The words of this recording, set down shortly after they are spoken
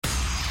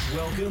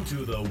Welcome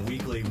to the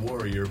Weekly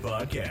Warrior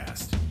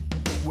Podcast,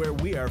 where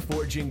we are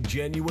forging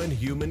genuine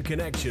human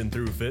connection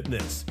through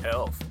fitness,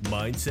 health,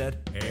 mindset,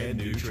 and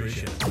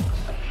nutrition.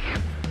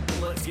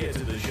 Let's get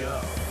to the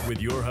show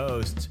with your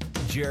hosts,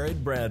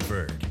 Jared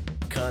Bradford,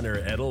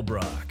 Connor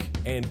Edelbrock,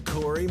 and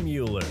Corey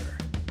Mueller.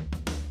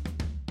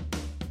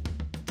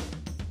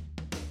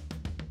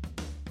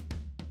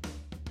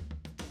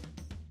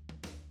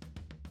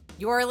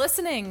 You're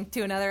listening to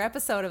another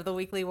episode of the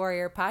Weekly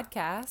Warrior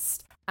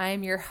Podcast.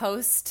 I'm your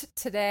host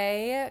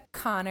today,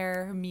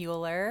 Connor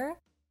Mueller,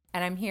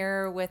 and I'm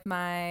here with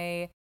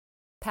my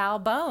pal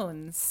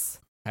Bones.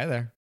 Hi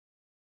there.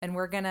 And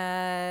we're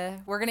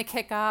gonna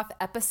kick off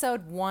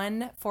episode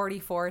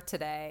 144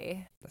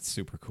 today. That's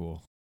super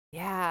cool.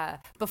 Yeah.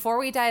 Before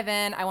we dive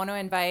in, I want to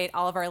invite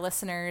all of our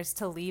listeners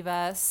to leave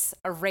us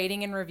a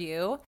rating and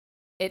review.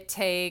 It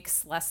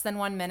takes less than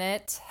 1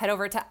 minute. Head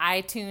over to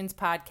iTunes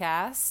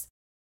Podcast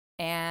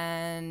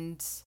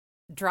and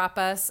drop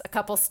us a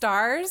couple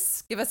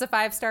stars. Give us a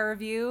 5-star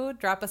review.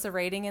 Drop us a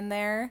rating in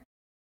there.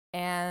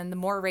 And the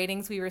more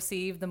ratings we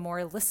receive, the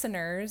more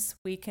listeners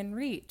we can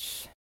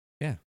reach.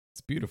 Yeah,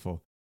 it's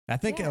beautiful. I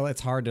think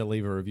it's hard to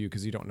leave a review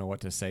because you don't know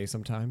what to say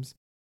sometimes.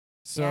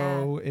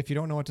 So if you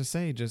don't know what to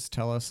say, just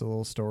tell us a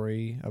little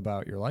story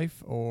about your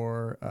life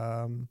or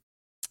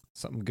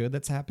something good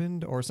that's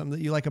happened or something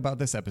that you like about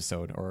this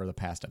episode or the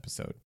past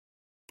episode.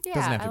 Yeah,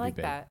 Doesn't have to I be like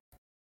big. that.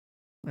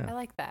 Yeah. I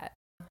like that.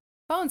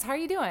 Bones, how are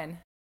you doing?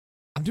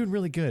 I'm doing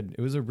really good.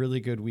 It was a really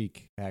good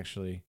week,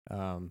 actually.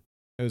 It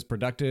was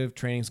productive.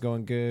 Training's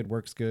going good.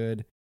 Work's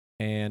good.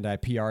 And I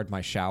PR'd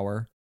my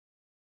shower.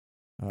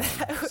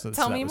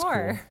 Tell me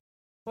more. Cool.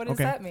 What does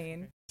that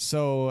mean?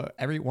 So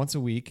every once a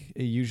week,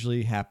 it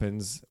usually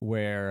happens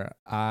where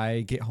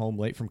I get home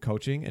late from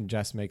coaching and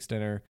Jess makes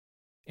dinner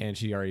and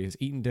she already has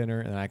eaten dinner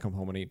and I come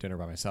home and eat dinner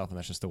by myself and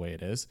that's just the way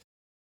it is.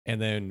 And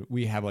then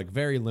we have like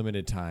very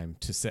limited time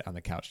to sit on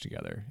the couch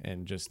together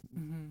and just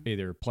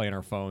either play on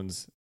our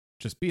phones,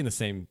 just be in the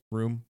same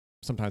room.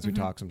 Sometimes we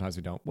talk, sometimes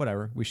we don't,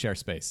 whatever. We share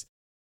space.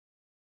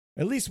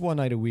 At least one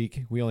night a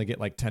week, we only get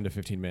like 10 to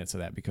 15 minutes of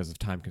that because of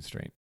time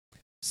constraint.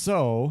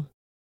 So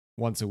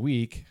once a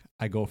week,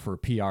 I go for a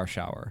PR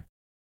shower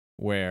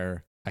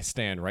where I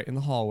stand right in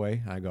the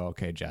hallway. And I go,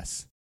 okay,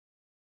 Jess,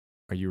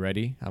 are you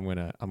ready? I'm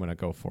gonna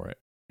go for it.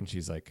 And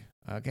she's like,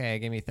 okay,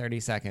 give me 30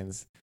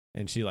 seconds.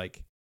 And she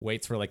like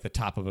waits for like the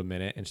top of a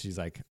minute. And she's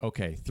like,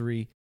 okay,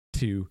 3,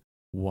 2,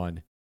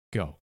 1,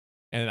 go.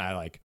 And I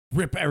like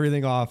rip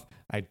everything off.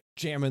 I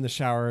jam in the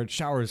shower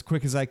as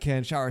quick as I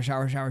can. Shower.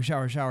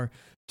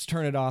 Just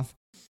turn it off.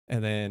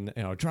 And then,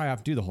 dry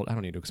off, do the whole, I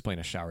don't need to explain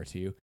a shower to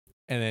you.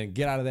 And then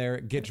get out of there,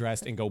 get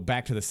dressed, and go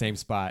back to the same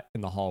spot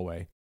in the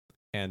hallway.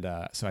 And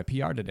so I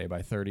PR'd today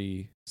by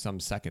 30 some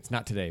seconds.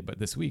 Not today, but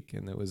this week.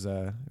 And it was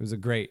a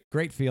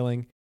great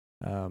feeling.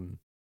 I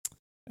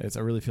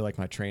really feel like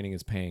my training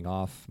is paying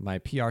off. My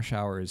PR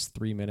shower is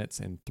 3 minutes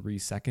and 3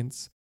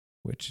 seconds,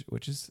 which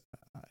is,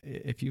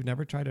 if you've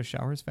never tried a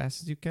shower as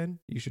fast as you can,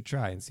 you should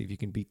try and see if you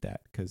can beat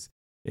that because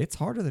it's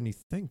harder than you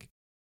think.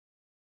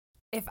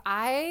 If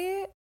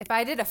I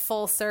did a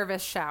full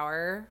service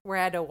shower where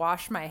I had to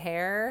wash my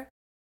hair,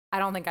 I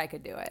don't think I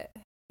could do it.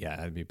 Yeah,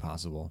 that'd be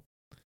possible.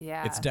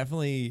 Yeah. It's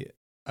definitely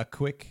a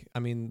quick,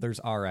 there's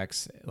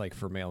RX like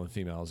for male and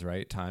females,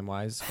 right?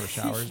 Time-wise for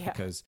showers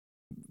because,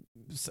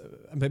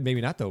 but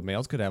maybe not though.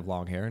 Males could have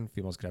long hair and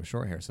females could have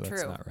short hair, so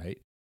that's not right.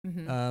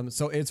 Mm-hmm.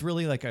 So it's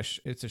really like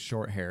it's a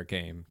short hair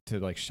game to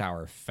like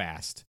shower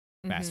fast,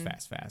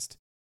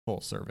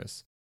 full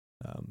service.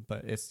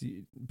 But it's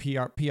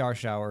PR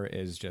shower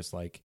is just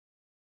like,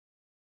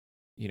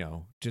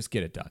 just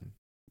get it done.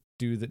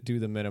 Do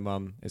the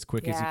minimum as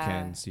quick as you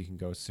can so you can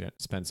go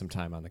spend some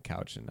time on the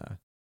couch. And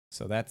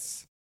so that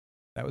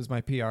was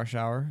my PR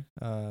shower.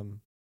 And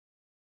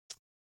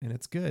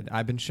it's good.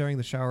 I've been sharing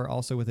the shower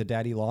also with a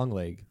daddy long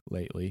leg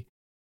lately.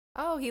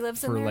 Oh, he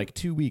lives in there? For like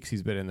 2 weeks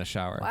he's been in the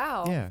shower.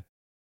 Wow. Yeah.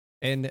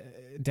 And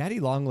daddy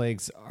long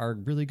legs are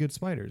really good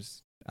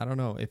spiders. I don't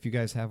know if you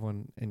guys have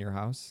one in your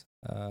house.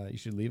 You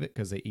should leave it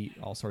because they eat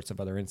all sorts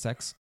of other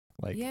insects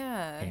like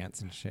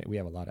ants and shit. We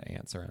have a lot of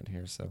ants around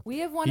here, so we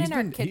have one in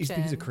our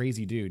kitchen. He's a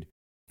crazy dude.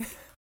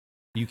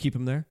 You keep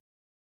him there?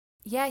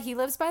 Yeah, he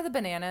lives by the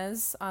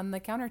bananas on the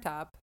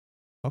countertop.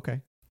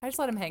 Okay. I just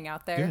let him hang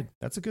out there. Good.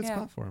 That's a good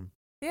spot for him.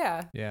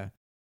 Yeah. Yeah.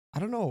 I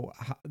don't know.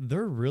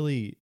 They're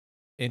really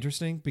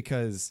interesting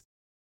because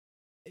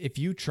if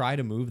you try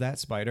to move that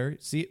spider,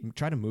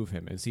 try to move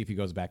him and see if he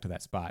goes back to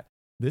that spot.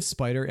 This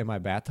spider in my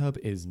bathtub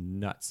is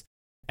nuts.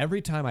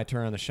 Every time I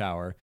turn on the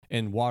shower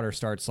and water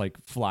starts like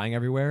flying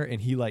everywhere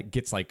and he like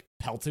gets like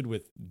pelted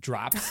with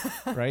drops,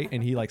 right?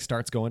 And he like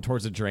starts going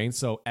towards the drain.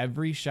 So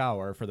every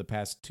shower for the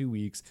past 2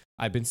 weeks,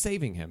 I've been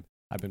saving him.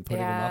 I've been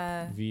putting him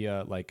up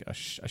via like a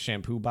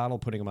shampoo bottle,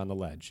 putting him on the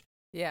ledge.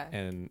 Yeah.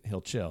 And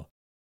he'll chill.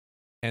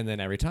 And then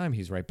every time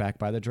he's right back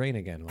by the drain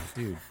again. I'm like,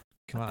 dude,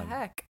 come on. What the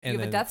heck? And you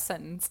have a death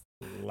sentence.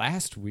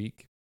 Last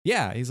week,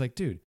 he's like,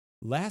 dude,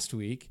 last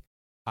week,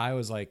 I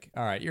was like,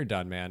 all right, you're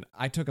done, man.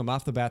 I took him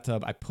off the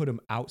bathtub. I put him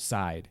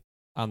outside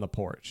on the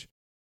porch.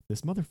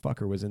 This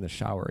motherfucker was in the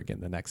shower again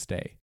the next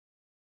day.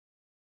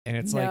 And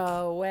it's like,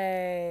 no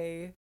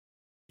way.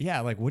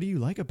 yeah, like, what do you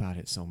like about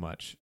it so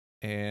much?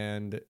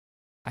 And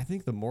I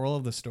think the moral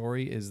of the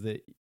story is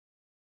that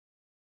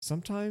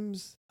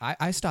sometimes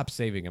I stopped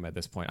saving him at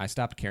this point. I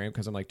stopped caring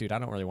because I'm like, dude, I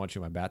don't really want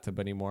you in my bathtub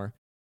anymore.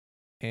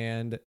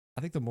 And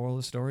I think the moral of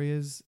the story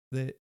is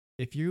that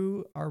if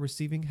you are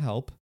receiving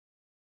help,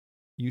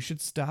 you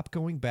should stop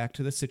going back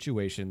to the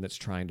situation that's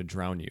trying to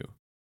drown you.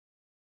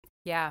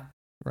 Yeah.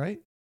 Right?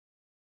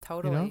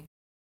 Totally. You know,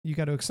 you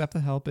got to accept the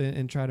help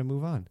and try to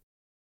move on.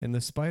 And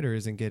the spider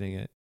isn't getting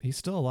it. He's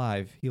still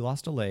alive. He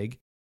lost a leg,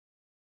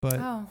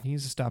 but he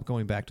needs to stop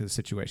going back to the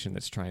situation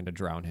that's trying to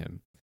drown him,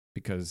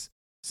 because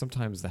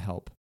sometimes the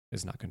help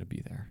is not going to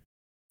be there.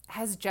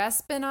 Has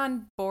Jess been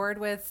on board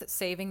with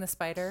saving the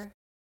spider?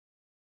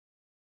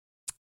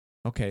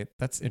 Okay,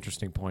 that's an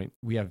interesting point.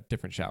 We have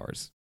different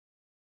showers.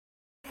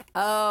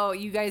 Oh,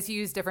 you guys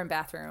use different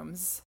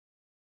bathrooms.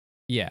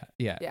 Yeah.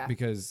 Yeah.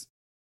 Because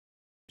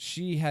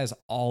she has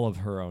all of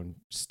her own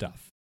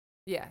stuff.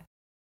 Yeah.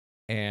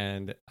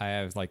 And I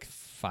have like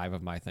 5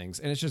 of my things.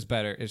 And it's just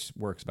better. It just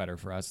works better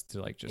for us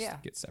to like just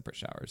get separate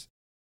showers.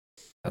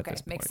 Okay,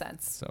 makes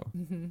sense. So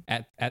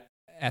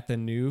at the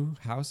new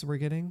house we're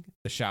getting,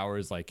 the shower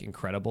is like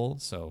incredible.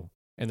 So,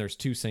 and there's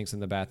 2 sinks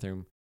in the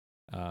bathroom.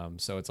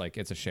 So it's like,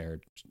 it's a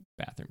shared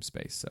bathroom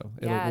space. So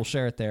we'll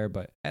share it there.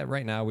 But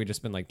right now we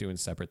just been like doing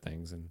separate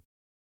things and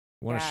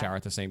want to shower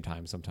at the same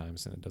time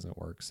sometimes, and it doesn't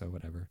work. So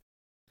whatever.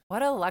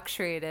 What a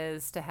luxury it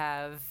is to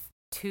have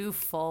 2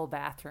 full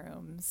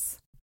bathrooms.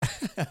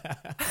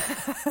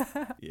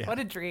 Yeah. What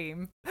a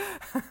dream.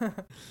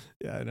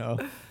 Yeah, I know.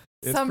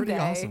 It's Someday. Pretty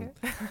awesome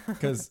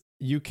because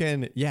you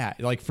can,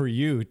 like for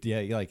you,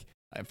 like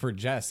for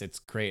Jess, it's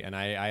great. And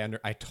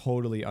I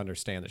totally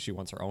understand that she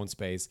wants her own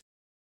space.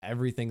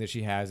 Everything that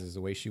she has is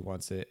the way she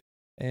wants it.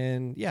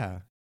 And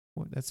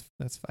that's,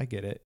 I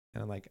get it.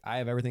 And I'm like, I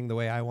have everything the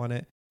way I want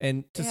it.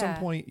 And to some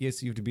point,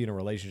 yes, you have to be in a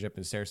relationship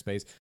and share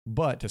space,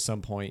 but to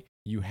some point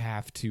you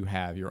have to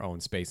have your own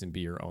space and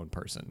be your own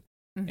person.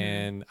 Mm-hmm.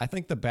 And I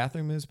think the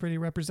bathroom is pretty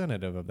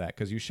representative of that,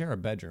 because you share a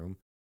bedroom.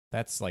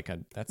 That's like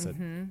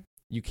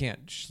you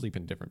can't sleep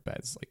in different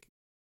beds. Like,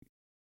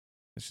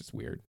 it's just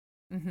weird.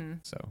 Mm-hmm.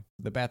 So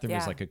the bathroom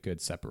is like a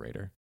good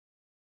separator.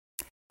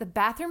 The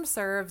bathroom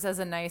serves as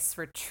a nice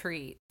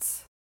retreat,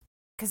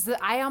 because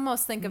I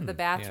almost think of the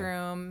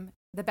bathroom. Yeah.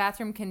 The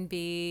bathroom can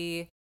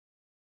be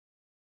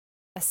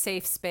a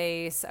safe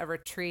space, a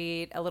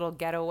retreat, a little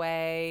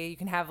getaway. You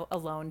can have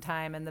alone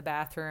time in the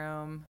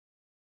bathroom.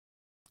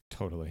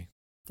 Totally.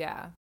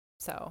 Yeah.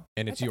 So.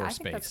 And it's your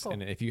space. Cool.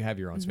 And if you have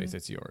your own space,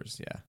 it's yours.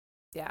 Yeah.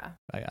 Yeah.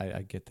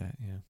 I get that.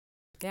 Yeah.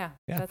 Yeah.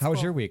 Yeah. How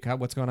was your week?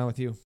 What's going on with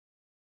you?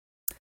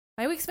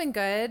 My week's been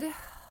good.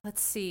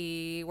 Let's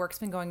see. Work's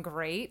been going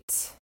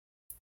great.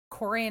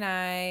 Corey and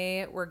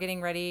I were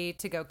getting ready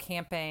to go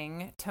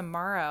camping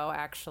tomorrow,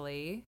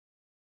 actually.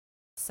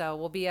 So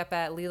we'll be up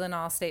at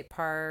Leelanau State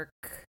Park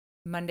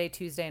Monday,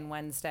 Tuesday, and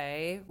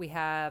Wednesday. We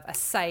have a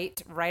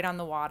site right on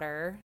the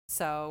water,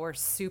 so we're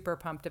super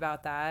pumped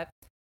about that.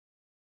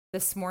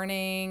 This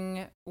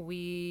morning,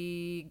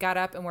 we got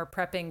up and we're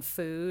prepping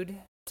food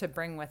to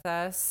bring with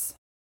us.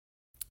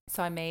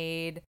 So I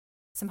made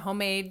some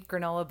homemade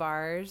granola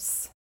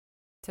bars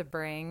to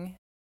bring.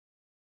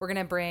 We're going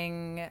to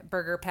bring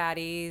burger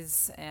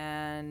patties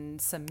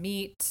and some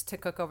meat to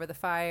cook over the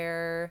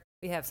fire.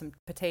 We have some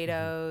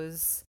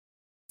potatoes,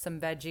 some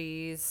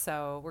veggies.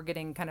 So we're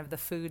getting kind of the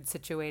food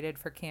situated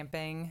for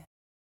camping.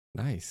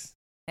 Nice.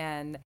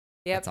 And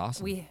that's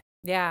awesome.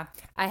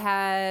 I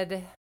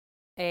had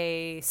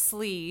a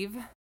sleeve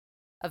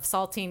of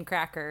saltine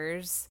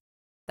crackers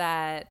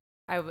that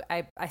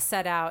I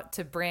set out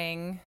to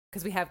bring,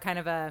 because we have kind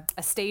of a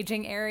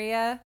staging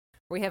area.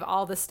 We have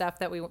all the stuff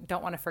that we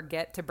don't want to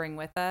forget to bring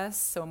with us.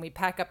 So when we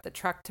pack up the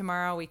truck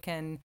tomorrow, we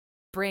can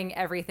bring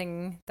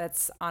everything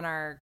that's on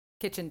our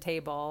kitchen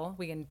table.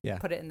 We can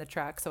put it in the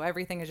truck. So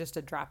everything is just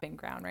a dropping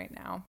ground right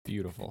now.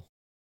 Beautiful.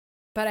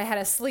 But I had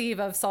a sleeve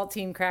of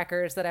saltine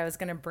crackers that I was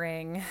going to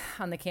bring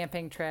on the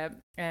camping trip.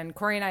 And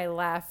Corey and I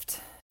left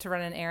to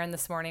run an errand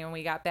this morning. When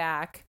we got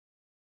back,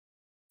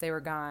 they were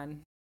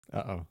gone.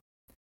 Uh-oh.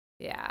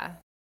 Yeah.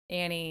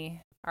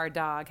 Annie, our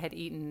dog, had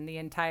eaten the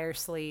entire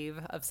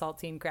sleeve of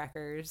saltine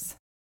crackers.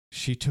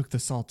 She took the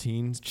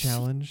saltines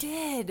challenge?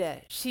 She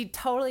did. She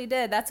totally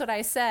did. That's what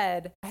I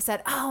said. I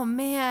said, oh,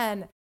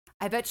 man,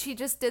 I bet she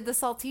just did the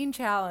saltine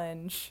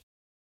challenge.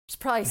 She's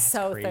probably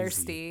crazy.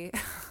 Thirsty.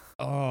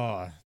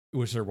 Oh,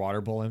 was her water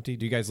bowl empty?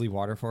 Do you guys leave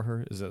water for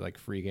her? Is it like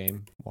free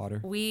game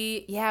water?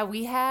 We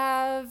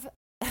have.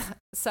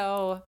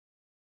 So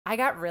I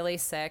got really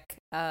sick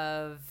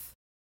of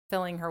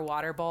filling her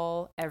water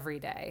bowl every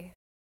day.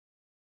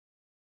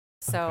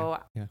 So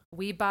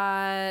we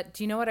bought,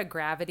 do you know what a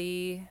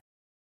Gravity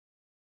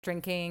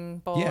drinking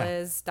bowl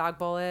is? Dog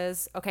bowl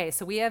is? Okay,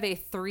 so we have a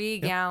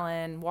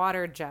 3-gallon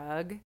water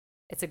jug.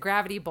 It's a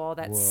Gravity bowl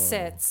that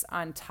sits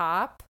on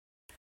top.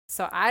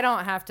 So I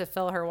don't have to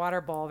fill her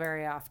water bowl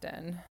very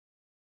often.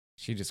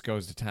 She just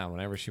goes to town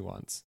whenever she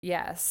wants.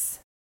 Yes.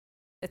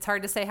 It's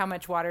hard to say how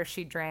much water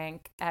she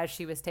drank as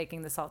she was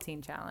taking the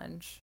saltine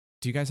challenge.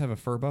 Do you guys have a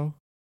Furbo?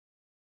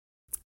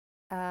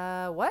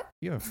 What?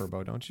 You have a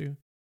Furbo, don't you?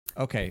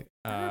 Okay.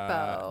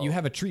 Furbo. You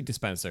have a treat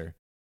dispenser.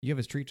 You have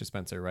a treat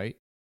dispenser, right?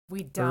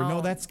 We don't. Or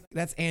no, that's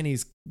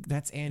Annie's.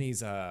 That's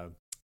Annie's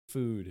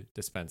food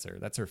dispenser.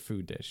 That's her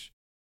food dish.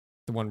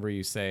 The one where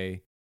you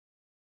say,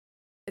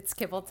 It's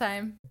kibble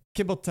time.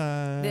 "Kibble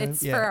time."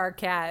 It's for our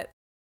cat.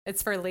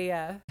 It's for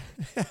Leah.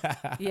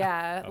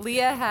 Yeah. Okay.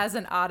 Leah has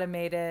an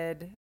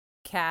automated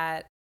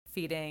cat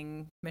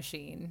feeding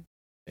machine.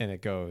 And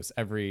it goes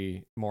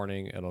every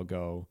morning. It'll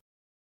go,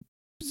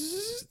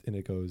 bzzz, and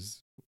it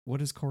goes. What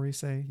does Corey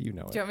say? You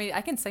know it. Do you want me?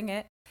 I can sing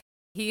it.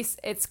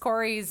 It's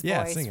Corey's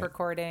voice sing it.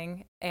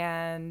 recording,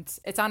 and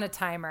it's on a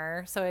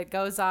timer, so it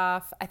goes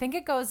off. I think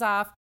it goes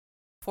off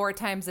 4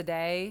 times a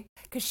day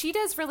because she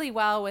does really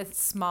well with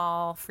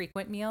small,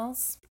 frequent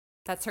meals.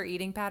 That's her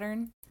eating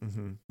pattern.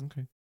 Mm-hmm.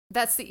 Okay.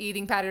 That's the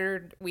eating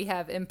pattern we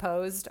have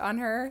imposed on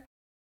her.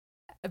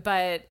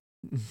 But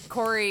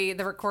Corey,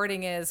 the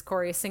recording is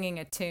Corey singing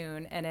a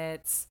tune, and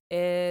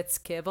it's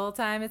kibble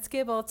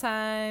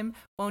time,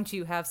 won't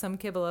you have some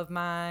kibble of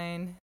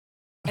mine?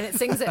 And it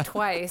sings it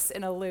twice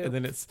in a loop. And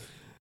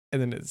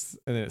then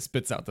it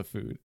spits out the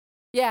food.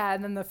 Yeah,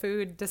 and then the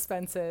food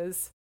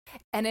dispenses.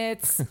 And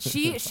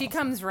she awesome.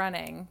 comes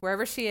running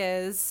wherever she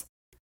is.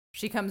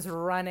 She comes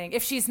running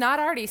if she's not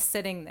already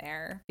sitting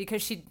there,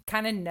 because she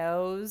kind of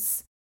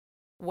knows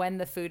when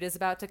the food is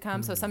about to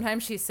come. So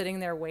sometimes she's sitting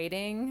there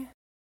waiting.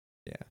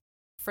 Yeah.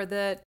 For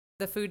the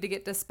food to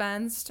get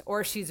dispensed,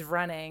 or she's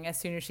running as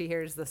soon as she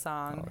hears the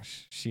song. Oh,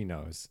 she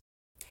knows.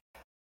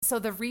 So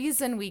the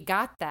reason we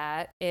got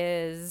that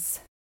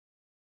is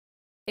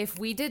if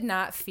we did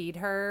not feed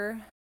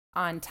her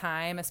on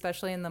time,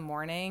 especially in the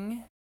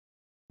morning,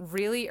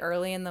 really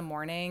early in the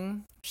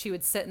morning, she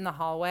would sit in the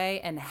hallway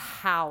and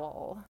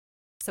howl.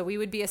 So we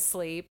would be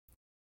asleep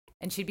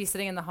and she'd be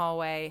sitting in the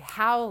hallway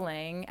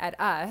howling at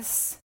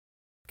us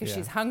because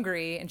she's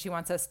hungry and she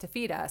wants us to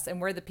feed us, and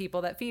we're the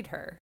people that feed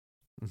her.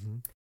 Mm-hmm.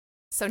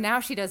 So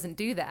now she doesn't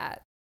do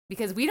that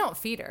because we don't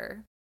feed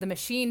her. The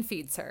machine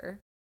feeds her.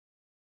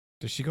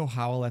 Does she go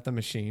howl at the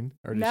machine,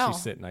 or does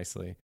she sit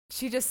nicely?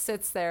 She just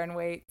sits there and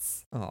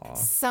waits. Aw.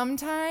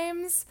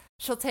 Sometimes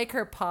she'll take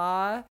her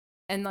paw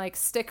and like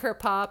stick her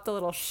paw up the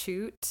little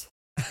chute.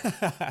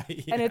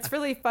 And it's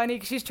really funny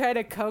because she's trying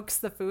to coax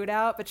the food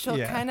out, but she'll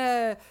kind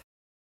of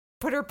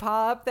put her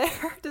paw up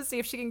there to see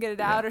if she can get it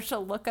out, or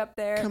she'll look up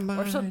there,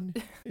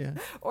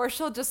 or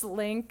she'll just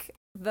link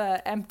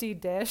the empty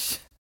dish,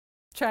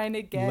 trying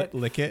to get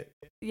lick it.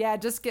 Yeah,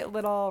 just get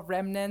little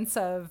remnants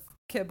of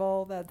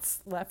kibble that's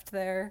left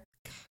there.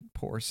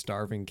 Poor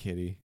starving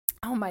kitty.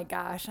 Oh my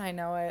gosh, I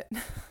know it.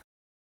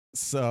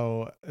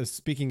 So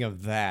speaking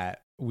of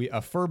that,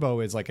 a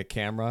Furbo is like a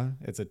camera.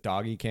 It's a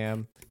doggy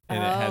cam,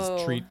 and it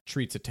has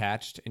treats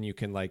attached, and you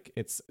can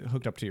it's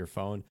hooked up to your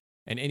phone,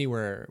 and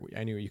anywhere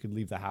you could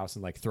leave the house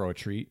and throw a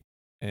treat.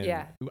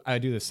 And I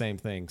do the same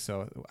thing.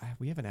 So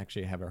we haven't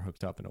actually have her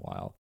hooked up in a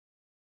while,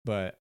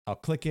 but I'll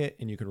click it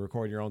and you can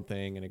record your own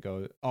thing, and it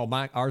goes,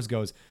 ours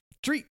goes,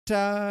 treat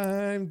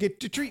time,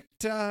 get your treat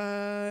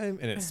time,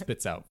 and it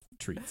spits out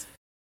treats.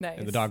 Nice.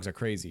 And the dogs are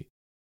crazy.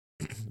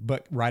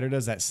 But Ryder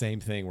does that same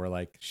thing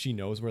where she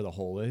knows where the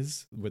hole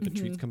is with the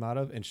treats come out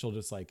of, and she'll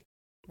just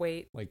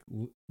wait,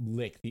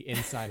 lick the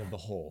inside of the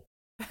hole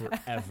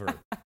forever.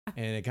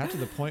 And it got to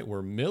the point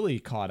where Millie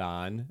caught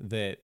on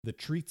that the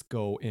treats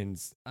go in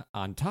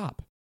on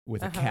top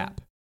with a cap,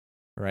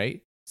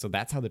 right? So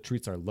that's how the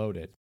treats are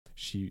loaded.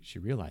 She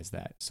realized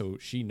that. So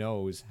she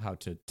knows how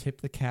to tip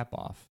the cap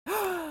off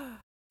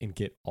and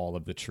get all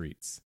of the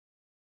treats.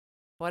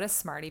 What a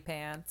smarty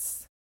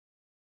pants.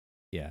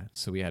 Yeah,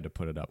 so we had to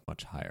put it up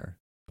much higher.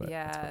 But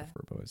that's what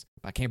a Furbo is.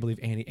 I can't believe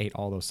Annie ate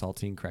all those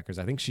saltine crackers.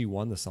 I think she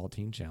won the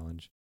saltine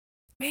challenge.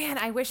 Man,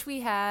 I wish we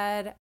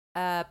had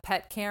a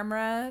pet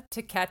camera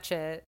to catch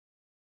it.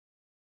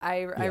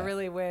 I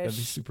really wish. That'd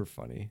be super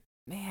funny.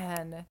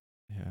 Man.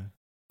 Yeah.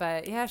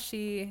 But yeah,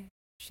 she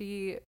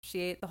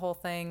ate the whole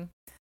thing.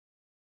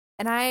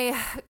 And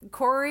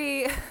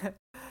Corey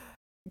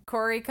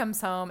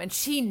comes home and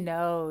she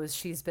knows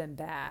she's been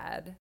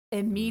bad.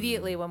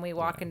 Immediately when we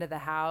walk into the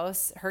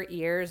house, her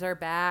ears are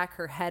back,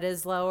 her head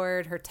is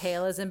lowered, her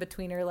tail is in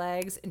between her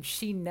legs, and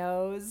she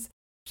knows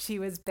she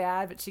was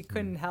bad, but she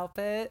couldn't help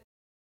it.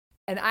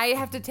 And I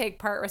have to take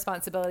part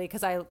responsibility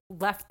because I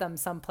left them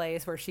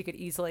someplace where she could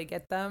easily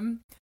get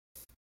them.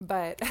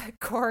 But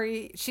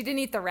Corey, she didn't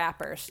eat the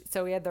wrapper,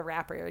 so we had the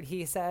wrapper. And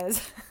he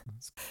says,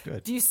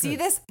 good. Do you see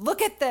this?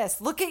 Look at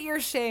this. Look at your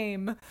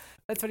shame.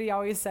 That's what he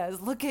always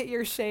says. Look at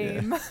your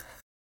shame. Yeah.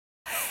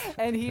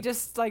 And he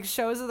just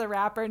shows her the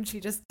wrapper, and she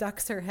just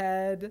ducks her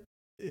head.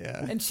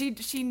 Yeah. And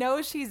she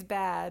knows she's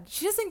bad.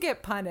 She doesn't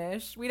get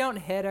punished. We don't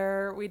hit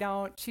her.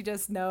 She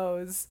just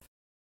knows.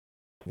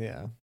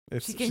 Yeah.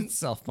 It's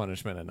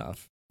self-punishment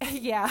enough.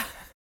 Yeah.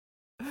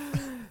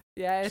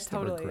 Yeah, it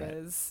totally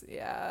is.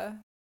 Yeah.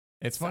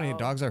 It's funny.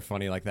 Dogs are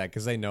funny like that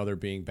because they know they're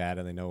being bad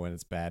and they know when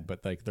it's bad,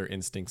 but their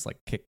instincts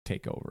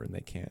take over, and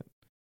they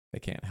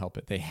can't help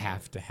it. They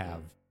have to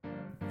have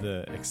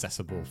the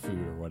accessible food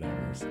or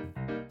whatever.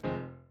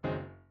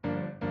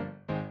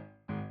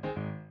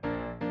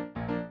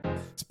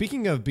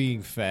 Speaking of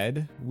being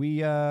fed,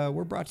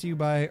 we're brought to you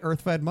by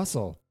Earth-Fed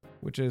Muscle,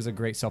 which is a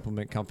great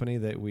supplement company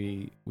that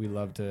we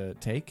love to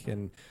take.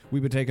 And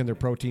we've been taking their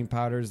protein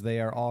powders. They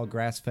are all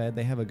grass-fed.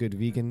 They have a good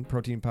vegan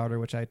protein powder,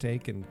 which I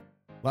take, and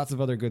lots of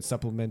other good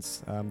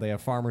supplements. They have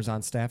farmers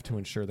on staff to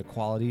ensure the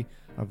quality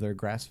of their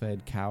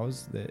grass-fed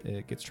cows, that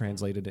it gets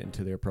translated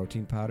into their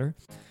protein powder.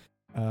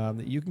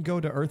 You can go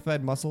to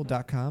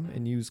earthfedmuscle.com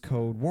and use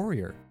code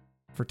WARRIOR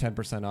for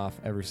 10%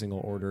 off every single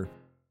order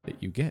that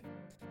you get.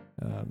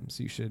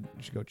 So you should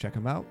go check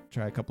them out.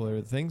 Try a couple of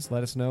other things.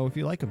 Let us know if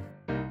you like them.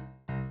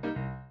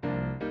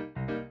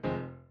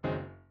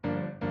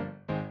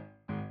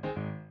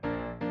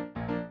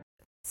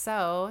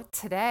 So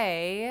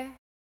today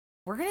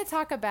we're going to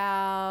talk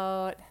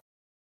about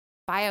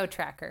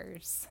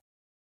bio-trackers.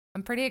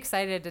 I'm pretty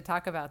excited to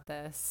talk about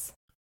this.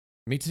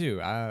 Me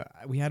too.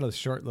 We had a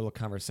short little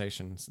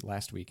conversation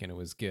last week and it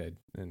was good.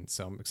 And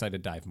so I'm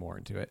excited to dive more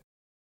into it.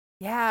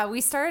 Yeah,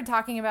 we started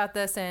talking about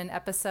this in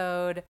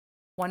episode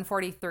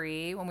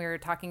 143 when we were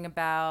talking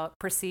about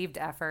perceived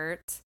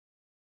effort.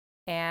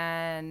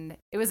 And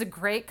it was a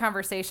great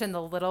conversation,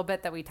 the little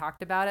bit that we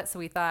talked about it. So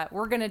we thought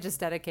we're going to just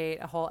dedicate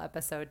a whole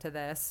episode to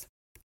this.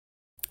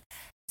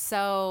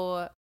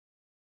 So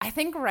I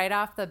think right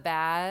off the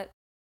bat,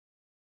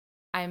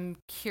 I'm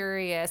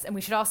curious, and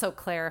we should also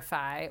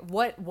clarify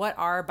what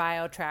are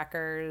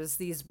bio-trackers,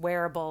 these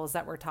wearables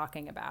that we're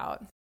talking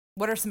about?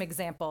 What are some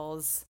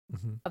examples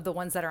of the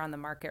ones that are on the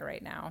market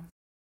right now?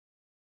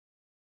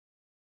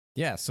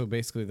 Yeah, so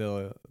basically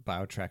the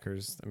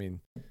bio-trackers,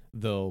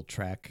 they'll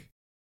track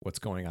what's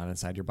going on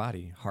inside your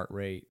body, heart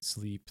rate,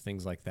 sleep,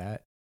 things like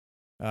that.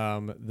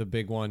 The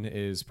big one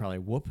is probably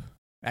Whoop.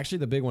 Actually,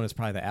 the big one is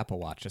probably the Apple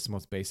Watch. That's the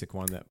most basic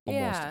one that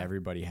almost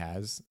everybody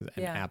has,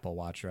 an Apple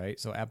Watch, right?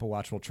 So Apple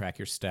Watch will track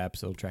your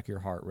steps. It'll track your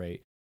heart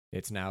rate.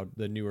 It's now,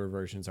 the newer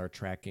versions are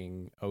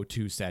tracking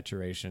O2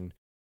 saturation,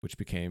 which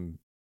became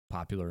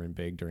popular and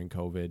big during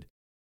COVID.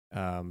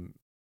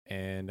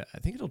 And I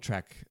think it'll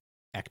track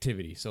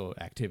activity. So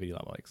activity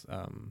level,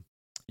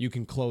 you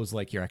can close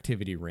like your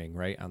activity ring,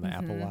 right, on the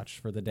Apple Watch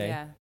for the day.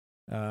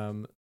 Yeah.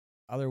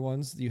 Other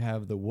ones, you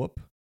have the Whoop,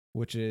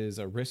 which is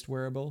a wrist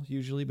wearable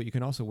usually, but you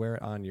can also wear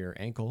it on your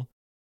ankle.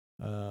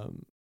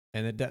 And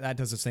that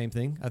does the same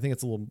thing. I think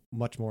it's a little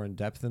much more in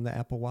depth than the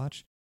Apple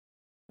Watch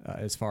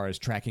as far as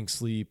tracking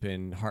sleep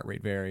and heart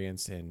rate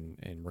variance and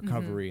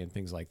recovery and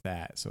things like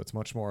that. So it's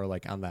much more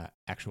like on the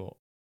actual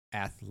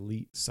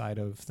athlete side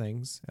of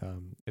things.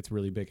 It's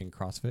really big in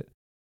CrossFit.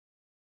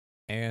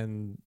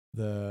 And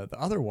the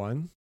other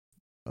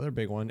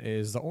big one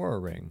is the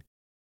Oura Ring,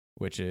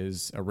 which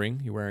is a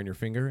ring you wear on your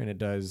finger, and it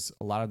does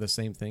a lot of the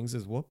same things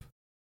as Whoop,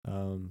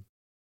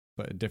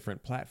 but a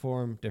different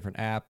platform, different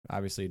app,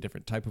 obviously a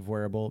different type of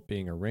wearable,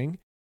 being a ring.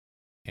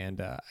 And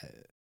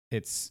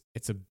it's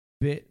a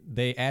bit,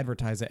 they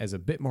advertise it as a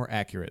bit more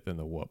accurate than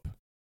the Whoop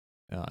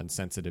and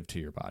sensitive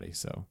to your body.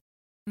 So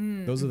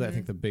those are, I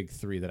think, the big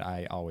three that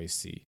I always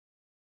see.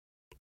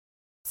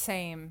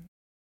 Same.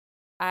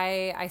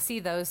 I see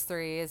those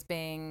three as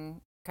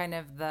being kind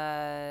of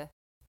the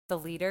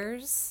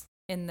leaders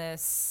in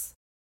this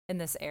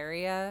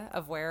area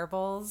of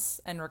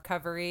wearables and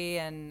recovery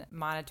and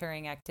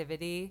monitoring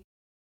activity.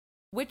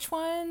 Which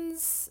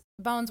ones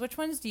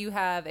do you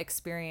have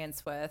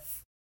experience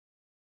with?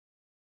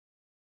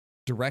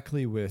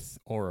 Directly with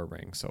Oura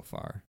Ring so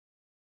far.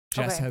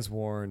 Jess has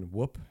worn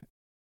Whoop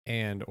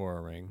and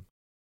Oura Ring,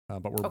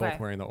 but we're both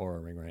wearing the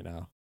Oura Ring right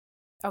now.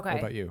 Okay. What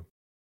about you?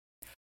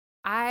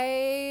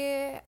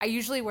 I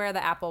usually wear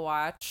the Apple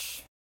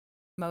Watch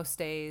most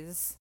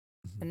days,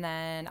 and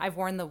then I've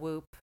worn the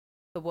Whoop.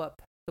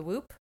 Whoopie? The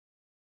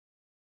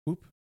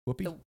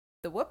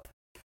Whoop.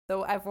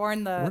 So I've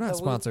worn the. We're not the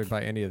sponsored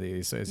by any of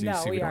these, as you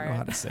see. We don't know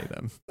how to say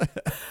them.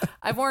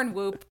 I've worn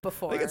Whoop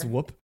before. I think it's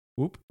Whoop.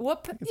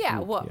 Whoop.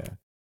 Yeah, Whoop.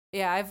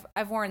 Yeah,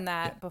 I've worn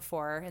that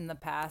before in the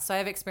past, so I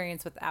have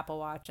experience with Apple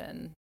Watch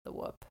and the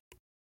Whoop.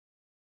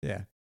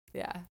 Yeah.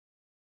 Yeah.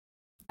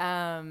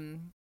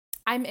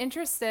 I'm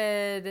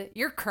interested.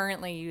 You're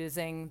currently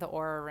using the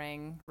Oura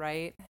Ring,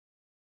 right?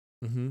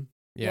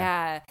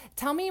 Yeah.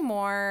 Tell me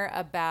more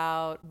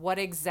about what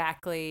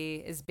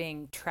exactly is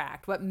being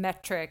tracked. What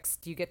metrics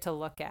do you get to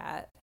look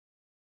at?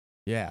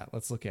 Yeah,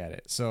 let's look at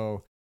it.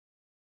 So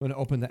I'm going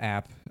to open the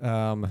app.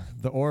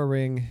 The Oura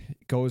Ring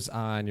goes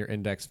on your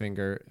index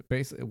finger.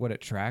 Basically, what it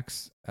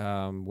tracks,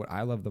 what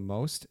I love the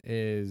most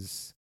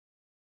is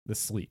the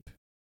sleep.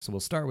 So we'll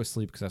start with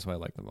sleep because that's what I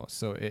like the most.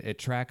 So it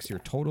tracks your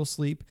total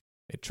sleep.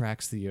 It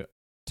tracks the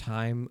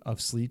time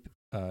of sleep,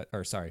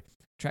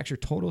 tracks your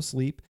total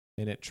sleep,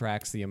 and it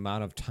tracks the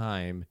amount of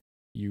time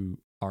you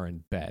are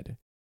in bed.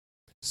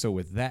 So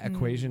with that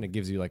equation, it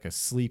gives you like a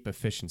sleep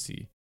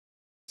efficiency.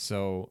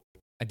 So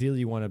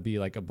ideally you want to be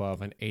like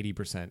above an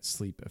 80%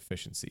 sleep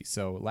efficiency.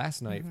 So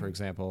last night, for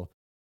example,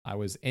 I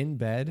was in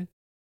bed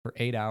for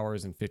 8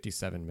 hours and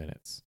 57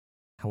 minutes.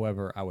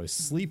 However, I was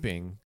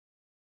sleeping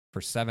for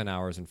 7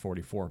 hours and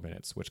 44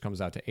 minutes, which comes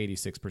out to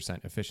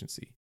 86%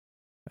 efficiency.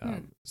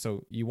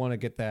 So you want to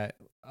get that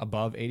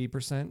above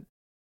 80%,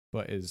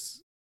 but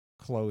as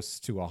close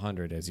to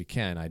 100 as you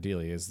can,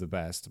 ideally, is the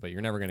best, but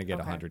you're never going to get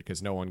 100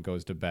 because no one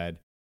goes to bed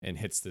and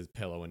hits the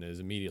pillow and is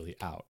immediately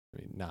out.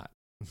 I mean, not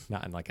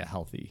in like a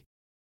healthy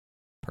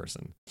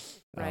person.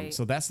 Right.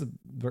 So that's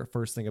the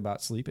first thing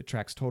about sleep. It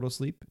tracks total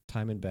sleep,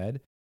 time in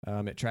bed.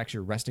 It tracks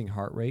your resting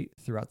heart rate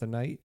throughout the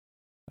night.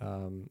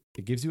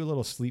 It gives you a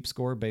little sleep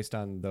score based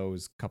on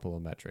those couple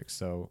of metrics.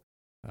 So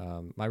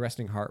my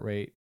resting heart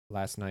rate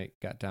last night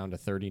got down to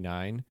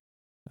 39,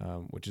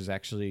 which is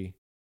actually,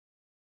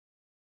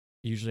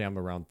 usually I'm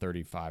around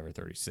 35 or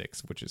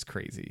 36, which is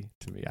crazy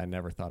to me. I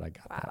never thought I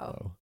got that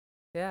low.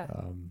 Yeah.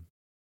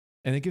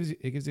 And it gives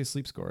you a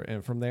sleep score,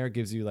 and from there it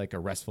gives you like a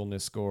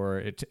restfulness score.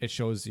 It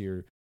shows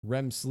your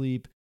REM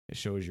sleep, it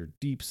shows your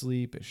deep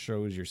sleep, it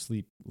shows your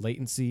sleep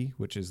latency,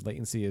 which is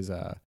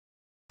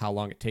how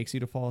long it takes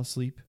you to fall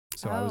asleep.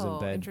 So I was in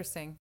bed,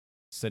 interesting,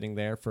 sitting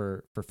there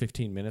for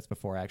 15 minutes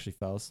before I actually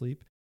fell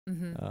asleep.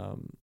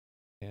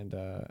 And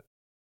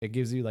it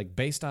gives you, like,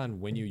 based on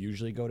when you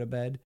usually go to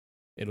bed,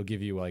 it'll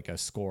give you like a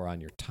score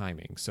on your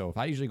timing. So if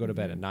I usually go to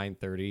bed at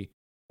 9:30,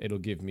 it'll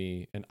give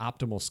me an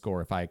optimal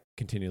score if I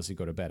continuously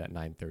go to bed at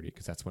 9:30,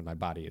 because that's when my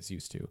body is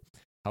used to.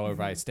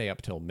 However, I stay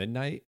up till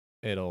midnight,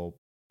 it'll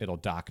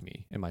dock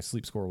me and my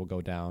sleep score will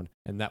go down,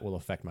 and that will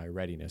affect my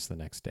readiness the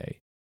next day.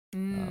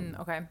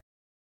 Okay.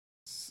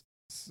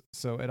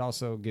 So it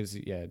also gives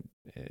you,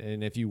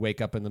 and if you wake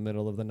up in the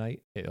middle of the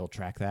night, it'll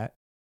track that.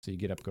 So you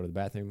get up, go to the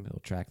bathroom, it'll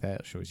track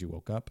that. It shows you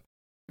woke up,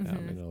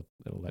 and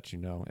it'll let you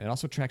know. And it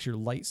also tracks your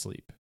light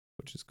sleep,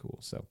 which is cool.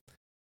 So,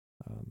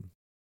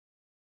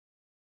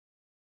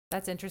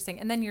 that's interesting.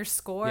 And then your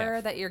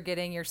score that you're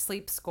getting, your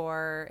sleep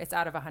score, it's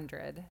out of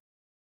 100.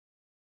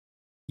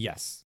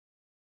 Yes.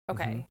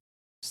 Okay.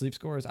 Sleep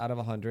score is out of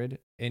 100.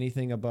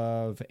 Anything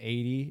above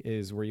 80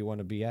 is where you want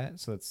to be at.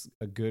 So it's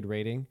a good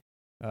rating.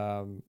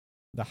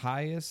 The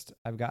highest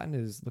I've gotten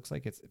looks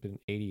like it's been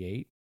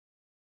 88.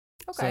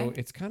 Okay. So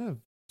it's kind of,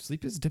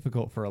 sleep is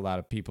difficult for a lot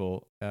of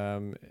people.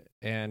 And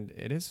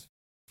it is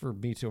for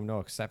me to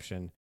no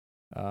exception.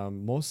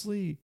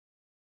 Mostly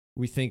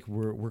we think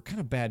we're kind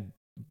of bad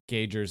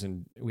gaugers,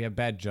 and we have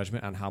bad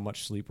judgment on how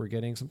much sleep we're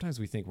getting. Sometimes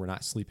we think we're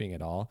not sleeping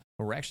at all,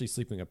 but we're actually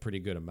sleeping a pretty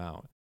good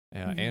amount,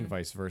 and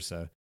vice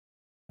versa.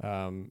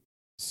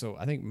 So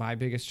I think my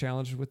biggest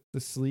challenge with the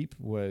sleep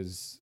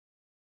was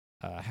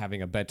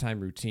having a bedtime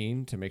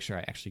routine to make sure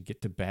I actually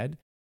get to bed.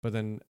 But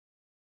then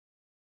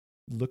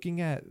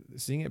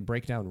seeing it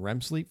break down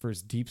REM sleep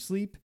versus deep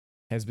sleep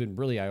has been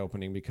really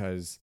eye-opening,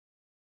 because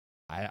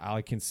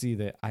I can see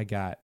that I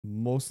got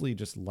mostly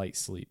just light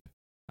sleep.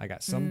 I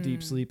got some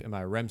deep sleep, and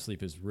my REM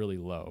sleep is really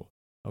low.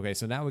 Okay,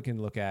 so now we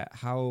can look at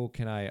how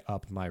can I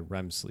up my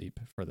REM sleep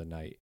for the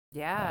night?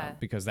 Yeah.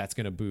 Because that's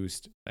going to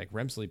boost, like,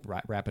 REM sleep,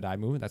 rapid eye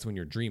movement. That's when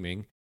you're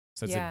dreaming.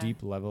 So it's a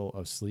deep level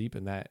of sleep,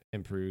 and that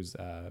improves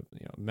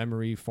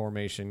memory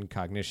formation,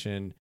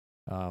 cognition,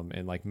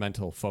 and like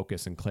mental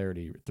focus and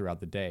clarity throughout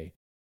the day.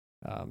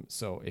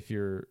 So if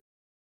you're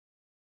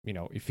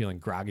feeling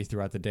groggy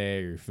throughout the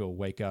day, or you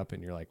wake up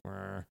and you're like,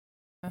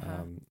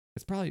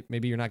 it's probably,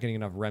 maybe you're not getting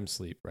enough REM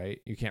sleep, right?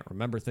 You can't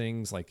remember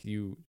things. Like,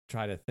 you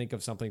try to think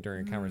of something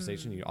during a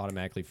conversation, you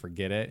automatically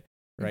forget it,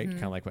 right?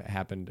 Kind of like what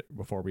happened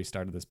before we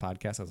started this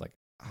podcast. I was like,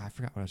 I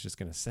forgot what I was just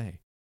going to say.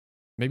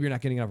 Maybe you're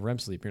not getting enough REM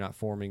sleep. You're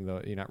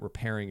not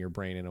repairing your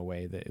brain in a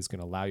way that is going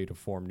to allow you to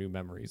form new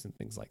memories and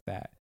things like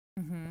that.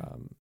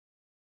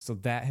 So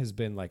that has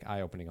been like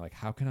eye-opening. Like,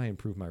 how can I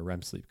improve my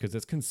REM sleep? Because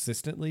it's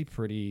consistently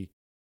pretty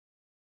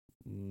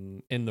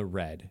in the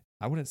red.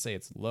 I wouldn't say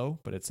it's low,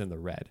 but it's in the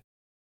red.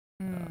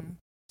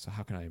 So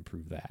how can I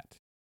improve that?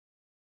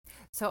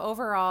 So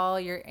overall,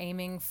 you're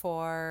aiming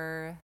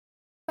for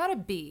about a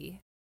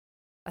B,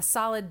 a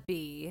solid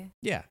B.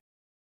 Yeah.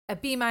 A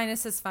B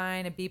minus is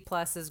fine. A B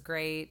plus is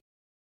great.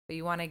 But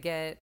you want to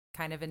get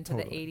kind of into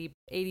the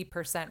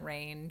 80%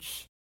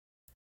 range.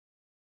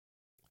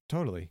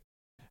 Totally.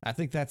 I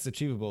think that's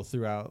achievable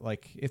throughout.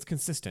 Like, it's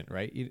consistent,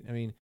 right?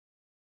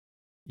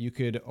 You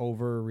could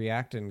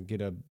overreact and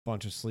get a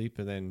bunch of sleep,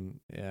 and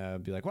then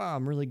be like, wow,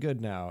 I'm really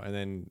good now. And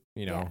then,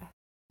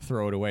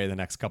 throw it away the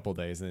next couple of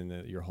days, and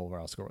then your whole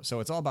overall score. So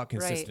it's all about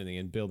consistency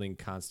and building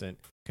consistent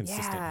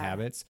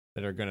habits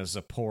that are going to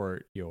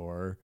support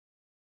your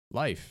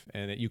life.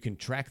 And you can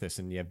track this,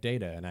 and you have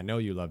data, and I know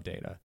you love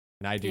data,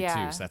 and I do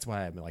too. So that's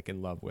why I'm like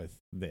in love with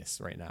this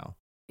right now.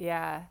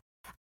 Yeah.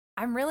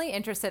 I'm really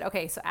interested.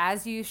 Okay. So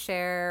as you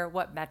share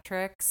what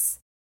metrics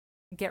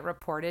get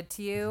reported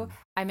to you,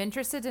 I'm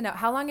interested to know,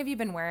 how long have you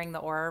been wearing the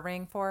Oura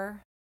ring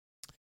for?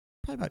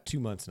 Probably about 2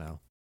 months now.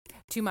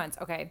 2 months.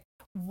 Okay.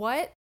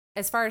 What,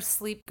 as far as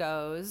sleep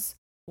goes,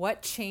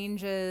 what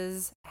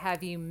changes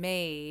have you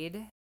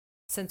made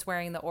since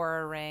wearing the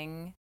Oura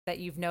ring that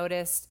you've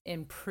noticed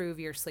improve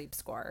your sleep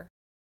score?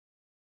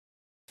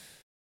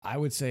 I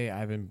would say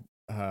I've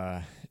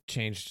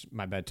changed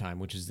my bedtime,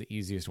 which is the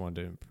easiest one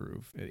to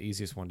improve, the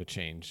easiest one to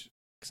change.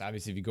 Because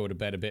obviously, if you go to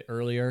bed a bit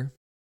earlier,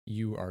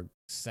 you are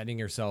setting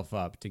yourself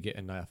up to get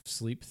enough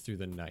sleep through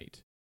the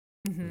night.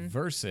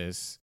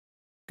 Versus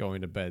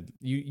going to bed,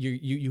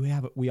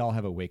 we all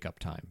have a wake up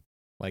time.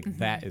 Like,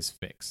 that is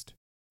fixed.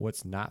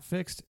 What's not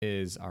fixed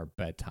is our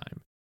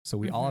bedtime. So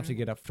we all have to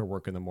get up for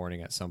work in the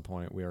morning at some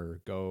point. We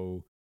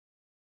go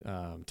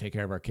take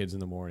care of our kids in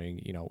the morning.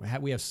 You know,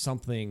 we have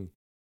something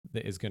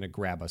that is going to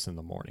grab us in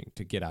the morning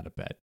to get out of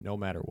bed, no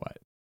matter what.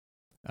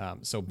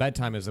 So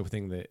bedtime is the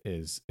thing that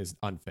is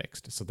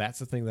unfixed. So that's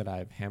the thing that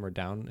I've hammered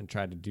down and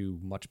tried to do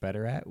much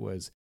better at,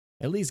 was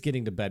at least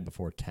getting to bed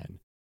before 10.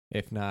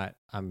 If not,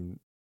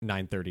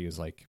 9:30 is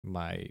like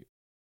my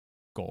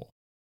goal.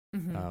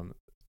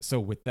 So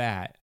with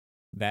that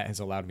has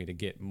allowed me to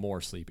get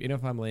more sleep. Even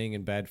if I'm laying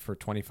in bed for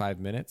 25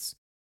 minutes,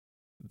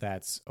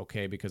 that's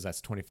okay, because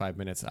that's 25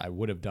 minutes I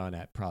would have done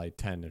at probably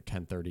 10 or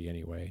 10:30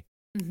 anyway.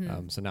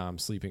 So now I'm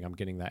sleeping. I'm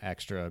getting that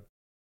extra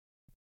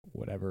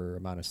whatever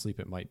amount of sleep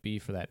it might be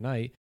for that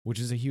night, which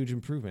is a huge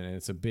improvement. And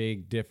it's a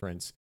big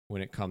difference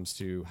when it comes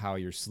to how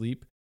your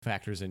sleep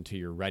factors into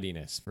your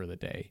readiness for the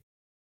day.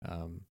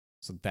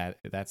 So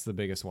that's the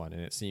biggest one.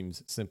 And it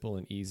seems simple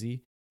and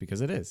easy, because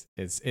it is.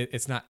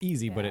 It's not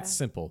easy, but it's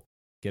simple.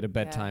 Get a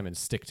bedtime and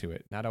stick to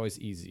it. Not always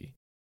easy.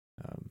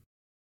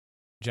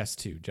 Jess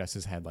too. Jess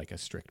has had like a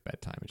strict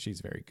bedtime, and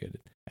she's very good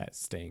at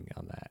staying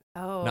on that.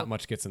 Oh, not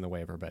much gets in the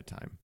way of her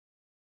bedtime.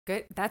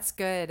 Good. That's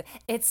good.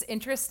 It's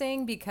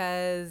interesting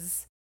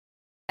because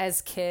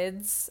as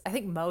kids, I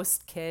think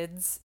most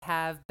kids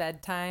have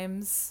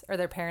bedtimes, or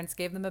their parents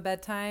gave them a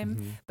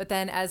bedtime. But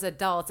then as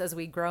adults, as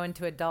we grow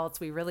into adults,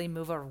 we really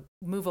move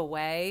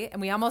away,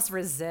 and we almost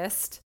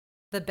resist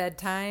the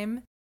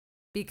bedtime,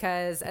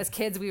 because as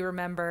kids, we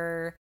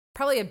remember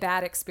probably a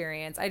bad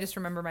experience. I just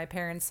remember my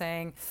parents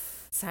saying,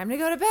 "It's time to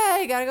go to bed.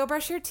 You got to go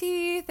brush your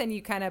teeth." And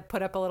you kind of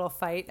put up a little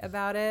fight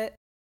about it.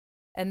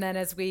 And then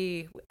as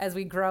we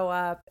grow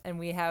up and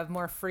we have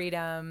more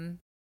freedom,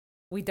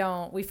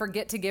 we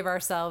forget to give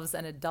ourselves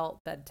an adult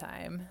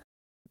bedtime.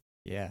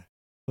 Yeah.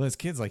 Well, as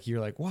kids, like,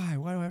 you're like, why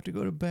do I have to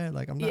go to bed?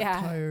 Like, I'm not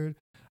tired.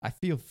 I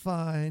feel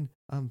fine.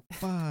 I'm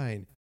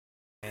fine.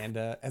 And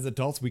as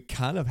adults, we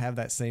kind of have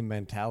that same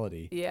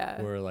mentality.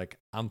 Yeah. Where like,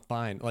 I'm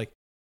fine. Like,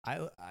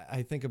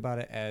 I think about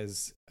it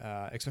as,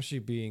 especially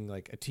being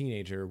like a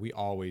teenager, we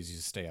always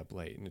used to stay up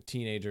late. And a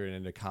teenager and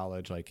into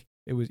college, like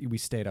we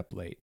stayed up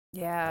late.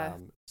 Yeah.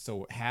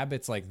 So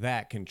habits like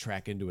that can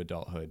track into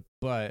adulthood.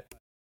 But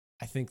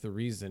I think the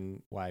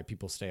reason why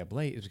people stay up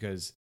late is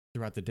because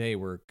throughout the day,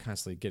 we're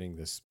constantly getting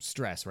this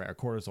stress, right? Our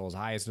cortisol is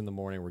highest in the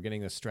morning. We're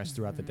getting this stress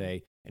throughout the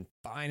day. And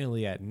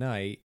finally at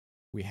night,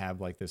 we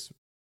have like this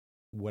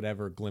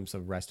whatever glimpse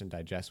of rest and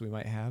digest we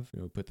might have. You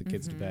know, we put the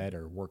kids to bed,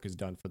 or work is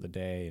done for the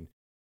day, and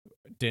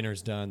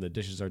dinner's done, the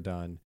dishes are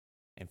done.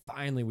 And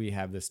finally we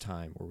have this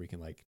time where we can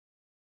like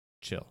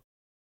chill.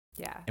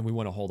 Yeah. And we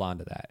want to hold on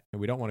to that. And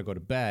we don't want to go to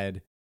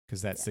bed,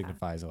 because that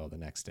signifies, the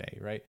next day,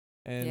 right?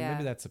 And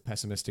maybe that's a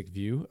pessimistic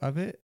view of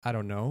it. I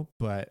don't know.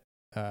 But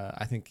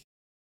I think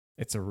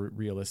it's a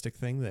realistic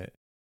thing that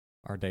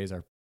our days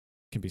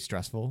can be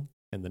stressful.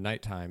 And the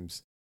night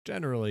times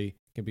generally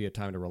can be a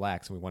time to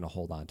relax, and we want to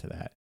hold on to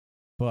that.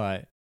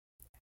 But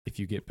if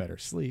you get better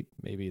sleep,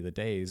 maybe the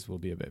days will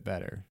be a bit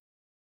better.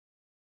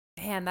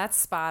 Man, that's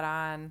spot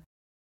on.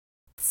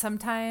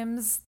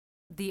 Sometimes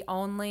the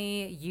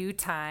only you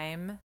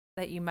time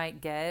that you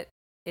might get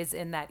is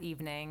in that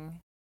evening,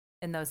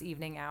 in those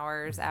evening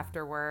hours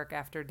after work,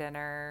 after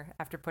dinner,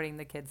 after putting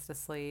the kids to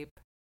sleep,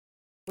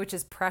 which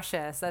is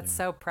precious. That's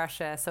so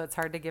precious. So it's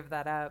hard to give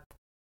that up.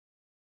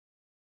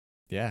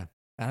 Yeah.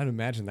 I'd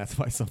imagine that's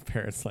why some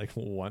parents like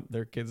want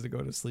their kids to go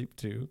to sleep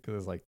too.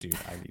 Because it's like, dude,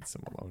 I need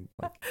some alone.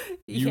 Like,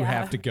 you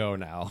have to go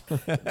now.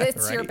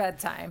 It's right? your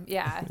bedtime.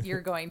 Yeah.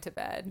 You're going to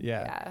bed.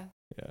 Yeah.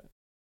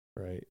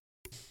 Right.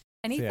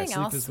 Anything sleep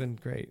else? Has been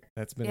great.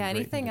 That's been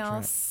anything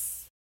else?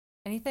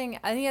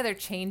 Any other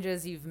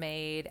changes you've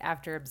made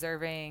after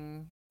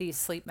observing these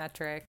sleep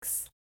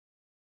metrics?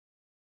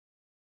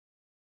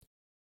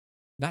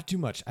 Not too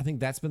much. I think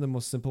that's been the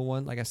most simple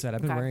one. Like I said,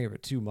 I've been wearing it for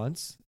 2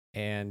 months,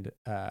 and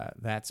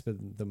that's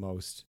been the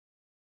most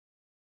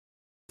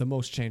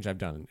change I've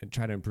done and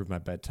try to improve my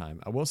bedtime.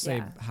 I will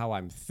say how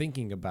I'm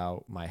thinking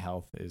about my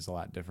health is a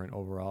lot different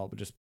overall,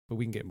 but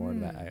we can get more to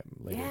that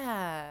later.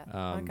 Yeah, I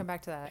want to come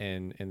back to that.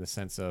 In the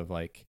sense of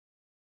like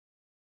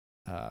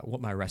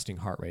what my resting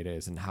heart rate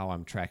is, and how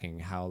I'm tracking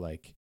how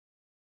like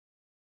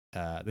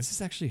this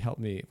has actually helped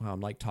me. Well,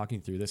 I'm like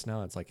talking through this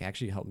now. It's like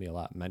actually helped me a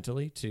lot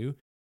mentally too.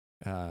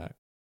 I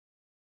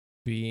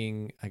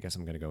guess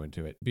I'm going to go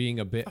into it, being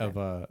a bit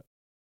of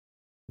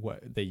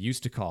what they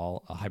used to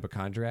call a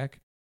hypochondriac,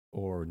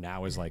 or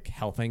now is like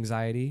health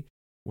anxiety.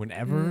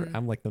 Whenever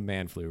I'm like the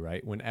man flu,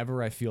 right?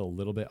 Whenever I feel a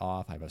little bit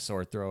off, I have a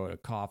sore throat, a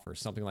cough, or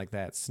something like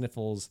that,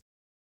 sniffles,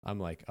 I'm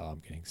like, oh, I'm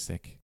getting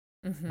sick.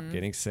 I'm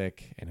getting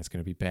sick, and it's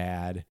going to be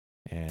bad.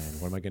 And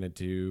what am I going to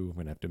do? I'm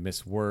going to have to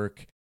miss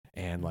work.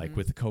 And like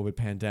with the COVID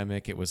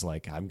pandemic, it was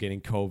like, I'm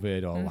getting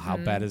COVID. Oh, how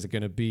bad is it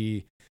going to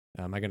be?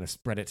 Am I going to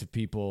spread it to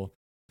people?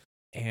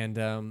 And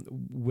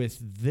with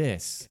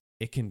this,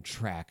 it can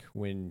track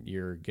when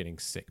you're getting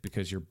sick,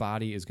 because your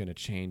body is going to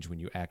change when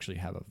you actually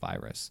have a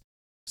virus.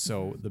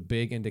 So the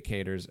big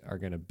indicators are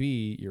going to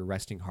be your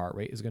resting heart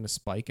rate is going to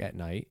spike at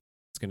night.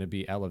 It's going to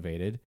be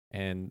elevated,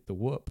 and the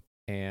whoop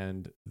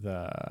and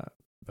the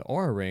The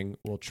Oura Ring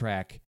will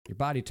track your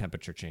body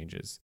temperature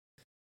changes.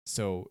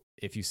 So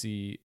if you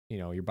see,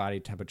 your body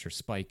temperature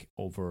spike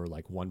over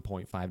like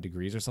 1.5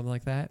 degrees or something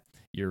like that,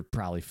 you're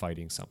probably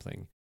fighting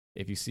something.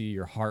 If you see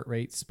your heart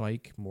rate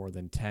spike more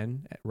than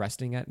 10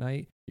 resting at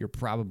night, you're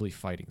probably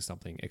fighting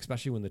something,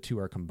 especially when the two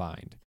are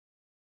combined.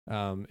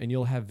 And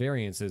you'll have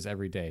variances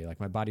every day. Like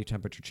my body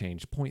temperature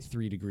changed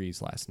 0.3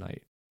 degrees last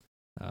night.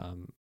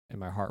 And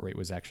my heart rate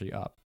was actually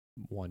up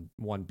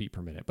one beat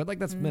per minute, but like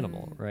that's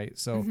minimal, right?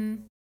 So,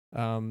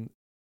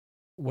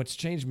 what's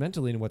changed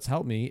mentally and what's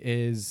helped me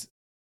is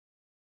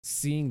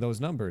seeing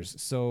those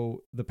numbers.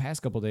 So the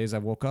past couple of days I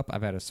woke up,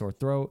 I've had a sore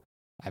throat.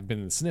 I've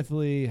been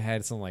sniffly,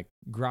 had some like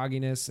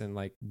grogginess, and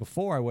like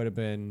before I would have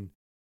been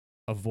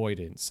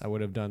avoidance. I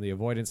would have done the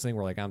avoidance thing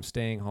where like I'm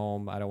staying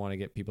home. I don't want to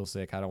get people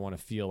sick. I don't want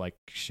to feel like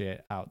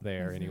shit out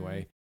there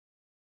anyway.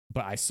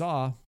 But I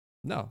saw,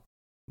 no,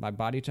 my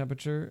body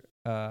temperature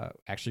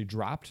actually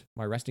dropped.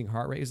 My resting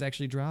heart rate is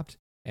actually dropped.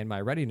 And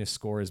my readiness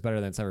score is better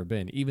than it's ever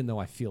been, even though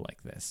I feel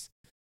like this.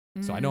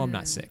 So I know I'm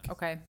not sick.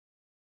 Okay.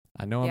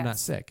 I know I'm not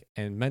sick.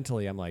 And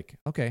mentally, I'm like,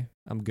 okay,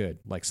 I'm good.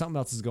 Like something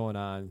else is going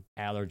on,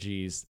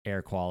 allergies,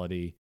 air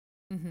quality,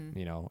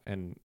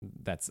 and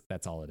that's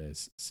all it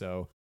is.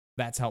 So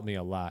that's helped me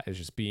a lot, is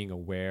just being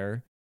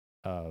aware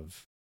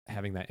of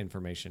having that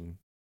information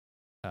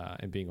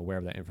and being aware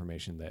of that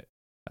information that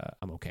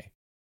I'm okay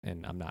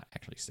and I'm not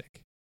actually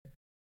sick.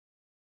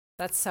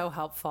 That's so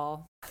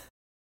helpful.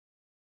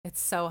 It's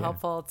so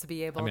helpful to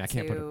be able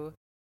to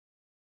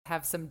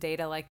have some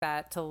data like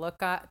that to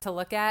look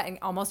at and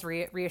almost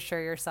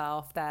reassure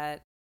yourself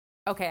that,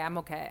 okay, I'm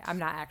okay. I'm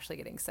not actually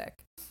getting sick.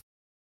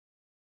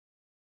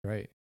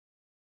 Right.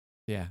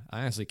 Yeah.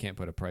 I honestly can't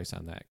put a price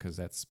on that because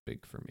that's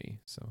big for me.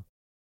 So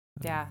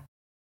yeah.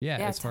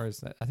 As far as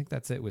that, I think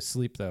that's it with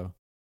sleep though.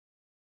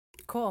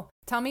 Cool.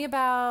 Tell me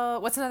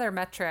about what's another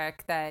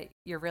metric that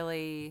you're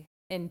really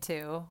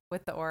into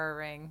with the Oura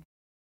Ring.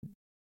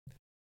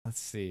 Let's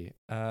see.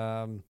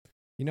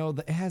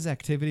 It has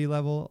activity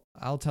level.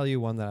 I'll tell you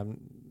one that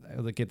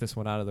I'll get this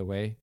one out of the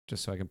way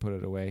just so I can put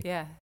it away.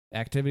 Yeah.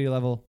 Activity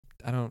level,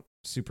 I don't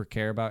super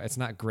care about. It's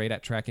not great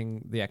at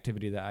tracking the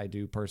activity that I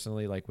do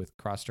personally, like with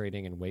cross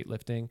training and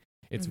weightlifting.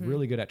 It's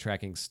really good at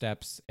tracking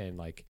steps and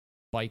like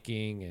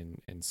biking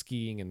and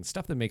skiing and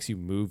stuff that makes you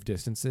move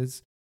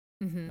distances.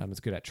 It's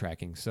good at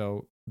tracking.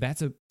 So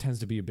tends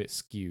to be a bit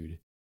skewed.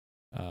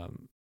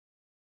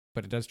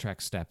 But it does track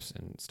steps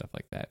and stuff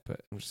like that.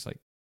 But I'm just like,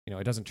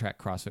 it doesn't track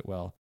CrossFit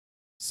well.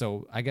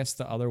 So I guess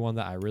the other one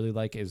that I really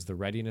like is the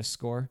readiness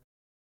score.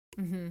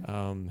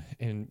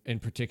 In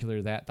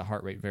particular the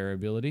heart rate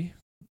variability.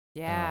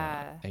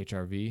 Yeah.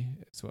 HRV.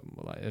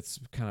 It's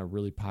kind of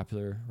really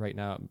popular right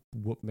now.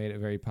 Whoop made it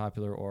very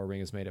popular. Oura Ring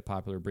has made it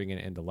popular, bringing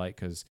it into light,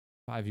 because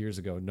 5 years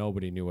ago,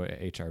 nobody knew what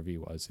HRV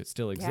was. It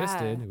still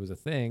existed. Yeah. It was a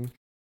thing,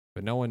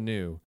 but no one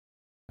knew.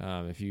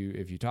 If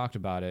you talked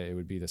about it, it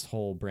would be this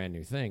whole brand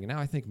new thing. And now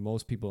I think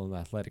most people in the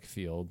athletic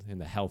field, in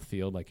the health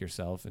field, like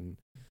yourself, and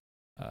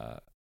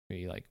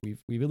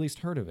we've at least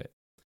heard of it.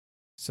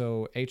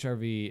 So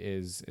HRV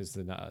is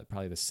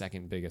probably the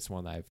second biggest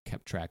one that I've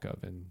kept track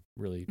of and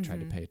really tried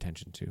to pay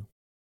attention to.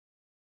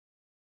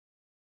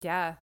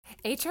 Yeah,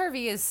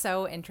 HRV is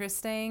so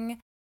interesting.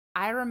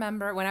 I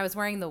remember when I was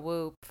wearing the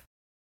Whoop,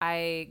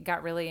 I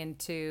got really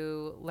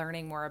into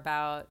learning more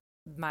about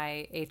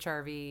my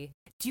HRV.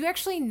 Do you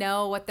actually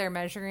know what they're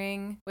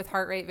measuring with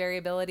heart rate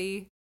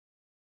variability?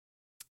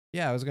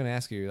 Yeah, I was going to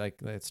ask you,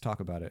 let's talk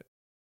about it.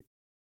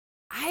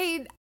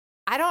 I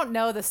don't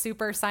know the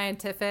super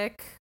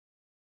scientific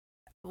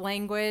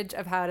language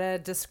of how to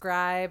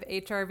describe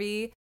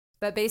HRV,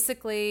 but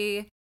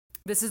basically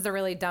this is the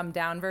really dumbed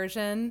down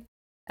version,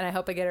 and I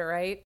hope I get it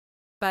right.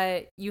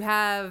 But you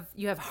have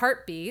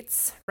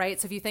heartbeats, right?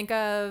 So if you think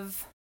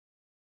of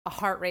a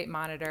heart rate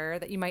monitor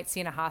that you might see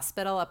in a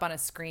hospital up on a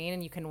screen,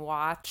 and you can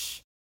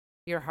watch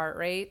your heart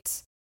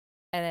rate,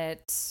 and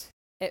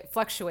it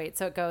fluctuates.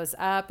 So it goes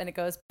up and it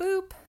goes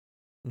boop,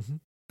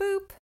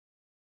 boop,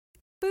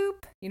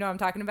 boop. You know what I'm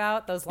talking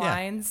about? Those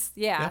lines.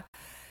 Yeah.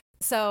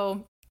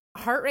 So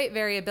heart rate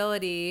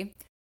variability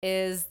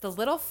is the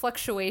little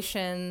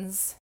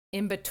fluctuations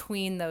in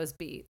between those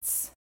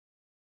beats.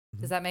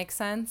 Does that make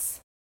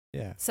sense?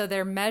 Yeah. So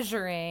they're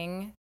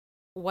measuring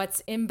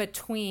what's in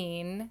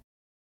between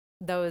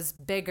those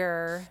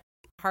bigger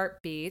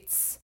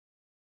heartbeats.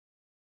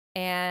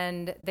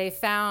 And they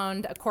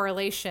found a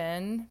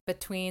correlation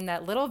between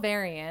that little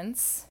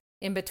variance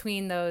in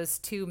between those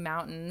two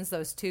mountains,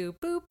 those two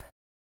boop,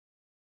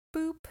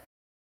 boop.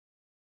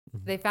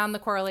 They found the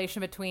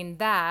correlation between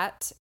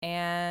that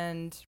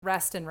and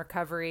rest and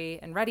recovery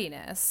and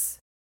readiness,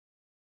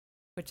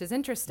 which is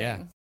interesting.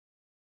 Yeah,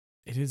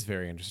 it is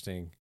very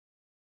interesting.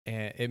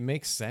 And it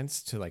makes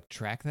sense to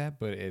track that,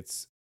 but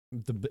it's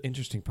the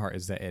interesting part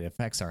is that it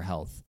affects our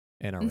health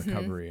and our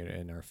recovery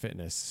and our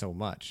fitness so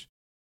much.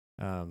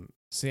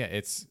 So yeah,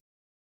 it's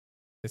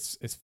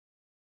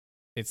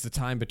the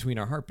time between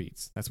our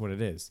heartbeats. That's what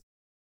it is.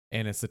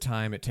 And it's the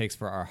time it takes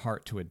for our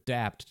heart to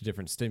adapt to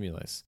different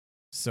stimulus.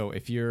 So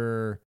if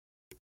you're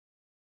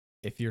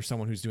if you're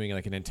someone who's doing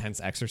like an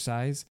intense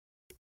exercise,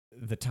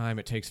 the time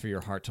it takes for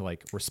your heart to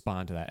like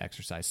respond to that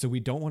exercise. So we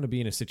don't want to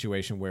be in a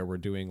situation where we're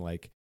doing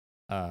like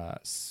a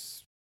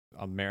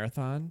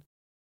marathon,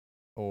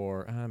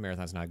 or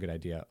marathon's not a good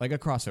idea. Like a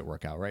CrossFit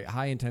workout, right?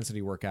 High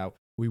intensity workout.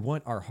 We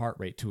want our heart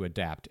rate to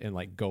adapt and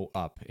like go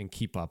up and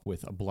keep up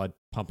with blood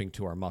pumping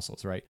to our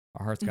muscles, right?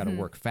 Our heart's got to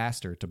work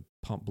faster to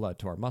pump blood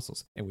to our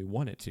muscles, and we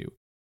want it to,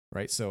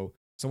 right? So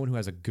someone who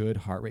has a good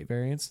heart rate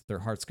variance, their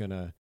heart's going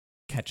to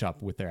catch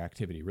up with their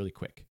activity really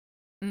quick.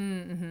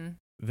 Mm-hmm.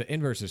 The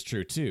inverse is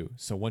true too.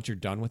 So once you're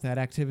done with that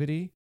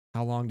activity,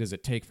 how long does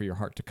it take for your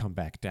heart to come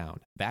back down?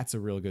 That's a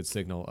real good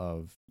signal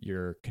of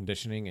your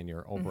conditioning and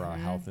your overall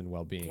health and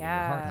well-being and your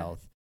heart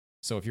health.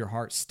 So if your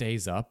heart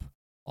stays up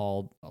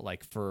all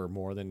like for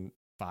more than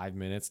 5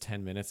 minutes,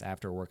 10 minutes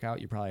after a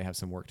workout, you probably have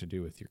some work to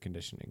do with your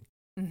conditioning.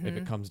 If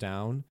it comes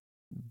down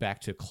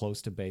back to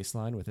close to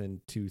baseline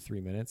within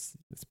 2-3 minutes,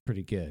 it's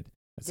pretty good.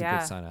 That's a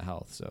good sign of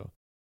health. So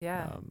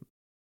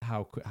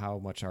how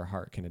much our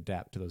heart can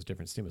adapt to those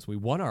different stimulus. We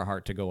want our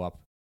heart to go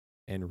up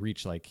and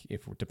reach, like,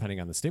 if depending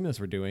on the stimulus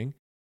we're doing,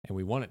 and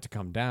we want it to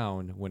come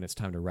down when it's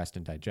time to rest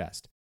and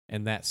digest.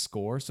 And that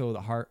score, so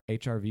the heart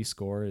HRV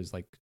score is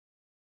like,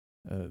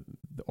 the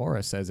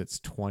Oura says it's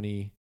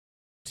 20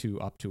 to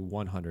up to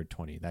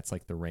 120. That's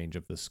like the range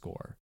of the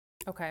score.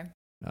 Okay.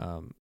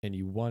 And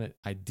you want it,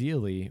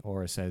 ideally,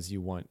 Oura says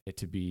you want it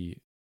to be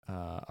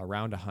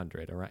around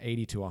 100. Around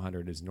 80 to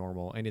 100 is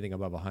normal. Anything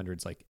above 100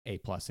 is like A+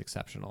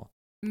 exceptional.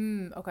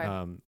 Okay.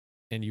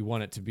 And you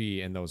want it to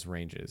be in those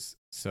ranges.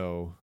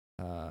 So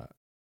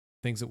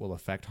things that will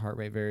affect heart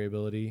rate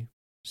variability: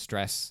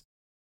 stress,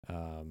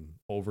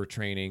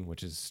 overtraining,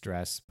 which is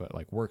stress, but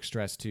like work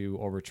stress too,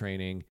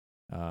 overtraining,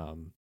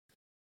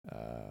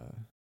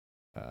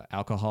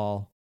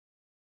 alcohol,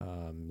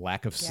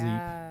 lack of sleep,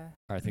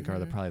 I think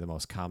are probably the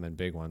most common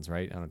big ones,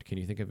 right? I don't. Can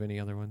you think of any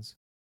other ones?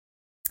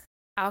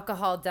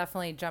 Alcohol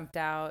definitely jumped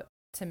out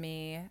to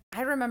me.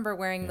 I remember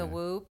wearing the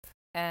Whoop,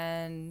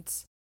 and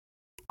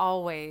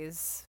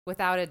always,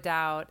 without a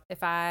doubt, if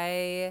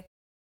I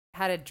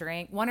had a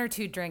drink, 1 or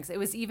 2 drinks, it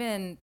was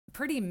even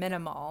pretty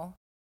minimal,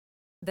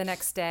 the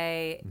next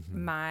day,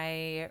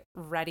 my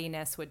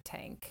readiness would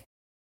tank.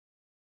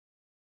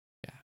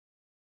 Yeah.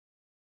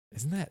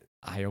 Isn't that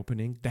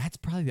eye-opening? That's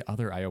probably the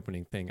other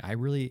eye-opening thing.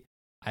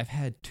 I've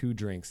had 2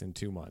 drinks in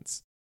 2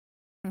 months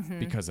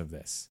because of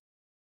this.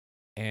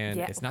 And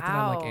it's not that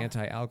I'm like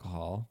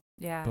anti-alcohol,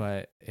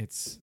 but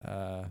it's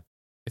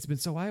been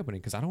so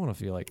eye-opening because I don't want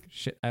to feel like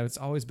shit. It's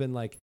always been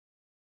like,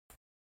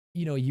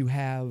 you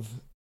have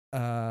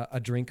a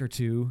drink or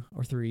 2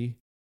 or 3,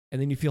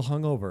 and then you feel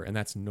hungover, and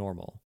that's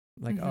normal.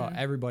 Like, oh,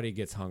 everybody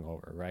gets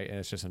hungover, right? And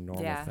it's just a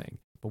normal thing.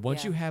 But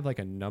once you have like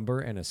a number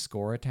and a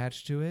score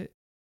attached to it,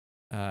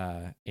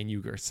 and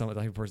you are some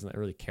type of person that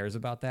really cares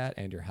about that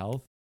and your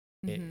health,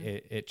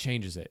 it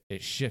changes it.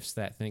 It shifts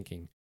that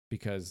thinking,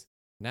 because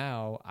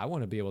now I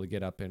want to be able to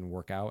get up and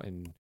work out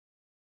and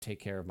take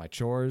care of my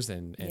chores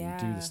and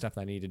do the stuff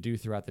that I need to do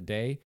throughout the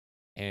day.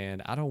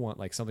 And I don't want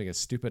like something as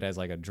stupid as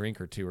like a drink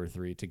or 2 or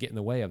 3 to get in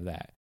the way of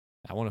that.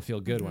 I want to feel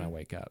good when I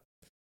wake up.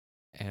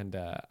 And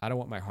I don't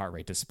want my heart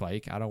rate to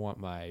spike. I don't want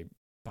my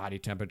body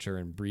temperature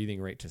and breathing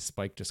rate to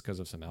spike just because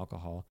of some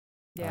alcohol.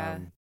 Yeah.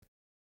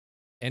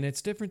 And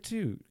it's different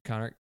too,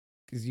 Connor,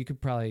 because you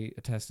could probably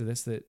attest to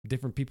this, that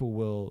different people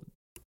will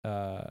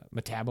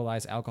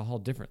metabolize alcohol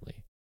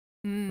differently,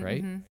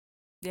 right?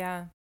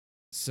 Yeah.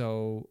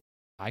 So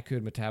I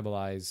could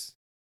metabolize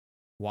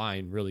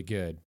wine really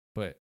good,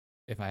 but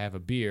if I have a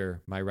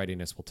beer, my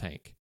readiness will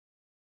tank,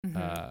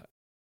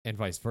 and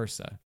vice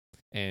versa.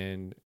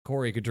 And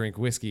Corey could drink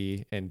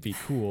whiskey and be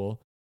cool,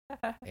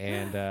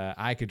 and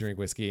I could drink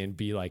whiskey and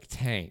be like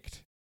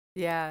tanked.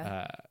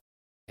 Yeah.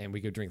 And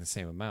we could drink the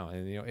same amount,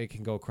 and it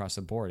can go across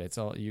the board. It's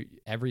all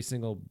every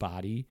single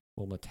body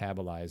will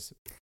metabolize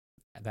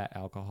that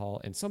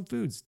alcohol and some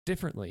foods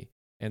differently,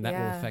 and that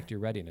will affect your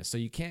readiness. So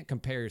you can't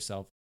compare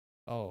yourself.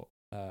 Oh,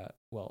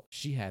 well,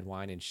 she had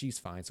wine and she's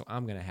fine, so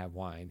I'm gonna have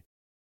wine.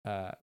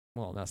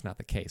 Well, that's not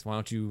the case. Why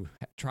don't you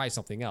try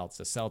something else,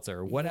 a seltzer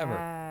or whatever?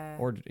 Yeah.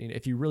 Or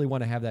if you really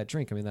want to have that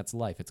drink, I mean, that's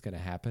life. It's going to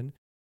happen.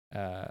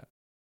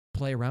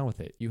 Play around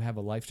with it. You have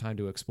a lifetime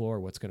to explore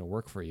what's going to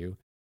work for you,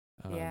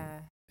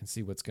 and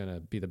see what's going to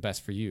be the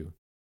best for you.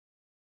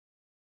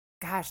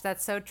 Gosh,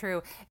 that's so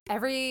true.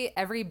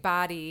 Every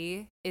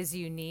body is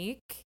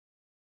unique,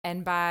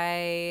 and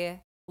by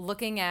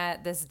looking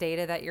at this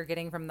data that you're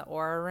getting from the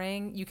Oura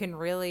Ring, you can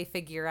really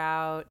figure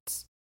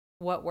out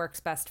what works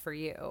best for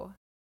you.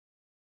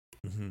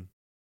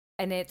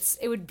 And it's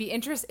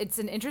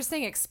an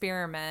interesting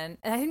experiment,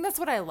 and I think that's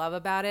what I love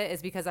about it,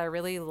 is because I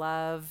really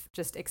love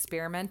just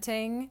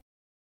experimenting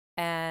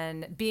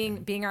and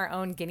being our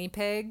own guinea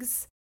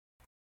pigs.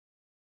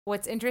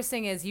 What's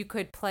interesting is you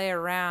could play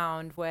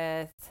around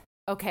with,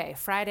 okay,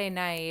 Friday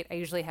night I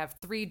usually have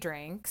 3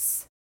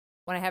 drinks.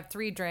 When I have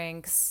 3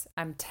 drinks,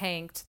 I'm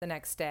tanked the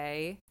next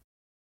day.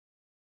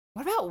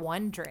 What about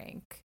 1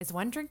 drink? Is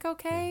 1 drink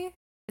okay?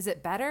 Is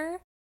it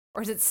better?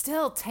 Or is it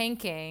still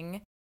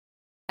tanking?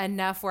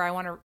 enough where I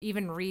want to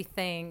even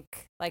rethink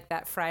like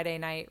that Friday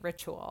night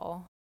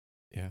ritual.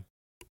 Yeah.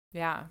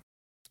 Yeah.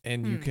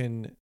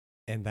 And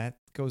and that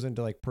goes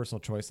into like personal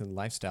choice and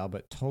lifestyle,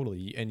 but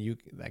totally. And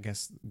I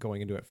guess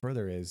going into it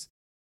further is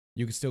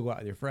you can still go out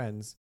with your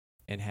friends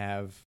and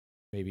have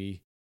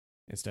maybe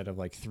instead of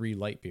like 3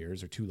 light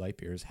beers or 2 light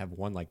beers, have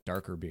one like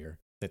darker beer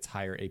that's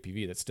higher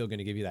ABV that's still going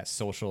to give you that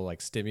social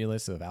like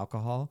stimulus of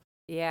alcohol.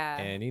 Yeah.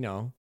 And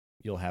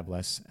you'll have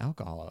less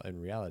alcohol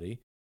in reality.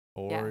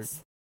 Or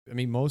yes. I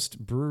mean, most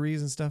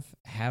breweries and stuff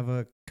have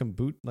a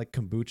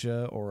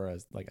kombucha or a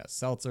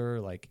seltzer,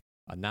 like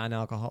a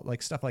non-alcohol,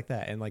 like stuff like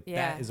that. And like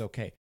that is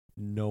okay.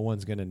 No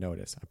one's going to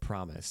notice. I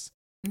promise.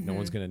 No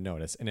one's going to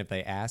notice. And if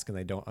they ask and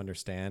they don't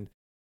understand,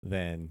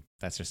 then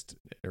that's just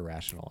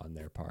irrational on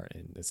their part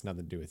and it's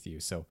nothing to do with you.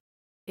 So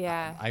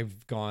yeah,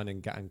 I've gone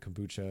and gotten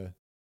kombucha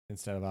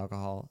instead of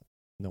alcohol.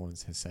 No one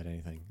has said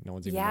anything. No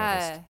one's even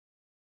noticed.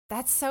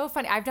 That's so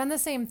funny. I've done the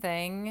same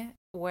thing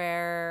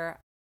where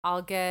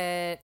I'll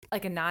get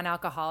like a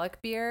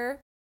non-alcoholic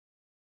beer.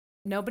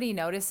 Nobody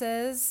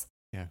notices.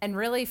 Yeah. And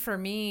really for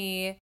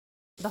me,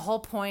 the whole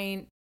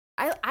point,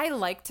 I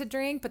like to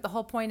drink, but the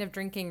whole point of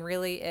drinking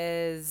really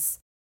is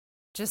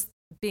just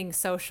being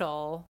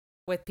social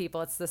with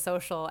people. It's the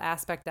social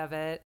aspect of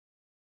it.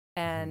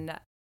 And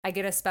I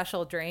get a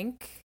special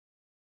drink.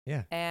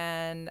 Yeah.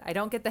 And I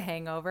don't get the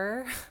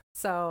hangover.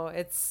 So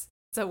it's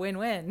a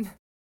win-win.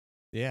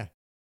 Yeah,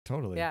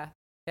 totally. Yeah.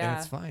 And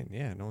it's fine.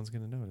 Yeah, no one's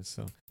going to notice.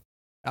 So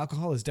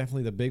alcohol is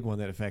definitely the big one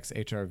that affects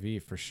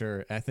HRV for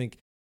sure. I think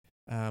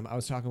I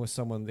was talking with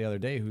someone the other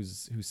day who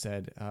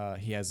said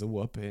he has a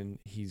whoop and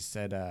he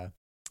said,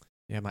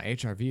 yeah, my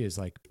HRV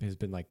has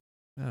been like,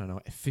 I don't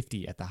know,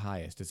 50 at the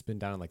highest. It's been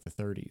down in like the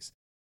 30s.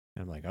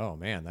 And I'm like, oh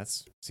man, that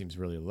seems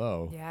really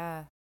low.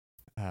 Yeah.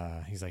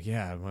 He's like,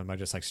 yeah, am I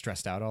just like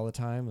stressed out all the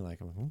time? And like,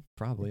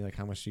 probably. Like,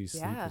 how much do you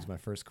sleep was my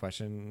first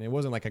question. And it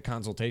wasn't like a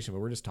consultation, but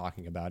we're just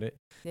talking about it.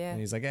 Yeah. And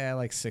he's like, yeah,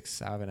 like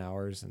 6-7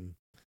 hours. And,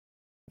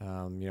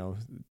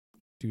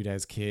 dude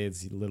has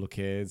kids, little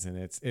kids, and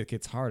it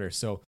gets harder.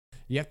 So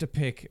you have to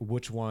pick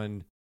which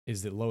one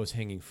is the lowest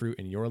hanging fruit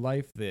in your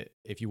life that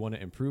if you want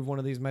to improve one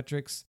of these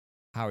metrics,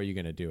 how are you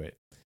going to do it?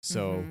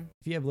 So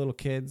if you have little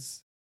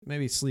kids,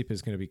 maybe sleep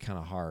is going to be kind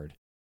of hard.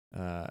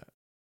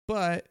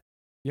 But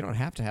you don't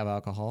have to have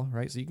alcohol,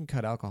 right? So you can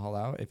cut alcohol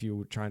out if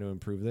you're trying to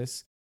improve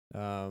this.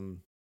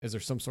 Is there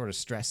some sort of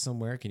stress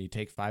somewhere? Can you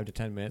take 5 to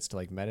 10 minutes to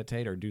like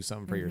meditate or do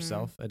something for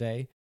yourself a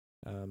day?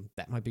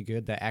 That might be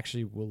good. That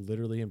actually will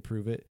literally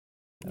improve it.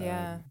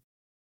 Yeah.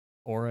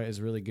 Oura is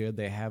really good.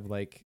 They have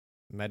like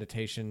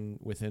meditation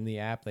within the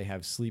app. They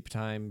have sleep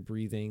time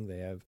breathing. They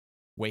have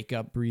wake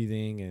up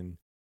breathing and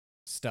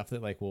stuff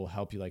that like will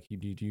help you. Like you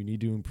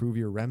need to improve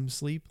your REM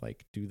sleep.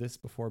 Like do this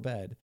before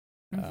bed.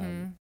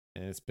 And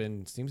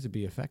seems to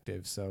be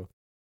effective. So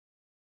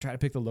try to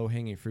pick the low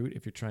hanging fruit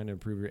if you're trying to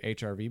improve your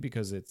HRV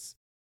because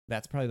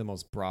that's probably the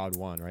most broad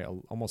one, right?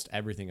 Almost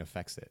everything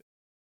affects it.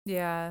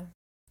 Yeah.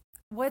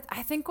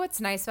 What's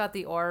nice about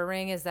the Oura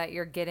Ring is that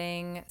you're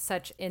getting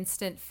such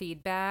instant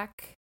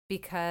feedback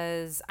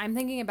because I'm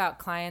thinking about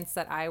clients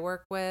that I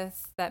work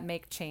with that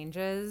make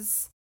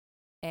changes.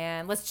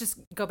 And let's just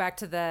go back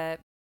to the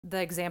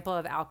example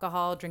of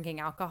alcohol, drinking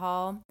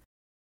alcohol.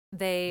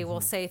 They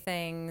will say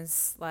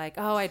things like,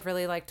 oh, I'd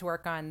really like to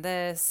work on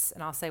this.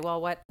 And I'll say,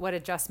 well, what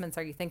adjustments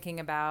are you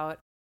thinking about?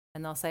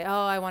 And they'll say,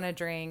 oh, I want to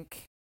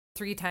drink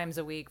 3 times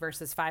a week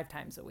versus 5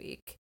 times a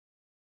week.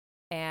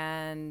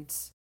 And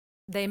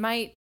they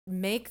might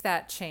make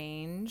that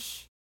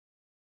change,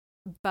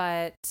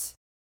 but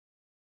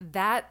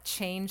that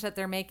change that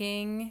they're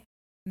making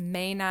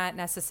may not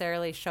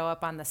necessarily show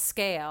up on the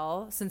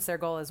scale since their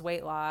goal is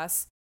weight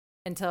loss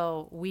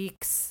until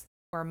weeks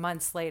or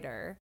months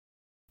later.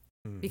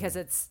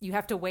 Because you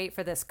have to wait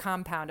for this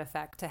compound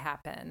effect to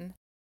happen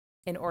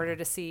in order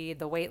to see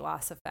the weight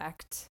loss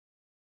effect.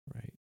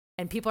 Right.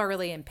 And people are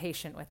really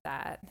impatient with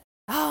that.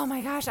 Oh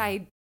my gosh,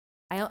 I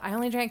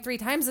only drank 3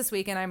 times this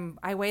week and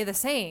I weigh the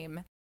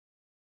same.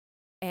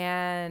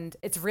 And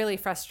it's really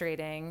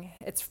frustrating.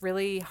 It's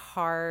really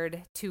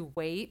hard to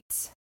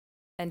wait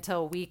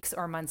until weeks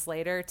or months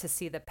later to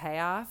see the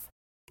payoff.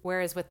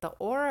 Whereas with the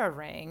Oura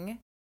Ring,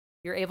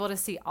 you're able to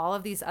see all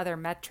of these other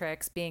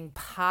metrics being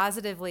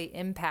positively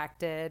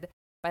impacted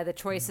by the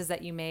choices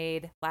that you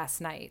made last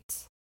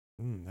night.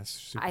 That's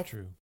super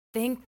true. I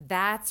think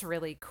that's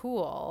really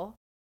cool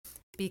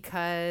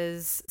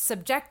because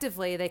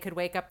subjectively they could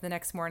wake up the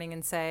next morning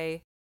and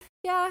say,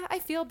 yeah, I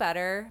feel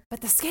better,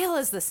 but the scale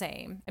is the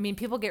same. I mean,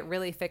 people get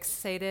really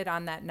fixated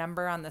on that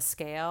number on the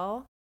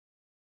scale.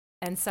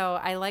 And so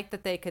I like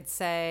that they could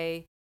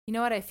say, you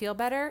know what, I feel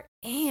better.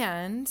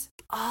 And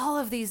all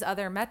of these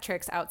other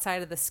metrics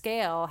outside of the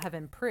scale have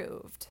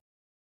improved.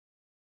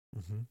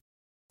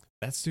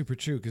 That's super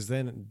true. Because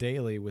then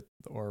daily with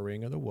the Oura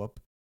Ring or the Whoop,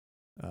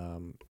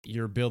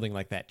 you're building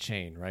like that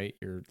chain, right?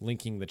 You're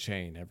linking the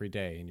chain every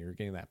day and you're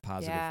getting that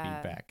positive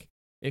feedback.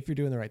 If you're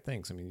doing the right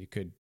things. I mean, you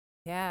could,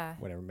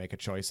 make a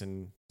choice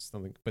and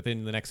something, but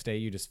then the next day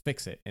you just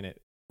fix it and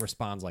it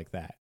responds like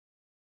that.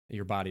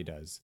 Your body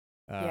does.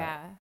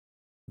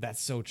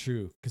 That's so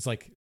true. Because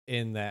like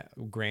in that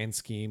grand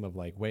scheme of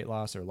like weight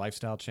loss or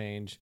lifestyle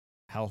change,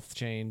 health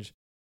change,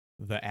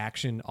 the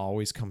action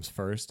always comes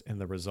first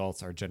and the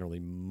results are generally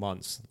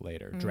months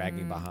later,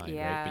 dragging behind,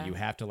 right? But you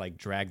have to like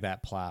drag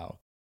that plow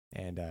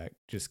and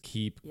just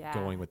keep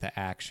going with the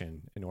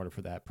action in order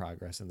for that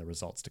progress and the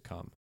results to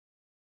come.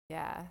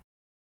 Yeah.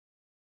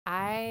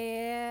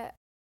 I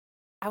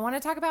want to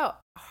talk about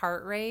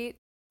heart rate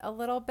a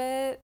little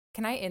bit.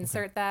 Can I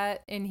insert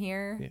that in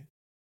here? Yeah.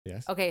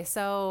 Yes. Okay,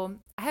 so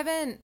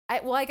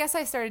I guess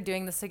I started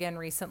doing this again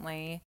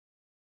recently.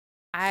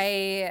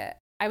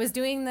 I was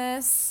doing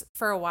this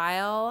for a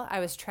while.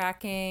 I was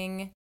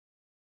tracking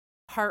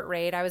heart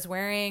rate. I was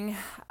wearing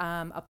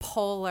a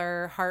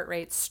polar heart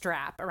rate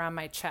strap around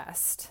my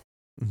chest.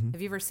 Mm-hmm.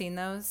 Have you ever seen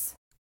those?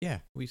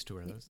 Yeah, we used to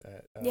wear those.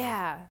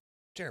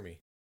 Jeremy.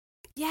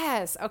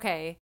 Yes.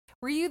 Okay.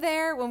 Were you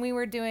there when we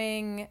were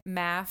doing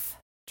MAF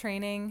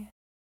training?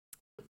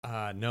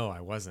 No, I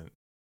wasn't.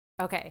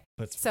 Okay.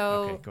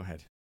 Okay, go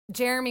ahead.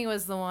 Jeremy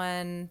was the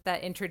one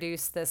that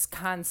introduced this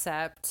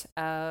concept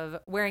of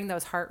wearing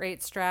those heart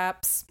rate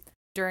straps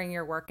during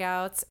your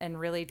workouts and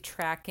really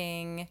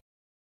tracking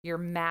your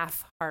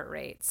MAF heart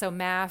rate. So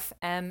MAF,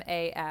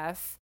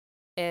 M-A-F,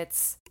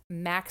 it's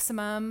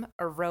maximum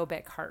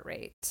aerobic heart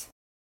rate.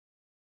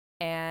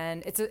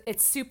 And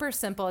it's super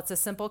simple. It's a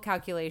simple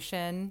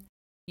calculation.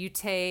 You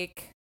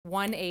take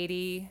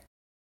 180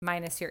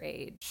 minus your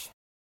age.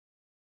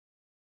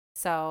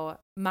 So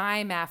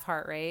my MAF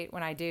heart rate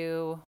when I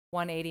do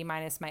 180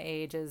 minus my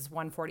age is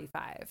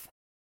 145.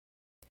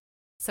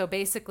 So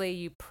basically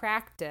you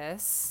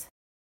practice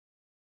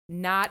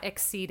not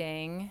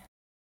exceeding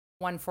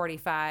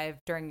 145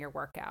 during your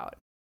workout.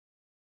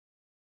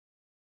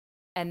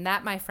 And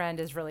that, my friend,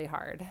 is really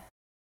hard.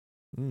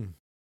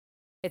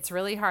 It's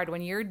really hard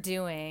when you're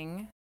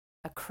doing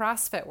a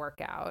CrossFit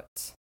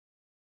workout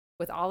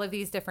with all of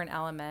these different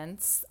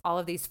elements, all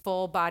of these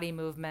full body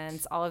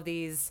movements, all of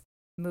these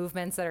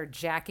movements that are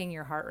jacking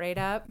your heart rate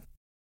up.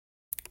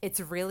 It's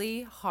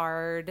really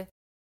hard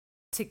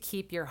to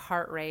keep your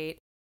heart rate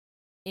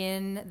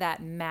in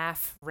that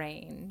MAF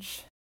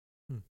range.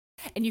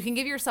 And you can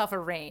give yourself a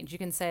range. You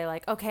can say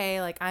like,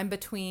 okay, like I'm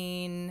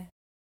between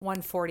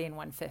 140 and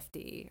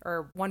 150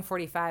 or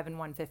 145 and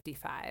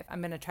 155.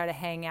 I'm going to try to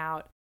hang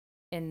out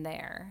in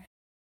there.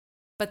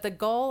 But the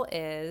goal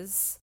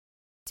is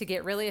to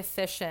get really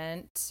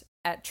efficient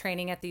at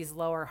training at these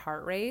lower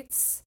heart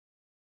rates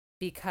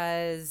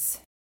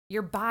because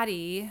your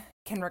body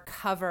can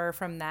recover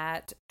from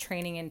that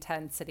training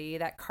intensity,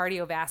 that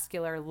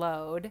cardiovascular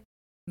load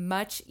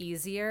much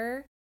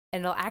easier,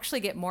 and it'll actually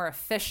get more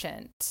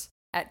efficient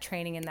at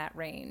training in that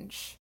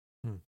range.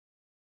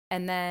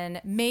 And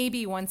then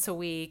maybe once a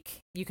week,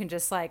 you can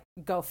just like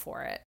go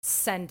for it,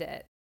 send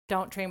it.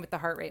 Don't train with the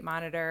heart rate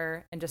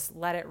monitor and just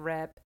let it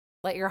rip.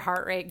 Let your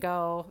heart rate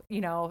go,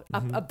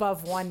 up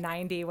above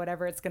 190,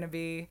 whatever it's going to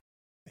be.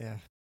 Yeah.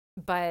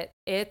 But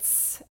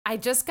I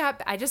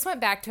just went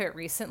back to it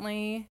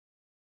recently,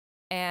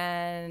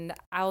 and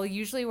I'll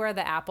usually wear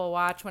the Apple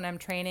Watch when I'm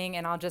training,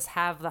 and I'll just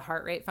have the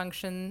heart rate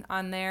function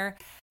on there.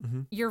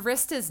 Your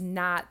wrist is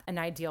not an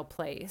ideal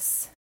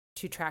place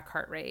to track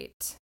heart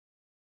rate.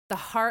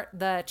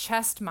 The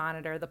chest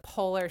monitor, the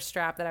polar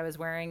strap that I was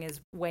wearing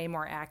is way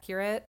more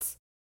accurate,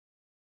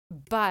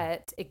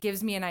 but it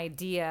gives me an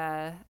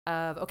idea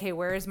of, okay,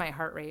 where is my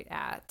heart rate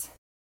at?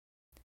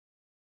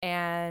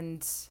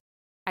 And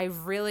I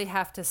really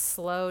have to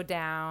slow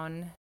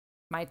down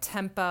my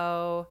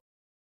tempo,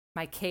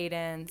 my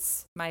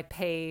cadence, my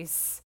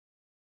pace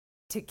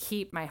to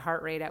keep my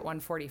heart rate at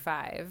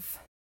 145.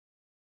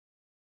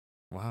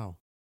 Wow.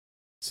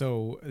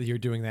 So you're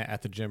doing that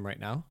at the gym right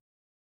now?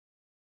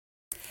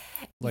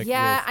 Like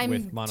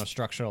with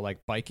monostructural like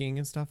biking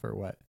and stuff or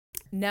what?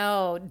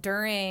 No,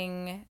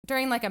 during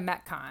like a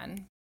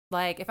Metcon.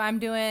 Like if I'm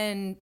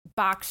doing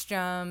box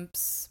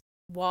jumps,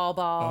 wall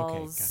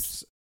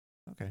balls,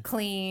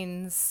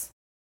 cleans,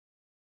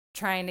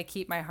 trying to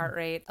keep my heart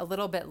rate a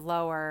little bit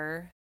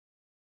lower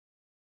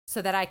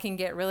so that I can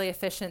get really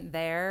efficient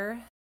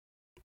there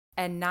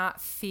and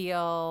not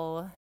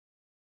feel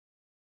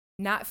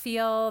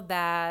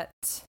that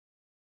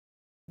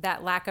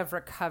lack of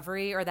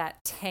recovery or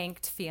that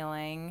tanked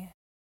feeling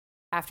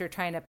after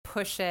trying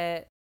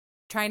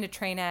to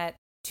train at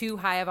too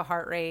high of a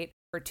heart rate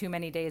for too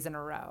many days in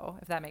a row,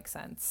 if that makes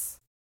sense.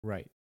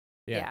 Right.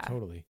 Yeah.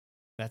 Totally.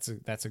 That's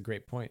a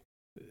great point.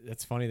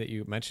 It's funny that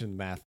you mentioned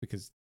MAF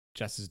because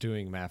Jess is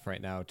doing MAF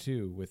right now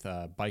too with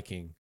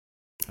biking.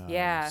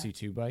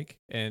 C2 bike.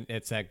 And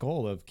it's that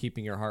goal of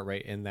keeping your heart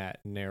rate in that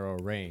narrow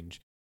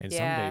range. And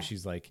some days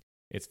she's like,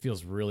 it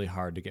feels really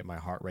hard to get my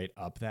heart rate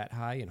up that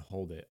high and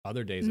hold it.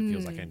 Other days it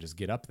feels like I can just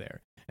get up there.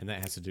 And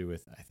that has to do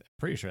with, I'm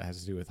pretty sure it has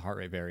to do with heart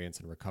rate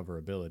variance and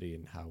recoverability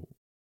and how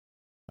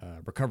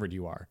recovered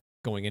you are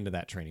going into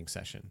that training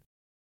session.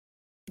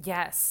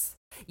 Yes.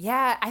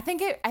 Yeah, I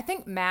think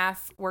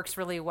MAF works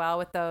really well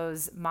with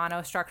those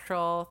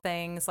monostructural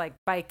things like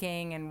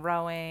biking and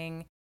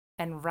rowing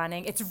and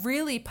running. It's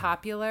really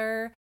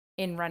popular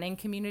in running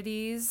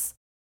communities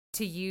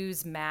to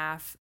use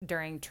MAF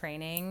during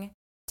training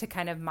to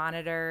kind of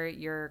monitor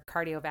your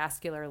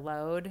cardiovascular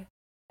load,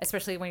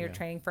 especially when you're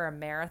training for a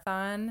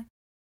marathon.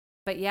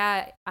 But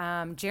yeah,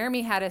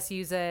 Jeremy had us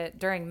use it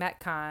during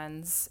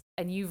Metcons,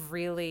 and you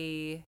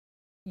really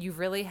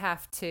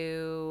have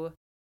to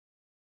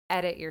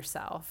edit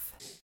yourself.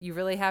 You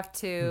really have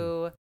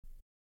to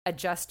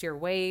adjust your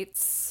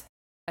weights,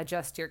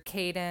 adjust your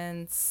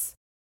cadence.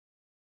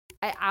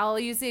 I'll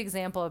use the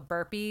example of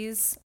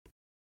burpees.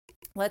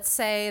 Let's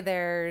say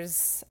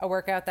there's a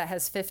workout that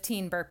has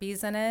 15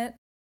 burpees in it.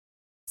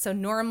 So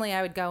normally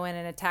I would go in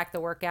and attack the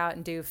workout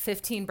and do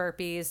 15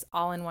 burpees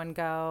all in one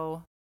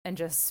go and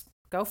just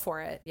go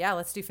for it. Yeah,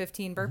 let's do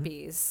 15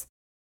 burpees.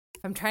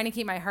 If I'm trying to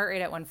keep my heart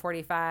rate at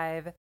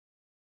 145,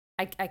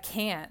 I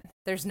can't.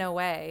 There's no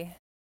way.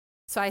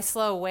 So I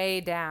slow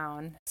way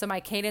down. So my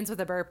cadence with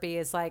a burpee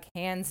is like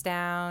hands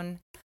down,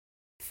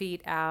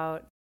 feet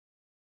out,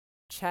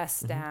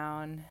 chest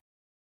down,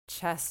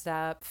 chest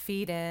up,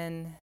 feet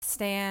in,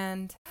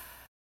 stand,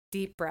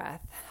 deep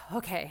breath.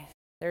 Okay,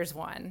 there's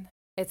one.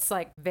 It's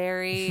like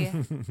very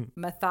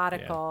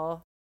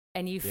methodical,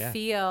 and you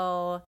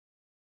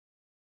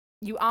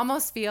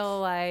almost feel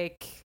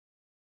like,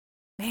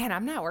 man,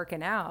 I'm not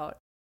working out.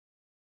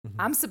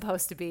 I'm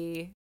supposed to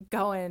be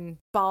going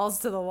balls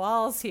to the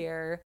walls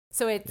here.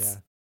 So it's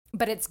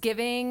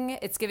giving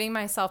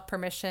myself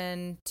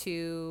permission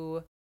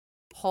to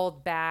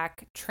hold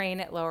back, train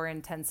at lower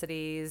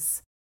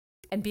intensities,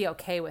 and be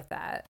okay with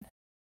that.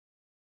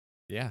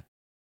 Yeah.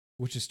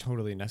 Which is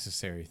totally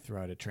necessary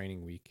throughout a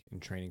training week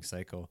and training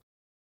cycle.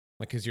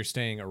 Like, because you're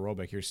staying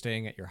aerobic, you're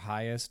staying at your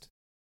highest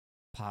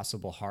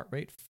possible heart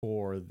rate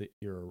for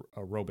your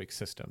aerobic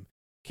system.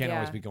 Can't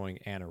always be going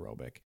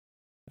anaerobic.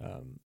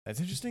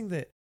 That's interesting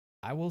that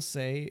I will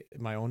say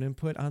my own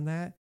input on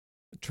that.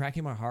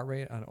 Tracking my heart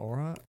rate on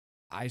Oura,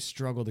 I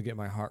struggle to get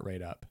my heart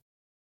rate up.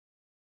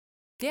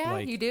 Yeah,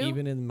 like, you do?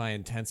 Even in my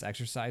intense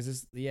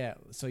exercises. Yeah.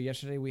 So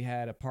yesterday we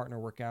had a partner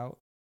workout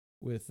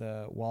with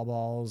wall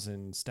balls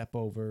and step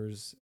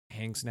overs,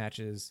 hang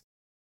snatches.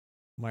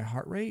 My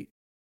heart rate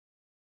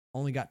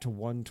only got to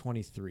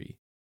 123.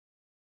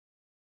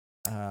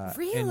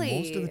 Really? And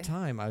most of the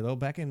time, I go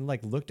back and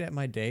like looked at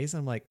my days.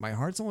 I'm like, my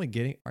heart's only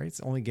getting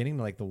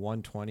to like the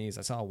 120s.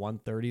 I saw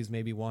 130s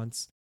maybe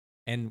once.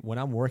 And when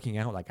I'm working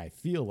out, like I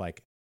feel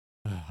like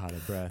out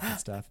of breath and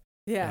stuff.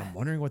 Yeah. And I'm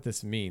wondering what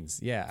this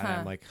means. Yeah. And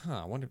I'm like,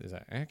 I wonder if is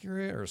that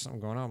accurate or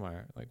something going on.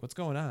 Like, what's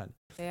going on?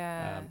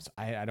 Yeah. So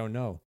I don't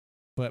know.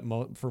 But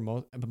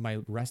but my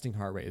resting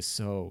heart rate is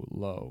so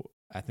low.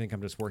 I think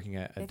I'm just working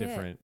at a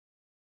different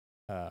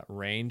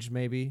range,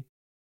 maybe.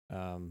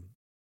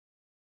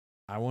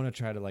 I want to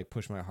try to like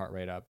push my heart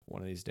rate up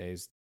one of these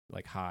days,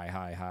 like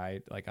high,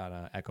 like on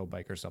an echo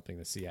bike or something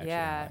to see actually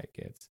how high it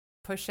gets.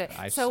 Push it.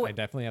 I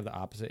definitely have the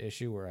opposite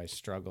issue where I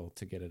struggle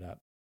to get it up.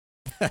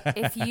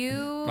 If you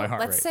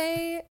let's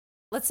say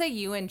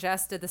you and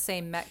Jess did the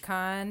same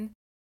Metcon,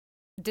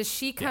 does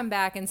she come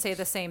back and say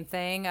the same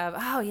thing of,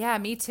 oh yeah,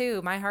 me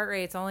too, my heart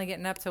rate's only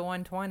getting up to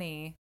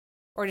 120?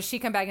 Or does she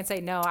come back and say,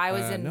 no, I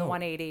was in the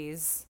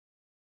 180s?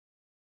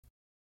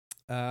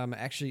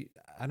 Actually,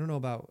 I don't know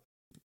about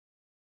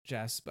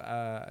Jess, but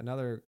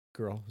another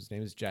girl whose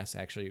name is Jess,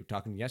 actually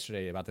talking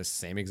yesterday about this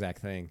same exact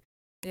thing.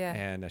 Yeah.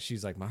 And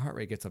she's like, my heart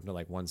rate gets up to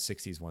like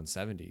 160s,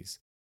 170s.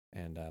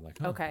 And I'm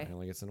like, okay, it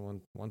only gets in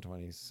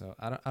 120s. So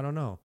I don't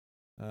know.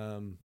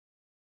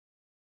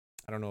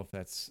 I don't know if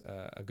that's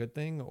a good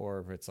thing or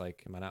if it's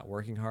like, am I not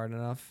working hard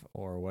enough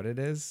or what it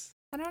is?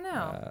 I don't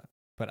know.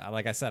 But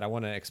like I said, I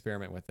want to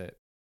experiment with it.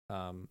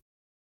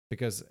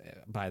 Because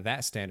by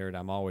that standard,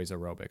 I'm always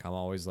aerobic. I'm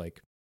always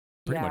like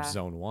pretty much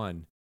zone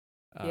 1.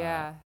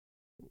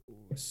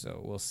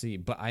 So we'll see.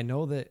 But I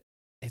know that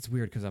it's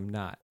weird because I'm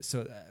not.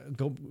 So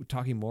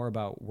talking more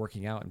about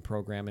working out and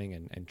programming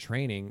and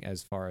training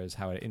as far as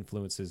how it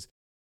influences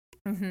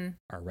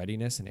our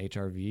readiness and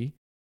HRV.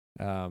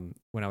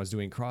 When I was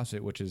doing CrossFit,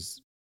 which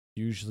is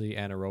usually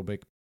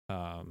anaerobic,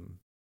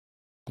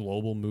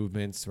 global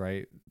movements,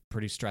 right?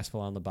 Pretty stressful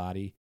on the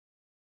body.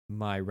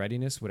 My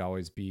readiness would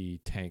always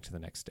be tanked the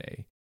next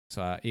day.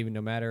 So even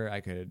no matter I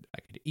could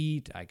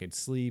eat, I could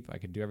sleep, I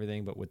could do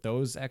everything, but with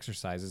those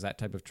exercises, that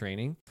type of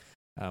training,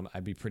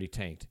 I'd be pretty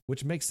tanked,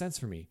 which makes sense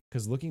for me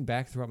because looking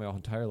back throughout my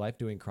entire life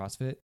doing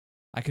CrossFit,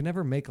 I could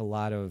never make a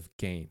lot of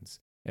gains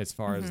as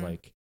far as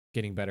like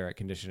getting better at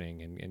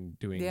conditioning and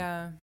doing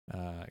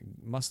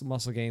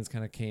muscle gains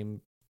kind of came,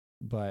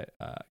 but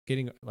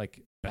getting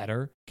like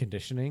better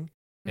conditioning,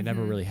 it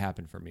never really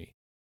happened for me.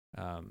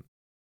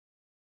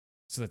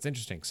 So that's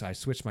interesting. So I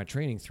switched my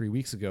training 3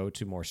 weeks ago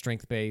to more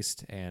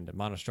strength-based and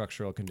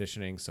monostructural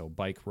conditioning. So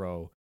bike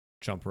row,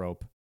 jump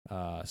rope,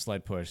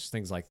 sled push,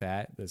 things like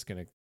that. That's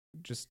going to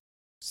just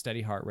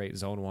steady heart rate,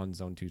 zone 1,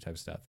 zone 2 type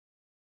stuff.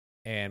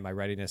 And my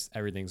readiness,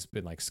 everything's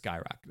been like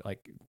skyrocket,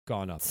 like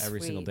gone up. Every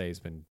single day has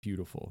been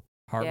beautiful.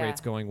 Heart rate's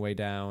going way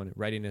down.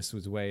 Readiness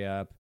was way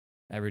up.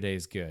 Every day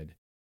is good.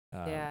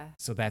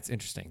 So that's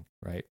interesting,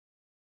 right?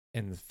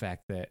 And the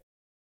fact that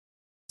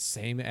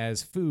same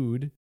as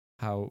food,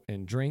 how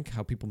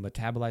people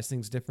metabolize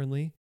things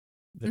differently.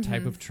 the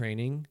type of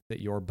training that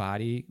your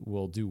body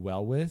will do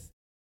well with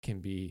can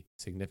be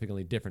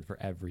significantly different for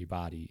every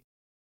body.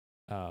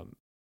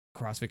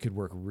 CrossFit could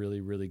work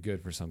really, really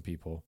good for some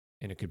people,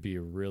 and it could be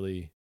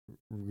really,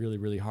 really,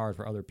 really hard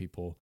for other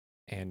people.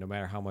 And no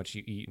matter how much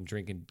you eat and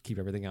drink and keep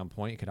everything on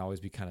point, it could always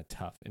be kind of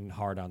tough and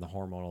hard on the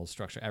hormonal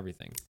structure,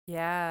 everything.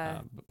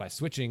 Yeah. But by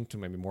switching to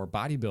maybe more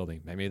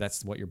bodybuilding, maybe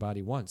that's what your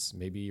body wants.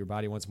 Maybe your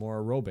body wants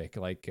more aerobic,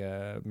 like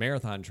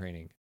marathon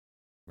training,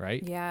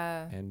 right?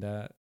 Yeah.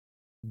 And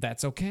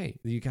that's okay.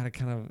 You got to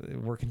kind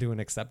of work into an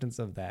acceptance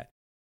of that.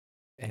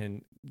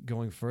 And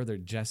going further,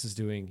 Jess is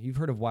doing, you've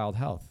heard of Wild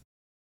Health.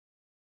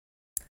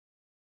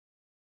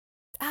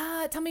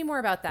 Tell me more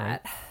about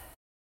that. Right?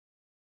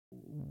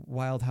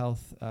 Wild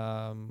Health,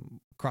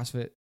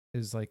 CrossFit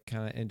is like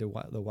kind of into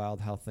the Wild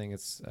Health thing.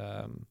 It's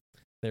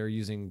they're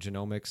using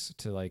genomics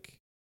to like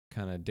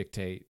kind of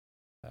dictate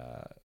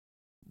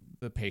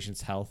the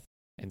patient's health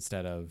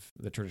instead of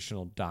the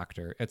traditional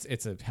doctor.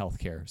 It's a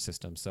healthcare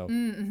system. So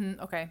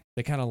okay,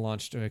 they kind of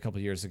launched a couple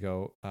of years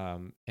ago,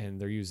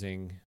 and they're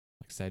using,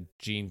 like I said,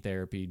 gene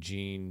therapy,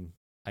 gene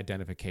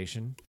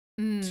identification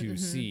to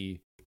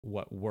see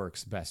what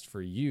works best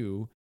for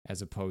you,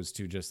 as opposed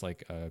to just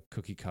like a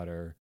cookie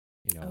cutter,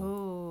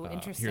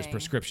 interesting. Here's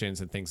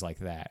prescriptions and things like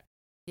that.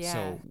 Yeah.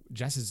 So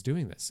Jess is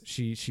doing this.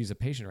 She's a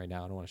patient right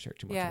now. I don't want to share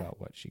too much about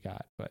what she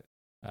got, but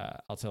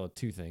I'll tell her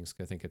two things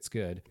because I think it's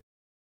good.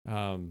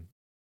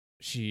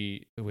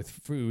 She, with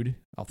food,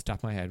 off the top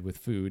of my head,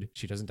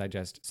 she doesn't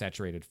digest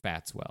saturated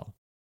fats well.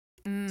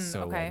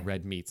 So like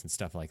red meats and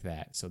stuff like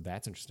that. So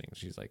that's interesting.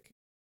 She's like,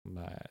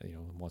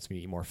 wants me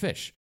to eat more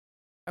fish.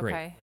 Great.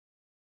 Okay.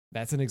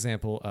 That's an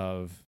example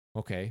of,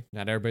 okay,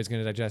 not everybody's going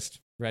to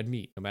digest red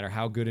meat. No matter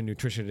how good a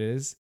nutrition it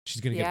is,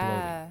 she's going to get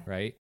bloated,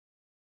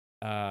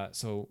 right?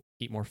 So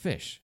eat more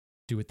fish.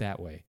 Do it that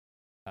way.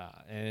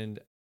 And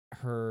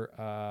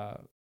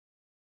her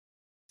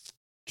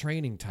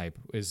training type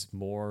is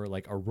more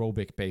like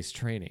aerobic-based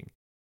training.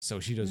 So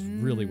she does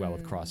really well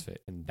with CrossFit.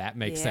 And that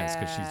makes sense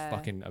because she's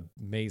fucking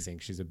amazing.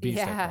 She's a beast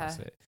at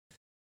CrossFit.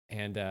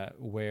 And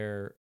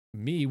where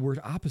we're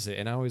opposite.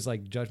 And I always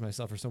like judge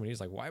myself for so many years.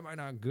 Like, why am I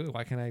not good?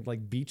 Why can't I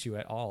like beat you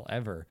at all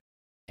ever?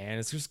 And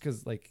it's just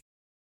because like,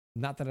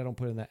 not that I don't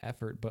put in that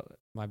effort, but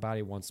my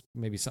body wants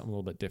maybe something a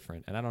little bit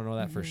different. And I don't know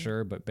that for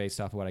sure, but based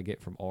off of what I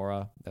get from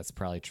Oura, that's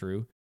probably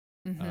true.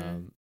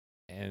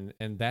 And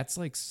that's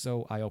like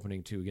so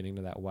eye-opening too, getting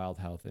to that Wild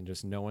Health and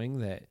just knowing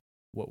that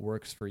what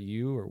works for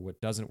you or what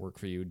doesn't work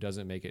for you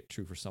doesn't make it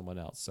true for someone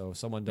else. So if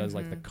someone does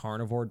like the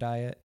carnivore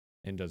diet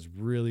and does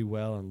really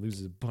well and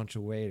loses a bunch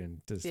of weight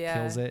and just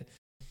kills it,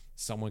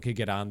 someone could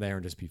get on there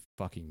and just be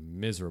fucking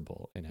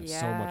miserable and have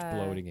so much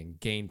bloating and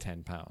gain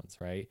 10 pounds,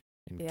 right?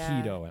 And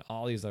keto and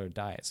all these other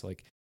diets. So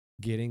like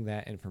getting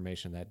that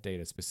information, that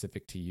data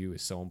specific to you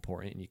is so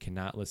important, and you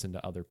cannot listen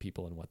to other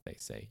people and what they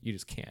say. You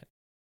just can't.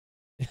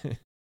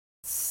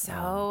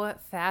 So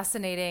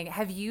fascinating.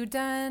 Have you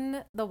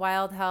done the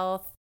Wild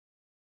Health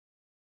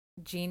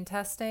gene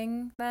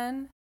testing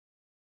then?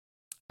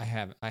 I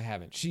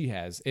haven't. She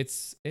has.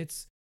 It's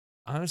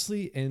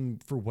honestly,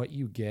 and for what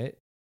you get,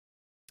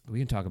 we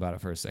can talk about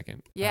it for a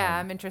second. Yeah,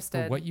 I'm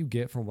interested. For what you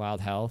get from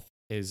Wild Health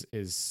is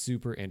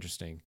super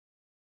interesting,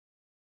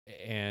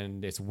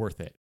 and it's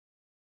worth it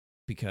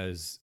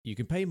because you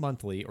can pay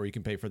monthly or you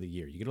can pay for the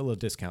year. You get a little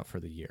discount for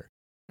the year.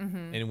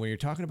 And when you're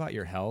talking about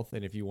your health,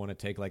 and if you want to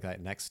take like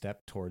that next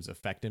step towards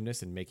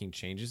effectiveness and making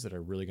changes that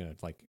are really going to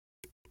like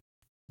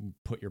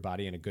put your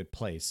body in a good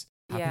place,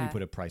 how can you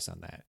put a price on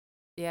that?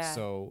 Yeah.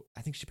 So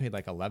I think she paid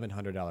like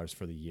 $1,100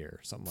 for the year,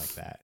 something like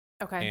that.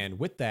 Okay. And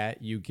with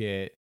that, you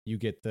get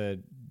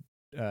the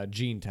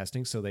gene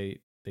testing. So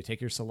they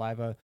take your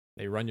saliva,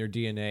 they run your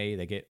DNA,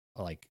 they get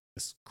like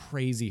this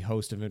crazy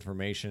host of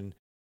information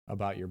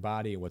about your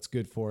body and what's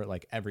good for it,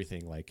 like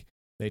everything. Like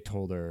they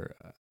told her,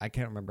 I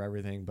can't remember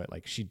everything, but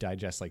like she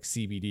digests like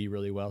CBD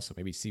really well. So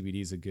maybe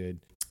CBD is a good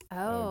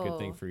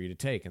thing for you to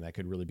take, and that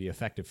could really be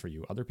effective for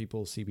you. Other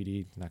people,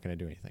 CBD, not going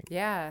to do anything.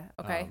 Yeah.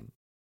 Okay.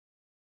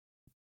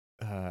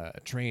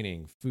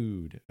 Training,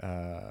 food,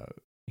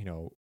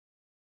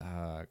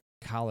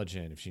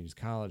 collagen, if she needs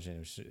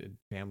collagen,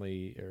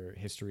 family or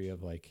history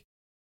of like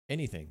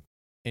anything,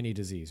 any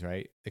disease,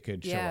 right? It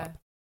could show up.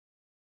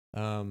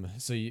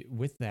 So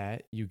with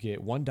that, you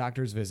get one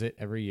doctor's visit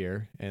every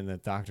year, and the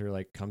doctor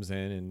like comes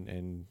in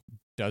and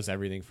does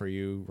everything for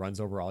you, runs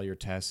over all your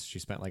tests. She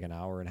spent like an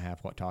hour and a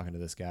half talking to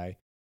this guy,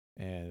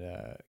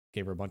 and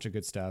gave her a bunch of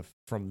good stuff.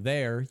 From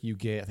there, you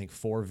get, I think,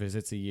 4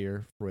 visits a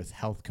year with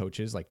health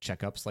coaches, like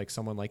checkups, like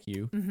someone like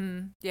you,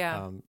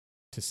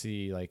 to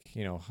see like,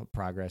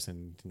 progress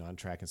and on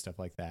track and stuff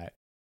like that.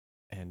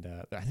 And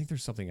I think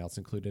there's something else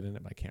included in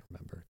it, but I can't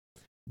remember.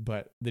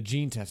 But the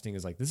gene testing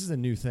is like, this is a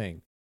new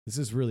thing. This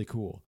is really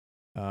cool.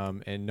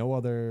 And no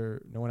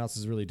one else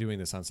is really doing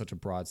this on such a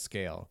broad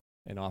scale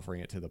and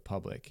offering it to the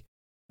public,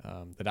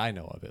 that I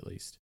know of at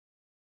least.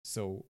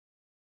 So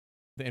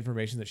the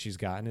information that she's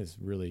gotten is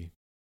really,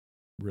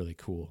 really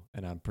cool.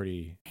 And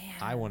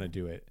I want to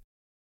do it.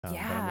 But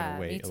I'm going to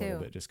wait a little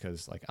bit just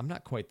because like, I'm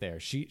not quite there.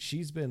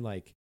 She's been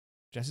like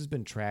Jess has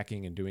been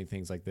tracking and doing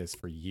things like this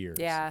for years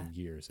and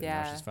years. And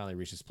now she's finally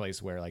reached this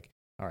place where like,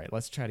 all right,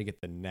 let's try to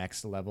get the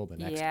next level, the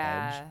next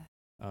edge.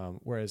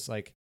 Whereas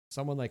like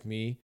someone like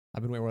me,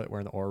 I've been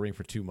wearing the Oura ring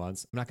for 2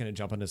 months. I'm not going to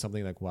jump into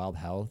something like Wild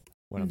Health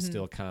when I'm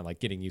still kind of like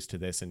getting used to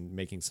this and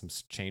making some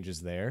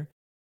changes there.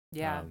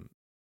 Yeah.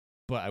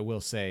 But I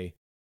will say,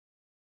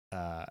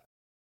 I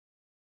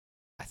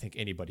think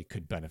anybody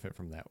could benefit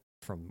from that,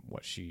 from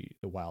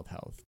the Wild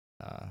Health.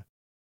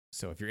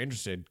 So if you're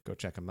interested, go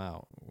check them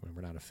out.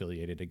 We're not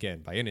affiliated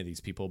again by any of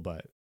these people,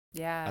 but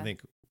I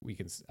think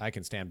I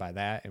can stand by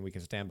that, and we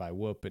can stand by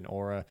Whoop and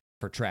Oura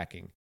for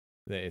tracking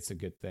that it's a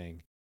good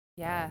thing.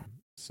 Yeah.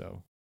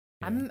 So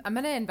yeah. I'm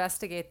gonna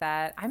investigate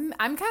that. I'm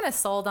kind of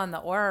sold on the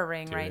Oura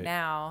ring right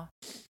now.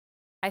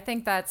 I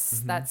think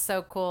that's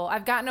so cool.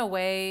 I've gotten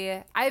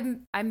away.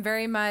 I'm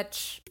very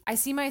much. I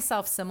see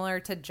myself similar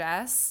to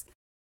Jess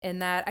in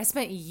that I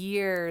spent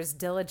years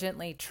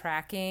diligently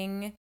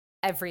tracking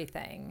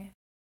everything,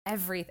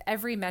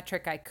 every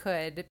metric I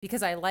could,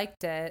 because I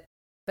liked it,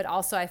 but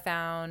also I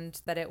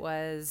found that it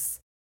was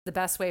the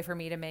best way for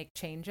me to make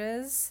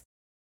changes.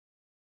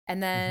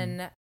 And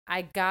then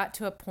I got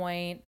to a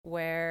point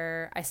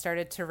where I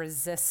started to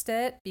resist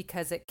it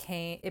because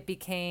it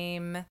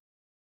became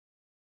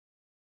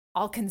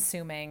all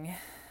consuming.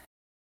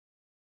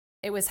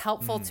 It was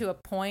helpful to a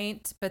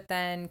point, but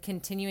then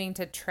continuing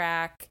to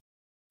track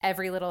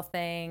every little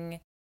thing,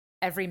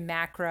 every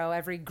macro,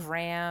 every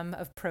gram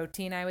of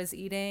protein I was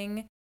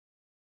eating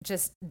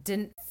just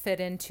didn't fit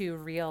into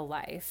real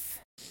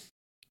life.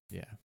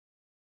 Yeah.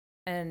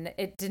 And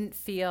it didn't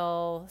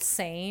feel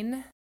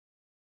sane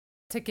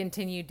to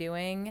continue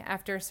doing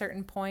after a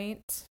certain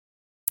point.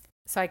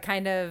 So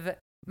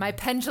my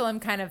pendulum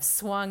kind of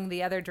swung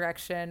the other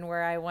direction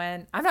where I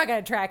went, I'm not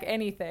going to track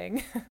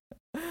anything.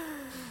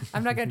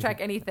 I'm not going to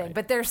track anything. Right.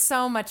 But there's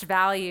so much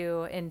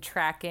value in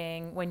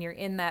tracking when you're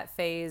in that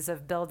phase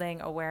of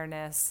building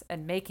awareness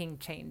and making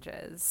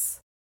changes.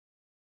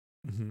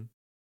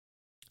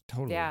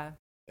 Totally. Yeah.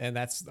 And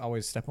that's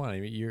always step one. I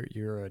mean,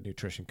 you're a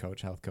nutrition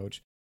coach, health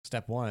coach.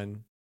 Step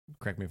one,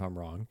 correct me if I'm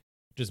wrong,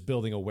 just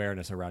building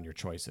awareness around your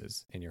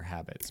choices and your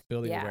habits,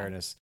 building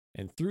awareness.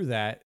 And through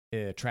that,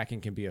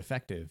 tracking can be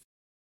effective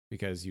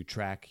because you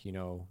track,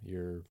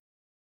 your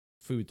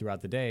food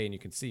throughout the day and you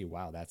can see,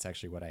 wow, that's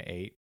actually what I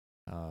ate.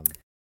 I'm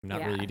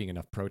not really eating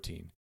enough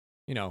protein,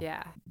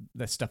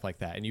 that stuff like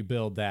that. And you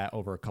build that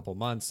over a couple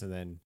months and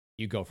then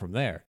you go from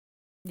there.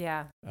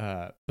 Yeah.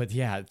 But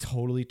yeah,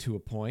 totally to a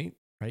point,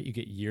 right? You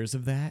get years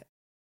of that.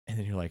 And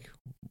then you're like,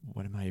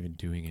 what am I even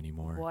doing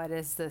anymore? What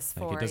is this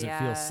for? Like, it doesn't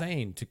feel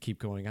sane to keep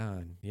going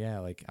on. Yeah,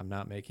 like I'm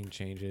not making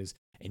changes.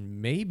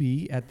 And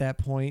maybe at that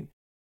point,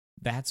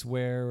 that's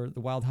where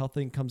the Wild Health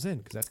thing comes in,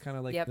 because that's kind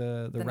of like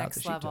the route next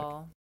that she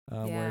level.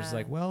 took. Where it's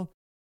like, well,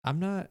 I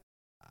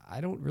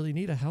don't really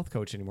need a health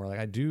coach anymore. Like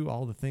I do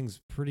all the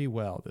things pretty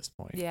well at this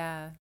point.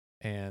 Yeah.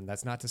 And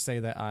that's not to say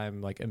that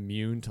I'm like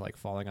immune to like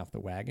falling off the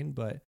wagon,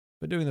 but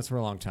doing this for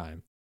a long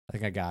time, I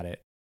think I got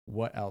it.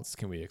 What else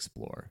can we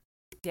explore?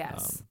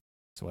 Yes.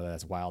 So whether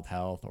that's Wild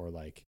Health or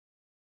like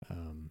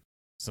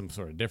some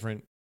sort of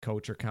different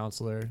coach or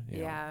counselor,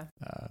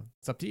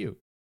 it's up to you.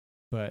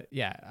 But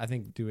yeah, I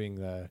think doing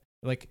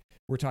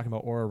we're talking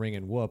about Oura Ring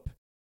and Whoop,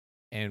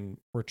 and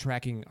we're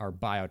tracking our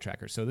bio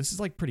tracker. So this is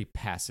like pretty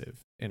passive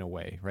in a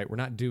way, right? We're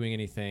not doing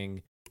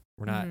anything.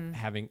 We're not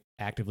having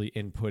actively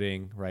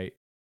inputting, right?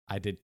 I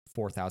did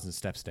 4,000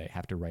 steps today.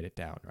 Have to write it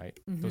down, right?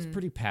 So it's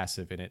pretty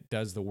passive and it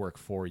does the work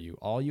for you.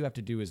 All you have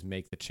to do is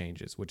make the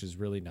changes, which is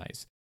really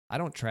nice. I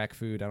don't track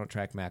food. I don't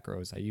track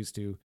macros. I used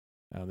to.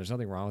 There's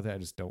nothing wrong with it. I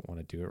just don't want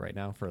to do it right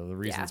now for the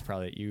reasons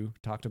probably that you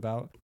talked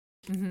about.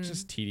 It's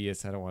just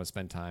tedious. I don't want to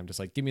spend time. Just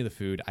like, give me the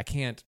food. I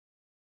can't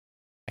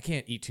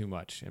eat too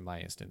much in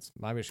my instance.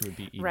 My issue would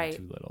be eating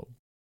too little.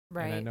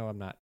 Right. And I know I'm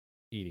not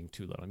eating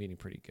too little. I'm eating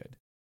pretty good.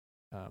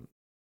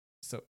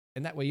 So,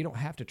 and that way you don't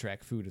have to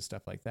track food and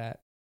stuff like that.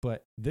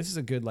 But this is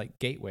a good like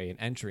gateway and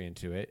entry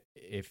into it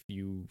if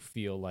you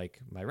feel like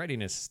my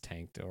readiness is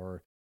tanked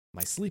or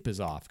my sleep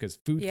is off, because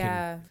food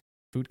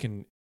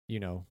can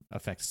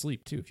affect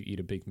sleep too. If you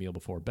eat a big meal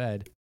before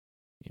bed,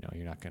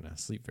 you're not going to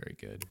sleep very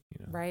good,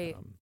 Right.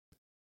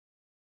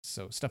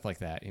 So stuff like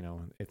that,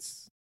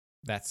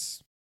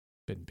 that's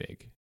been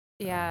big.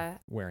 Yeah.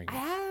 Wearing it.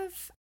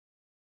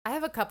 I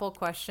have a couple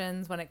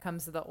questions when it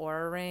comes to the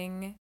Oura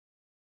Ring.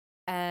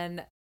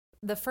 And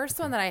the first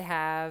one that I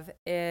have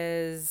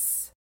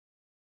is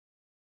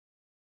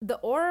the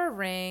Oura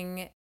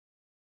Ring.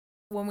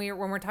 When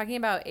we're talking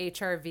about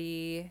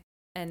HRV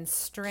and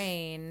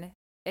strain,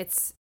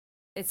 it's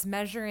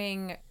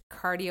measuring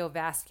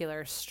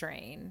cardiovascular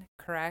strain,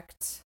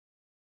 correct?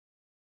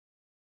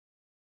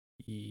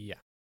 Yeah.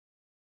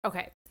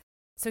 Okay.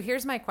 So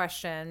here's my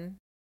question.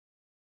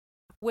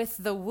 With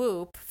the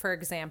Whoop, for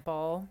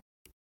example,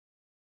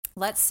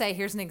 let's say,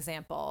 here's an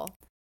example.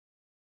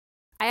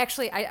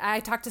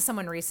 I talked to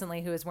someone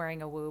recently who was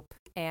wearing a Whoop,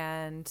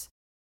 and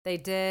they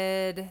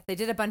did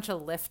a bunch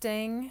of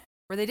lifting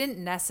where they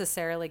didn't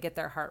necessarily get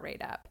their heart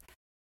rate up.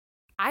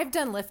 I've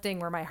done lifting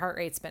where my heart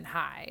rate's been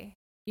high,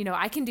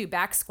 I can do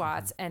back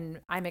squats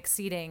and I'm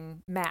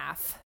exceeding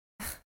MAF.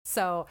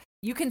 So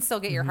you can still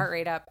get your heart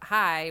rate up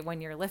high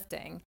when you're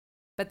lifting.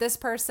 But this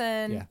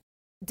person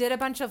did a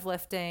bunch of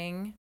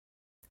lifting.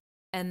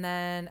 And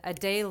then a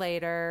day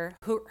later,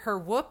 her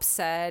whoop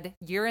said,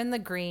 "You're in the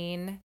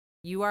green.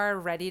 You are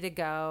ready to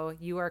go.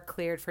 You are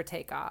cleared for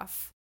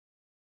takeoff."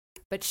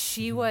 But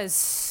she was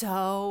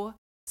so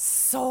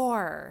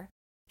sore.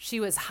 She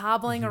was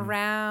hobbling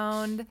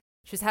around.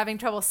 She was having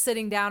trouble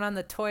sitting down on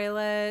the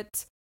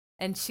toilet.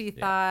 And she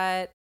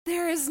thought,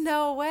 there is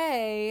no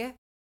way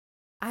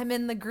I'm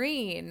in the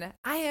green.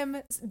 I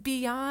am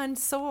beyond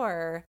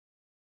sore.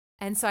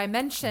 And so I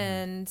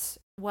mentioned,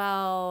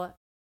 well,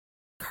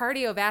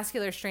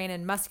 cardiovascular strain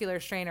and muscular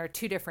strain are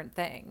two different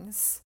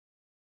things.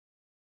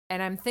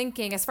 And I'm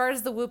thinking, as far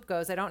as the Whoop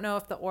goes, I don't know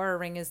if the Oura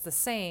Ring is the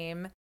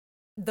same.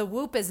 The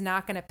Whoop is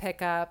not going to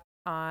pick up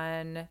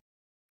on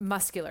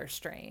muscular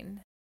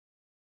strain.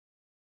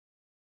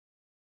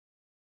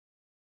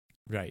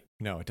 Right.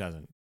 No, it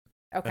doesn't.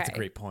 Okay. That's a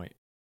great point.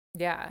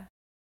 Yeah.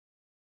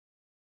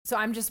 So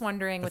I'm just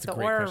wondering with the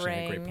Oura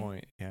Ring. Great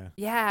point. Yeah.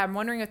 Yeah, I'm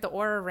wondering with the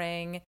Oura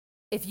Ring,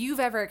 if you've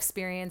ever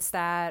experienced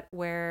that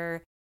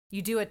where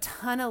you do a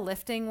ton of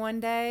lifting one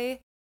day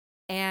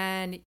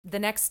and the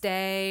next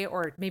day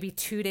or maybe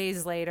 2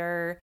 days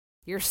later,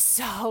 you're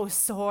so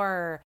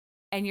sore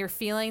and you're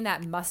feeling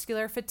that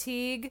muscular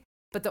fatigue,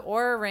 but the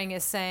Oura Ring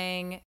is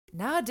saying,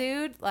 "No,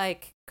 dude,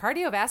 like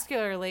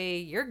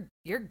cardiovascularly,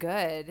 you're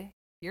good.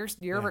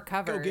 You're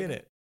recovered. Go get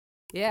it."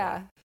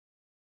 Yeah.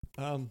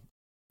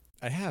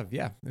 I have,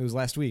 yeah. It was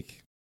last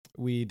week.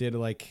 We did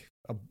like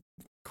a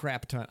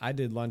crap ton. I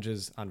did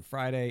lunges on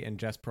Friday, and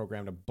Jess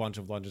programmed a bunch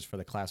of lunges for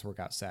the class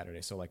workout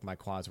Saturday. So like my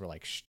quads were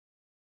like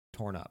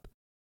torn up.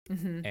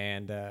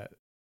 And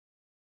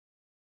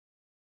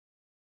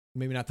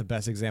maybe not the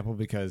best example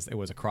because it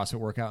was a CrossFit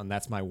workout, and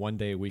that's my 1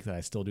 day a week that I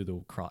still do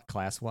the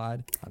class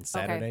WOD on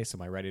Saturday. Okay. So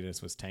my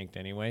readiness was tanked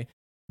anyway.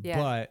 Yeah.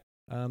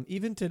 But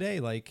even today,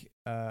 like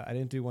I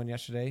didn't do one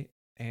yesterday,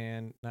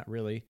 and not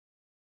really.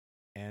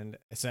 And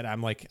I said,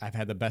 I've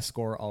had the best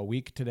score all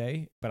week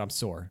today, but I'm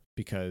sore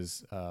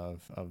because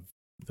of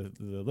the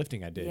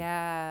lifting I did.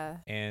 Yeah.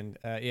 And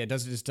it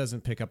just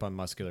doesn't pick up on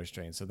muscular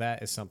strain. So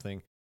that is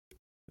something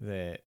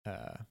that,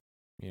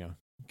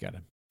 got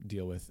to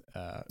deal with.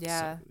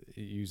 So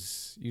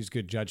use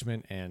good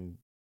judgment. And,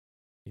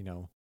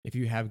 if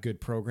you have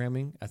good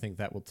programming, I think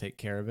that will take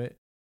care of it.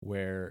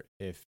 Where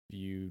if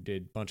you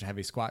did a bunch of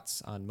heavy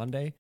squats on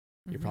Monday,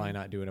 you're probably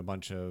not doing a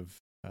bunch of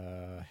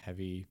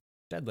heavy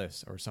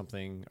deadlifts or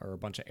something, or a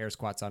bunch of air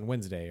squats on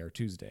Wednesday or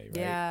Tuesday, right?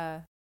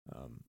 Yeah.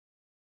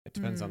 It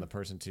depends on the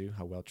person too,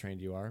 how well trained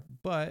you are,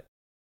 but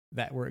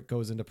that where it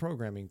goes into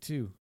programming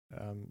too.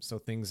 So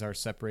things are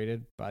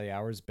separated by the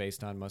hours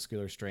based on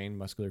muscular strain,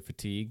 muscular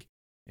fatigue.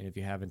 And if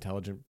you have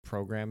intelligent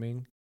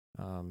programming,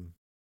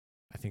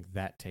 I think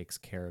that takes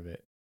care of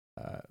it,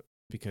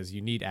 because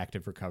you need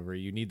active recovery.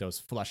 You need those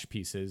flush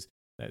pieces,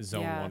 that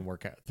zone one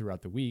workout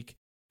throughout the week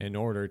in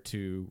order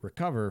to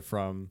recover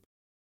from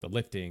the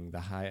lifting,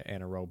 the high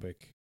anaerobic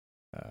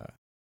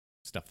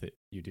stuff that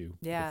you do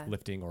with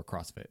lifting or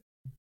CrossFit.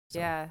 So,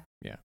 yeah.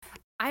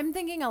 I'm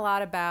thinking a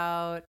lot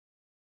about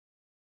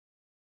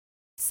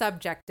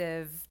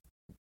subjective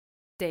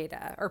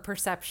data or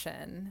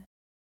perception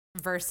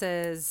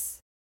versus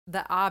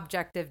the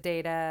objective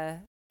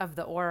data of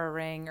the Oura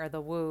Ring or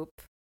the Whoop.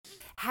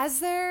 Has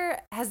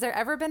there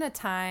ever been a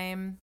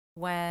time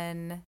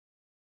when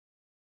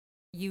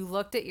you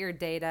looked at your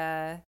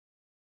data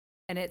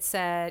and it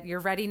said your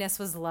readiness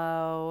was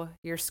low,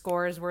 your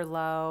scores were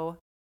low,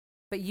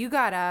 but you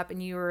got up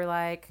and you were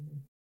like,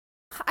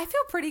 I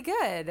feel pretty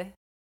good.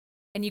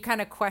 And you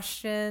kind of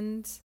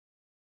questioned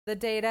the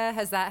data.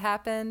 Has that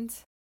happened?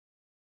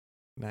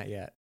 Not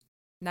yet.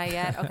 Not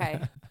yet? Okay.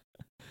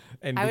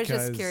 And I was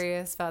just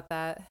curious about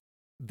that.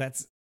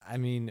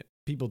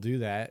 People do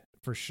that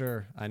for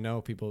sure. I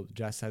know people,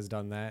 Jess has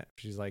done that.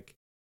 She's like,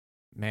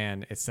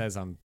 man, it says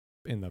I'm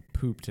in the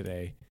poop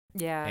today.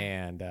 Yeah.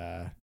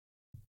 And,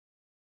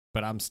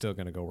 but I'm still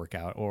going to go work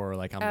out, or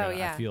like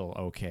I feel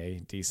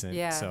okay, decent.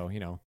 Yeah. So,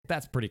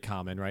 that's pretty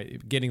common,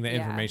 right? Getting the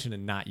information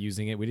and not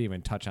using it. We didn't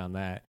even touch on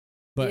that.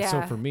 But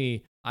so for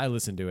me, I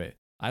listen to it.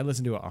 I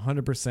listen to it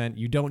 100%.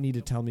 You don't need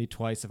to tell me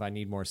twice if I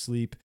need more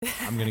sleep.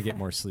 I'm going to get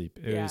more sleep.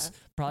 It was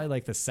probably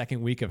like the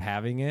second week of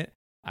having it.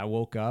 I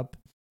woke up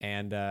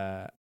and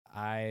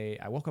I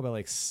woke up at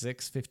like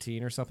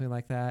 6:15 or something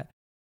like that.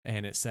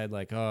 And it said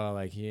like,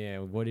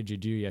 what did you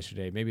do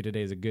yesterday? Maybe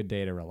today's a good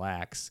day to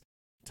relax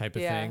type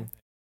of thing.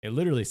 It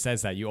literally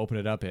says that. You open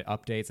it up, it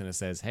updates, and it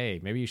says,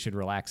 hey, maybe you should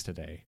relax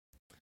today.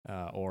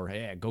 Or,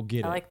 hey, go get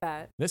it. I like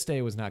that. This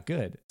day was not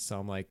good. So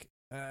I'm like,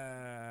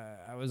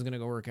 I was going to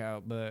go work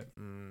out, but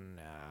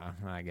nah,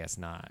 I guess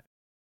not.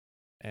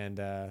 And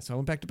so I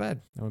went back to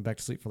bed. I went back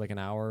to sleep for like an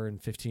hour and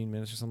 15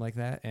 minutes or something like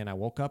that. And I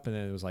woke up and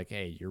then it was like,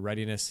 hey, your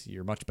readiness,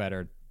 you're much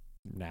better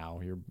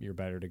now. You're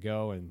better to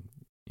go and,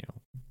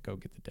 go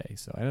get the day.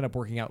 So I ended up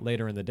working out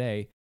later in the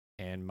day,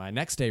 and my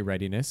next day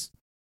readiness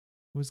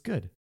was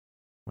good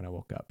when I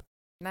woke up.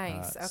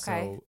 Nice.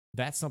 Okay. So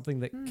that's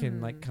something that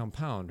can like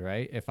compound,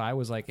 right? If I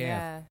was like,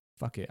 Yeah.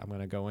 fuck it, I'm going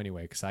to go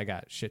anyway because I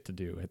got shit to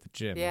do at the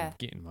gym. Yeah. I'm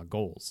getting my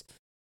goals.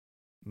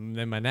 And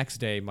then my next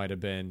day might have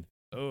been,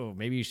 oh,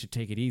 maybe you should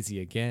take it easy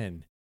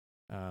again.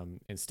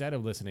 Instead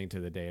of listening to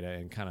the data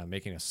and kind of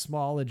making a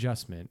small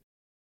adjustment.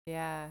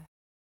 Yeah.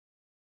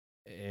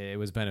 It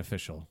was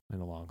beneficial in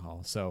the long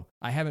haul. So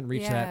I haven't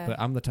reached Yeah. that, but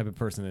I'm the type of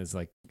person that's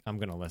like, I'm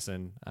going to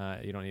listen.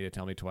 You don't need to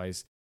tell me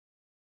twice.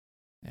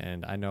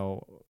 And I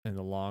know in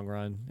the long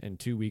run, in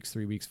 2 weeks,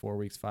 3 weeks, 4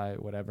 weeks, 5,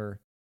 whatever,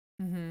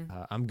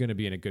 I'm going to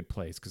be in a good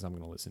place because I'm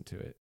going to listen to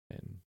it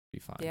and be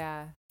fine.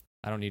 Yeah.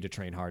 I don't need to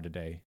train hard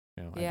today.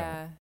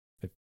 Yeah.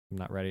 If I'm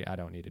not ready, I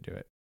don't need to do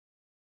it.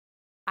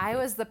 I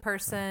was the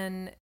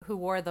person who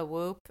wore the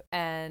Whoop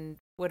and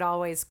would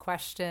always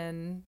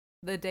question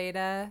the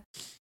data.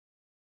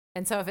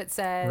 And so if it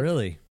said,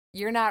 really,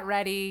 you're not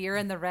ready, you're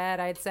in the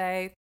red, I'd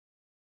say,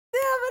 yeah, but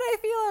I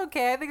feel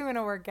okay. I think I'm going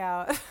to work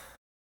out.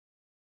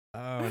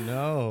 Oh,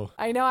 no.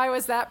 I know I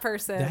was that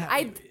person.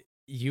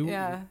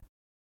 Yeah.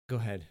 Go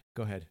ahead.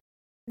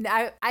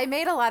 I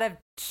made a lot of,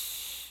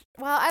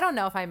 I don't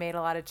know if I made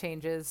a lot of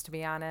changes, to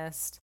be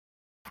honest.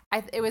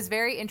 It was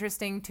very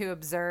interesting to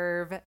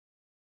observe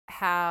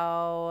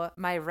how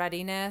my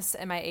readiness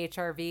and my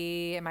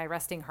HRV and my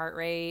resting heart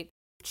rate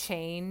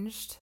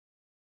changed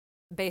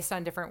based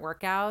on different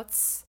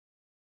workouts.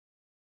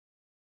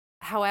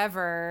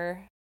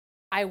 However,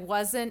 I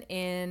wasn't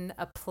in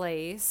a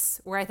place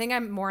where I think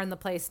I'm more in the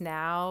place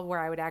now where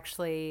I would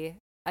actually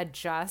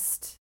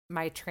adjust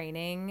my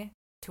training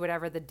to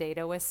whatever the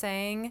data was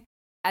saying.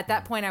 At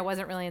that point, I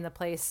wasn't really in the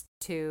place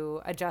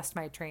to adjust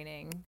my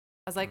training.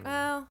 I was like,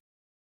 well,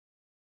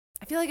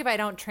 I feel like if I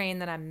don't train,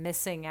 then I'm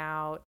missing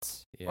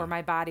out or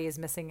my body is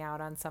missing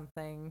out on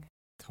something.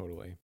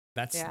 Totally.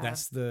 That's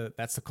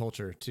the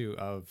culture too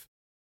of,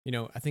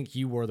 I think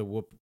you wore the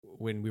Whoop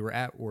when we were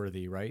at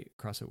Worthy, right?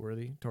 CrossFit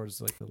Worthy, towards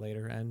like the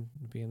later end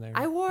being there.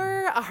 I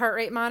wore a heart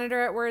rate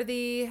monitor at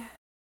Worthy.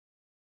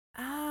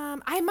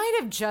 I might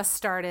have just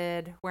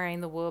started wearing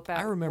the Whoop at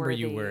Worthy. I remember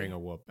you wearing a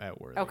Whoop at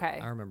Worthy. Okay.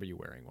 I remember you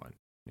wearing one.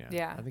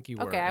 Yeah. I think you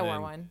wore Okay, I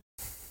wore one.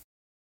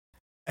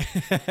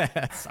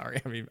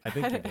 Sorry, I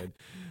think you did.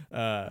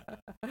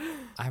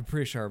 I'm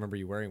pretty sure I remember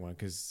you wearing one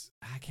because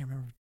I can't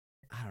remember.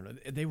 I don't know.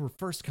 They were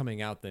first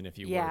coming out then, if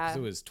you were, because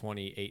it was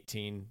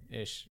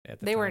 2018-ish at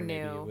the time. They were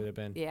maybe new. It would have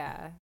been.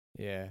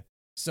 Yeah.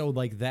 So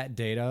like that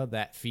data,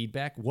 that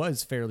feedback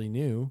was fairly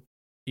new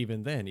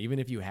even then. Even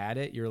if you had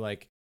it, you're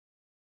like,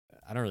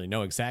 I don't really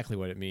know exactly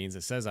what it means.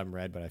 It says I'm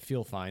red, but I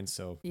feel fine.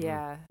 So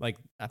like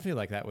I feel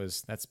like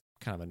that's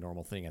kind of a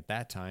normal thing at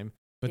that time.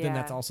 But then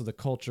that's also the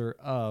culture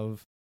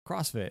of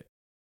CrossFit.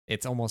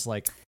 It's almost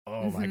like,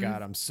 oh my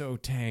God, I'm so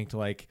tanked.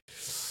 Like,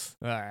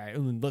 all right,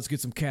 let's get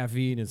some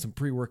caffeine and some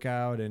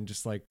pre-workout and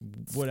just like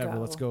whatever.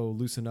 Let's go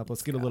loosen up.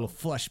 Let's get a little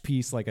flush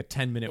piece, like a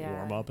 10-minute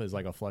warm up is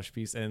like a flush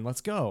piece, and let's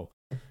go.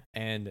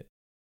 And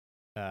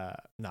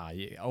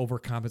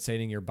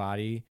overcompensating your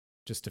body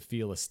just to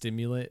feel a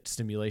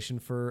stimulation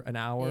for an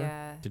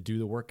hour to do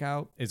the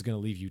workout is going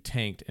to leave you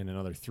tanked in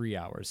another 3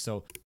 hours.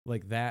 So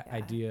like that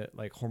idea,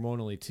 like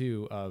hormonally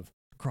too, of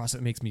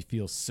CrossFit makes me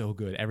feel so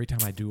good. Every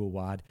time I do a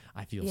WOD,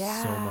 I feel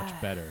so much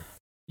better.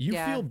 You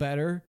feel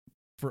better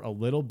for a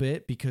little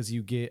bit because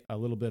you get a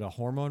little bit of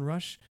hormone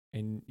rush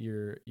and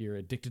you're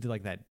addicted to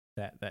like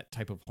that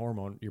type of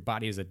hormone. Your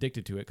body is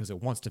addicted to it because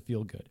it wants to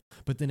feel good.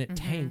 But then it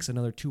tanks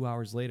another 2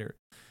 hours later.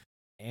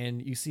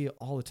 And you see it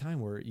all the time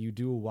where you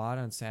do a WOD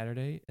on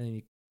Saturday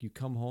and you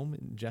come home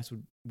and Jess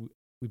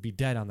would be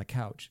dead on the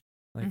couch.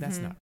 Like, that's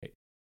not right.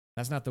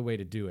 That's not the way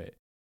to do it.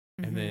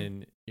 And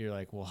then you're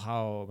like, well,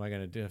 how am I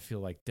going to feel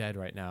like dead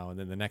right now? And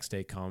then the next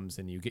day comes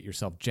and you get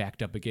yourself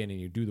jacked up again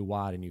and you do the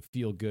WOD and you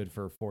feel good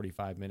for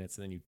 45 minutes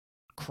and then you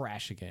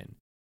crash again.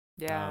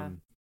 Yeah.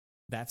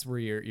 That's where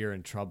you're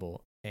in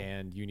trouble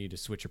and you need to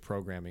switch your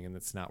programming and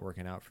it's not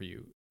working out for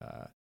you.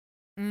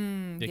 You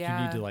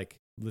need to like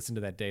listen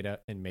to that data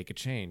and make a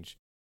change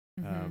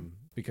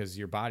because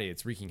your body,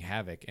 it's wreaking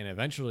havoc and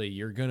eventually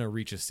you're going to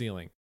reach a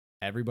ceiling.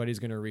 Everybody's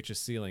going to reach a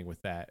ceiling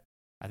with that.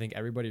 I think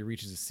everybody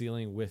reaches a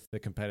ceiling with the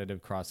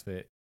competitive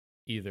CrossFit,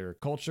 either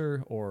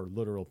culture or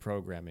literal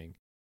programming.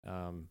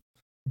 And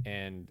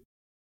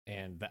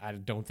I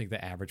don't think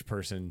the average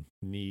person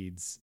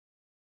needs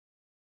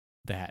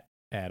that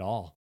at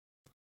all.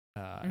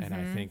 And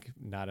I think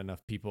not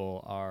enough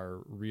people are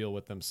real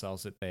with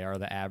themselves that they are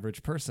the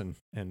average person.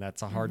 And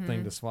that's a hard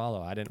thing to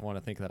swallow. I didn't want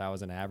to think that I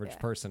was an average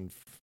person.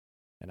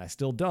 And I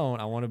still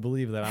don't. I want to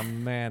believe that I'm a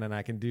man and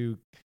I can do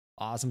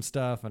awesome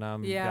stuff and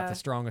I'm got the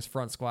strongest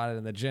front squat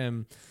in the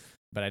gym,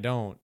 but I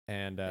don't.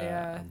 And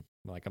I'm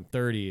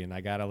 30 and I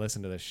got to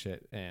listen to this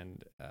shit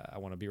and I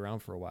want to be around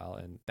for a while.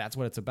 And that's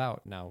what it's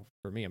about. Now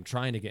for me, I'm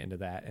trying to get into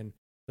that. And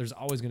there's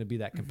always going to be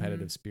that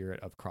competitive spirit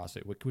of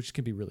CrossFit, which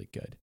can be really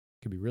good.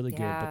 Could be really good,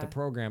 but the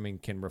programming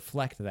can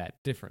reflect that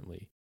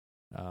differently,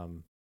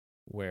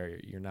 where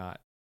you're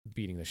not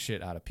beating the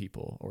shit out of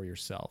people or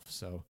yourself.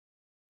 So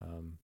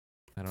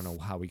I don't know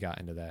how we got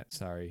into that.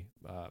 Sorry.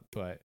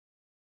 But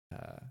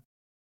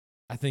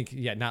I think,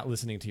 not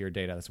listening to your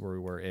data, that's where we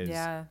were, is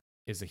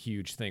is a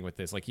huge thing with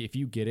this. Like if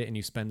you get it and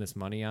you spend this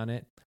money on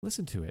it,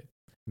 listen to it,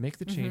 make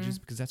the changes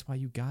because that's why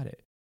you got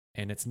it.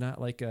 And it's not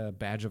like a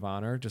badge of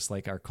honor, just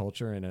like our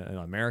culture in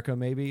America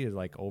maybe is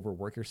like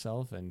overwork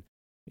yourself. And,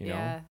 you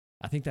know,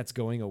 I think that's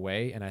going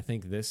away. And I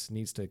think this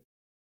needs to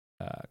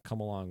come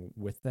along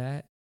with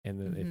that. And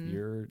then if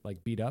you're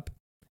like beat up,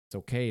 it's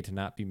okay to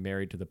not be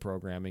married to the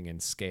programming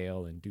and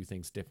scale and do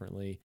things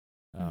differently.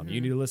 You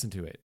need to listen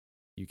to it.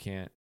 You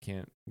can't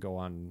go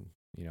on,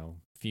 you know,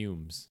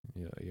 fumes.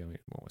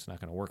 Well, it's not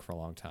going to work for a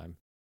long time.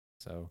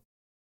 So,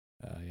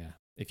 yeah,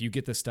 if you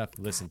get this stuff,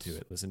 listen to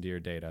it. Listen to your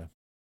data.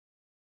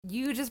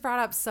 You just brought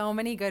up so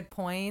many good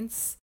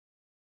points.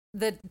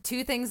 The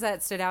two things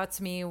that stood out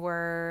to me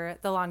were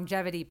the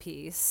longevity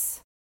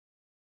piece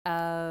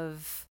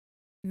of,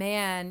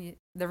 man,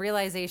 the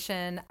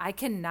realization I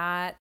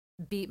cannot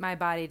beat my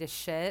body to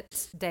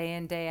shit day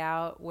in, day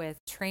out with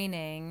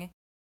training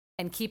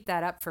and keep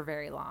that up for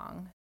very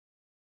long.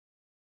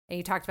 And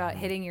you talked about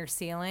hitting your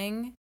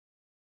ceiling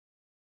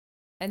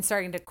and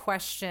starting to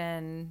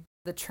question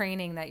the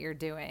training that you're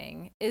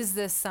doing. Is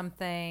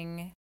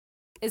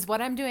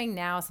what I'm doing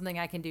now something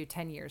I can do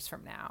 10 years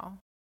from now?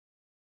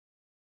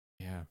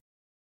 Yeah.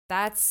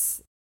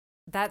 That's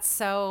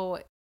so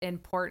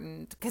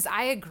important because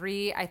I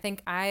agree. I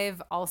think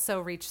I've also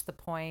reached the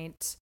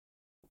point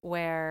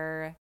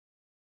where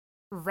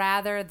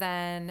rather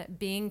than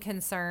being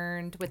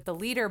concerned with the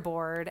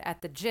leaderboard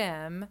at the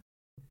gym,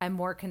 I'm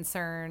more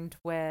concerned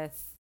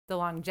with the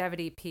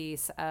longevity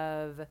piece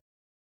of,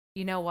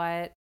 you know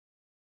what?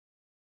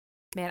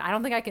 Man, I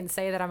don't think I can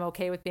say that I'm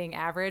okay with being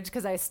average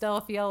because I still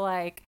feel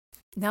like,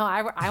 no,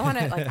 I want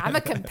to, like, I'm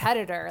a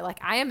competitor. Like,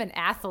 I am an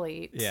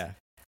athlete. Yeah.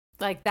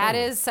 Like, that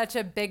is such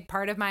a big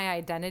part of my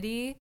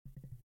identity.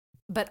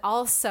 But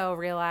also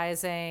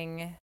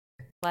realizing,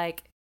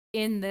 like,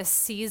 in this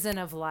season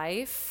of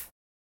life,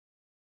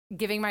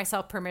 giving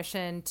myself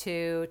permission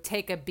to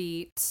take a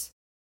beat.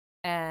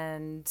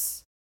 And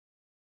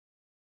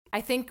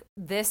I think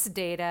this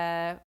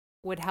data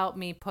would help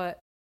me put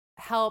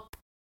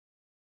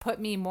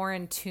me more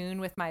in tune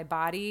with my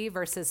body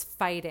versus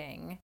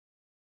fighting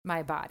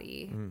my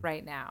body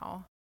right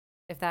now,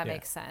 if that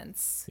makes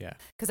sense. Yeah.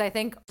 Because I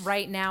think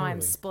right now Totally.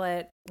 I'm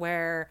split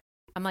where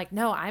I'm like,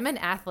 no, I'm an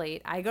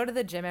athlete. I go to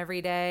the gym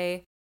every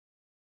day.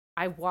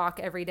 I walk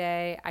every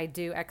day. I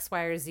do X,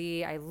 Y, or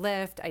Z. I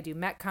lift. I do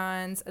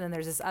Metcons. And then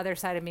there's this other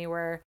side of me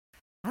where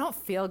I don't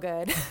feel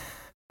good.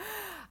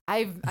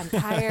 I'm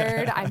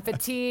tired. I'm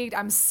fatigued.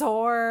 I'm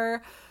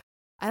sore.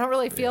 I don't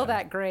really feel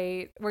that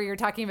great. Where you're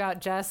talking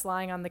about Jess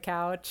lying on the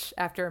couch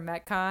after a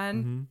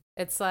Metcon.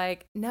 It's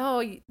like,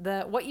 no,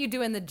 what you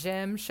do in the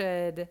gym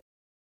should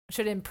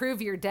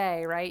improve your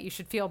day, right? You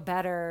should feel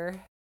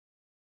better.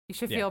 You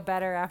should feel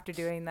better after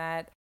doing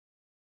that.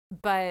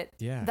 But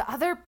the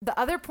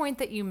other point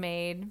that you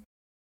made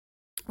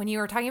when you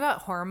were talking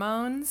about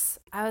hormones,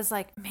 I was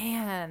like,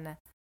 man,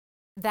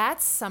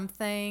 that's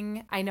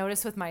something I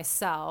noticed with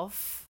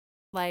myself,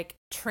 like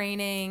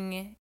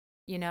training,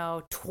 you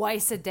know,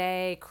 twice a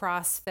day,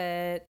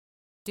 CrossFit,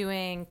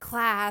 doing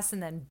class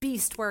and then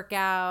beast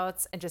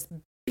workouts and just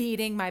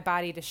beating my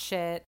body to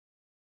shit,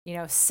 you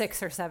know,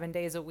 6 or 7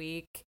 days a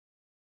week.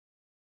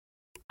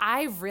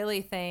 I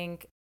really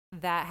think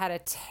that had a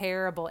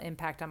terrible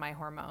impact on my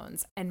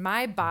hormones. And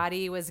my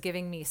body was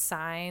giving me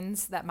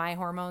signs that my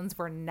hormones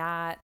were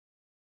not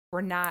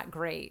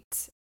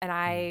great. And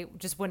I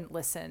just wouldn't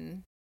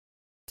listen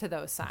to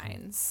those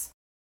signs.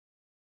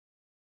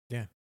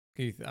 Yeah.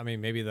 I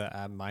mean, maybe the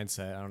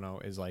mindset, I don't know,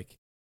 is like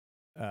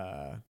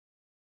the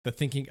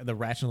thinking, the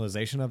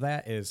rationalization of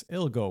that is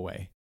it'll go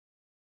away.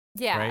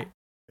 Yeah. Right?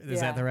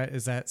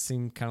 Does that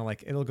seem kind of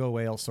like it'll go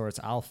away all sorts?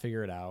 I'll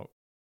figure it out.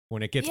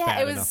 When it gets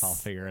bad enough, I'll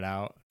figure it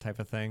out type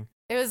of thing.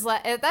 It was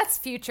like, that's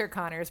future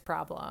Connor's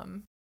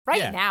problem.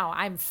 Right now,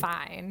 I'm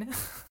fine.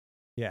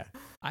 Yeah.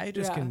 I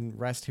just can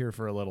rest here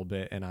for a little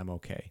bit and I'm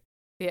okay.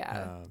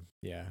 Yeah.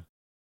 Yeah.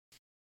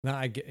 No,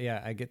 I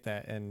get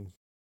that. And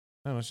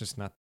no, it's just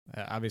not,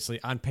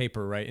 obviously on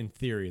paper, right? In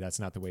theory, that's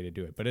not the way to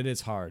do it, but it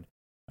is hard.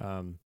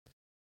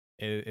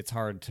 It's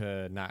hard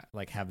to not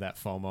like have that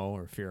FOMO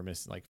or fear of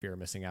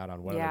missing out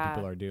on what other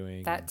people are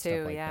doing. That too.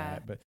 Stuff like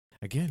that. But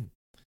again,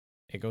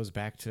 it goes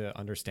back to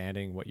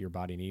understanding what your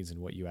body needs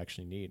and what you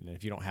actually need. And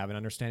if you don't have an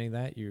understanding of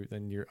that,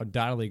 then you're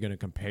undoubtedly going to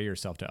compare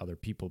yourself to other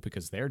people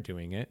because they're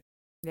doing it.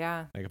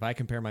 Yeah. Like if I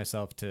compare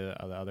myself to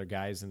the other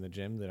guys in the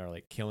gym that are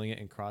like killing it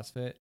in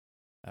CrossFit,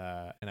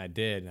 and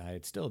I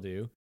still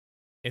do,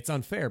 it's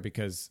unfair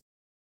because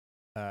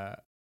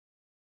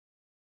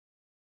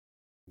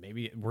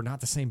maybe we're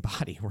not the same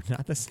body. We're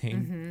not the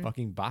same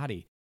fucking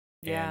body.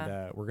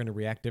 Yeah. And we're going to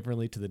react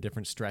differently to the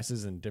different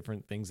stresses and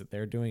different things that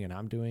they're doing and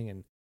I'm doing.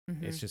 And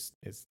it's just,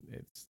 it's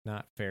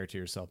not fair to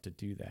yourself to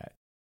do that.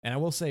 And I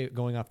will say,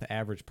 going off the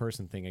average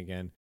person thing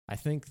again, I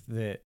think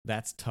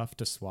that's tough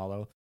to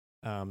swallow.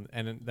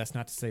 And that's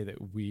not to say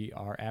that we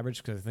are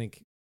average, because I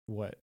think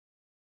what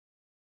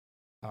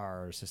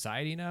our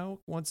society now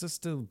wants us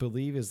to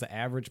believe is the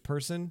average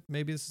person,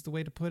 maybe this is the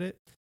way to put it,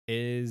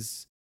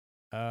 is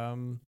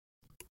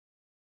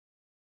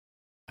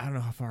I don't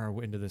know how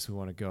far into this we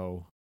want to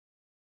go,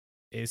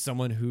 is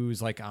someone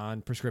who's like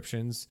on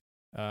prescriptions,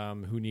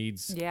 who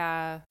needs,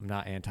 I'm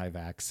not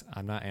anti-vax,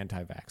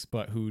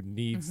 but who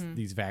needs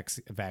these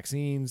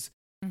vaccines,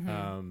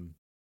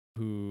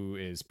 who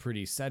is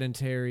pretty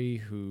sedentary,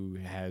 who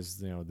has,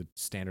 the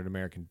standard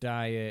American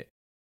diet.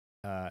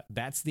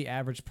 That's the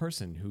average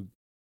person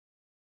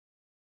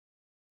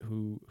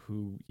who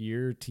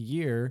year to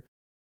year,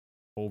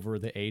 over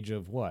the age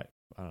of what?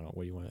 I don't know,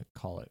 what do you want to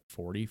call it?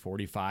 40,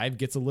 45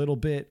 gets a little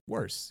bit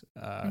worse.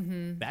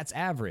 That's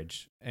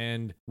average.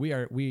 And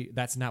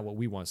that's not what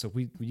we want. So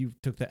if you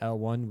took the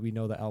L1, we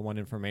know the L1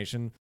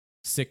 information,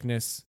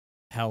 sickness,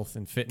 health,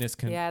 and fitness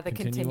the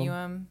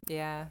continuum.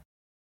 Yeah.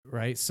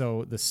 Right.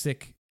 So the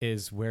sick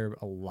is where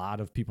a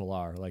lot of people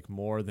are, like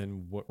more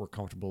than what we're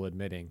comfortable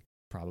admitting,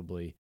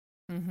 probably.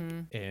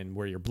 And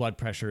where your blood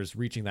pressure is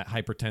reaching that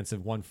hypertensive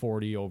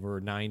 140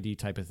 over 90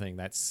 type of thing.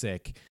 That's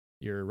sick.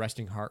 Your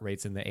resting heart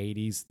rate's in the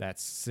 80s.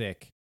 That's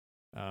sick.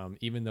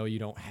 Even though you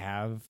don't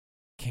have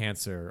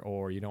cancer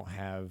or you don't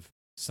have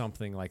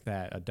something like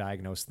that, a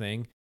diagnosed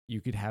thing, you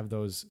could have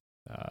those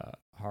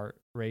heart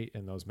rate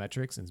and those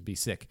metrics and be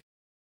sick.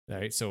 All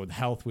right. So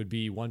health would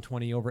be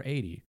 120 over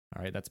 80.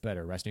 All right. That's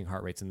better. Resting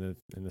heart rate's in the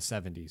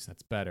 70s.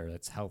 That's better.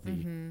 That's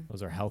healthy.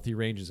 Those are healthy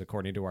ranges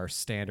according to our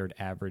standard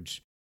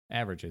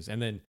averages. And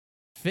then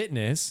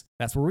fitness,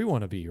 that's where we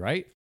want to be,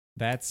 right?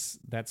 That's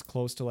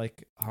close to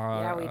like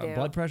our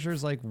blood pressure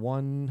is like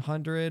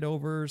 100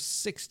 over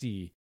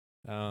 60.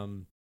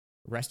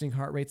 Resting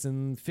heart rates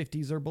in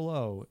 50s or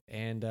below.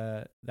 And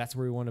that's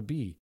where we want to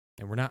be.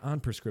 And we're not on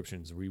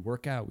prescriptions. We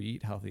work out, we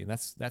eat healthy, and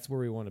that's where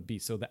we want to be.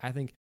 So I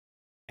think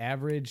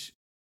average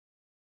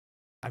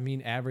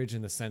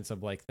in the sense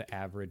of like the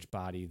average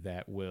body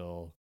that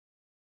will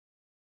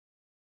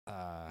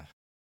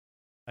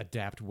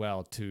adapt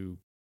well to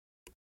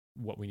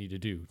what we need to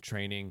do: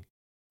 training,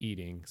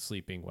 eating,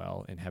 sleeping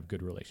well, and have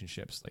good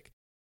relationships. Like,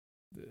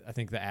 I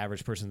think the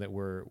average person that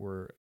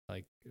we're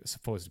like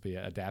supposed to be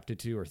adapted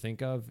to or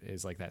think of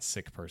is like that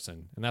sick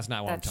person, and that's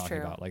not what I'm talking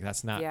about. Like,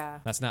 that's not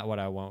what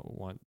I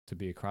want to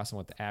be across. I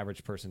want the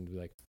average person to be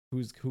like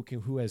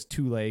who has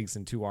 2 legs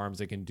and 2 arms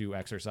that can do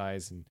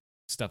exercise and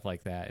stuff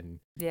like that. And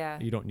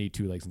you don't need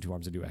 2 legs and 2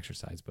 arms to do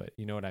exercise, but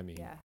you know what I mean.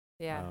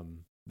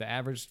 The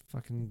average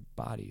fucking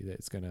body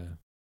that's gonna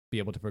be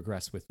able to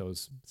progress with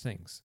those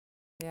things.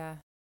 Yeah.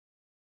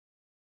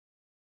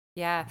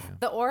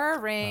 The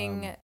Oura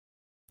Ring,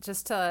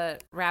 just to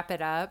wrap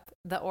it up,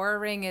 the Oura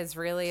Ring is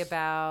really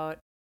about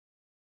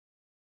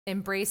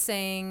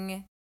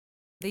embracing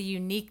the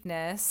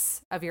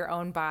uniqueness of your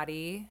own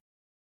body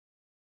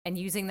and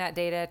using that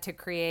data to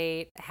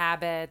create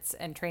habits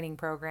and training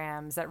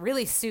programs that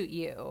really suit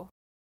you,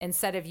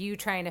 instead of you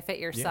trying to fit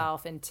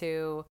yourself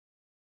into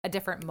a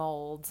different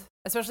mold,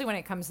 especially when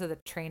it comes to the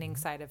training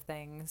side of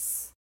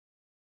things.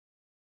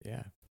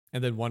 Yeah.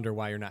 And then wonder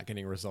why you're not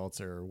getting results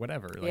or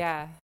whatever.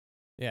 Like,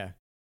 yeah.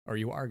 Or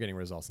you are getting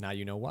results. Now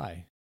you know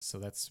why. So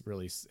that's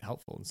really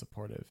helpful and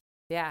supportive.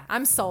 Yeah.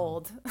 I'm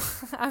sold.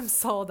 I'm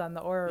sold on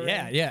the Oura Ring.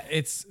 Yeah.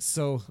 It's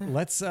so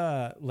let's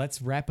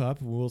wrap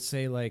up. We'll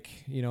say, like,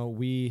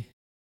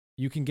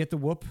 you can get the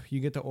Whoop, you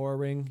get the Oura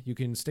Ring, you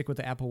can stick with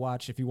the Apple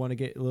Watch. If you want to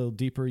get a little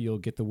deeper, you'll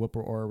get the Whoop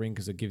or Oura Ring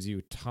because it gives you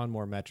a ton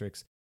more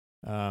metrics.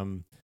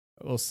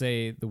 We'll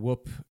say the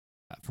Whoop,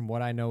 from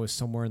what I know, is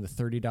somewhere in the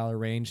 $30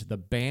 range. The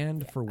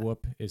band for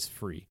Whoop is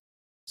free.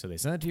 So they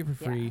send it to you for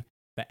free. Yeah.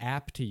 The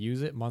app to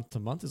use it month to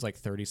month is like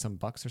 30 some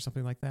bucks or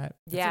something like that.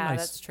 It's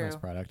that's true. Nice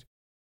product.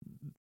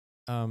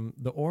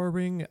 The Oura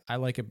Ring, I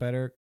like it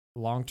better.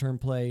 Long-term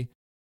play.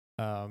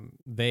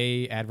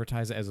 They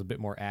advertise it as a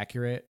bit more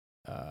accurate.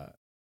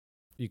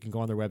 You can go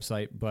on their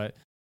website, but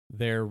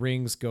their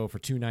rings go for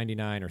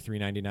 $299 or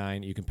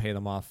 $399. You can pay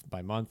them off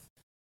by month,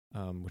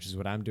 which is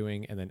what I'm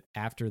doing. And then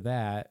after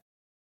that,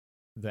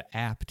 the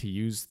app to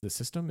use the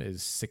system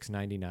is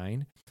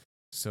 $699.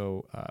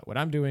 So what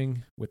I'm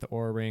doing with the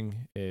Oura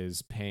Ring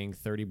is paying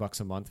 $30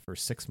 a month for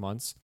 6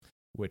 months,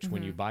 which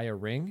when you buy a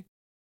ring,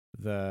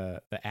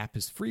 the app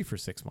is free for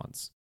 6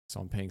 months.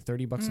 So I'm paying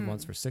 $30 a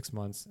month for 6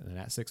 months. And then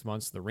at 6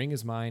 months, the ring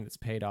is mine. It's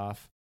paid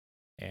off.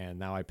 And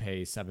now I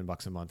pay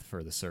 $7 a month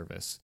for the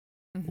service,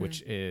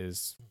 which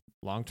is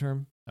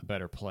long-term a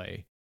better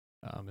play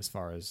as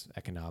far as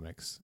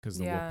economics, because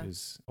the Whoop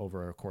is,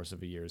 over a course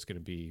of a year, is going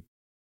to be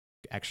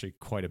actually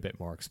quite a bit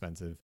more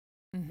expensive.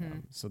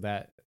 So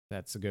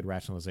that's a good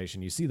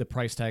rationalization. You see the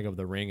price tag of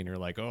the ring and you're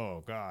like,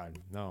 oh God,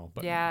 no.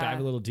 But dive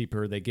a little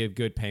deeper. They give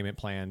good payment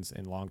plans,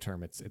 and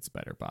long-term it's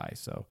better buy.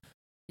 So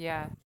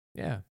yeah.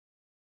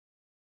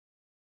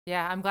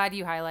 Yeah, I'm glad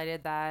you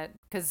highlighted that,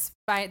 because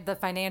the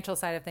financial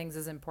side of things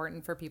is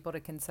important for people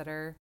to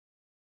consider.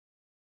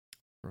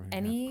 Right,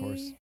 of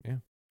course. Yeah.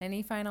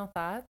 Any final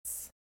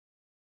thoughts?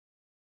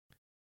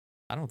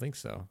 I don't think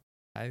so.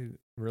 I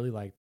really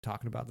like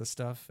talking about this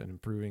stuff and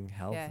improving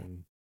health,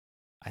 and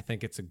I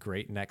think it's a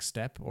great next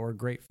step, or a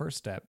great first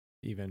step,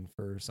 even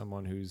for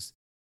someone who's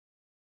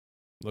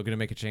looking to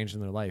make a change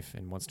in their life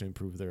and wants to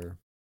improve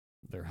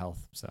their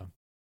health. So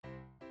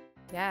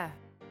yeah,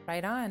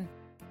 right on.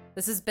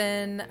 This has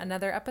been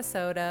another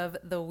episode of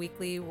the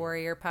Weekly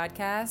Warrior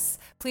Podcast.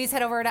 Please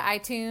head over to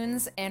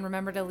iTunes and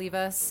remember to leave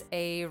us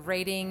a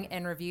rating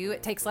and review.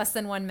 It takes less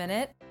than 1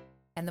 minute.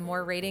 And the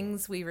more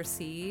ratings we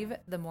receive,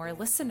 the more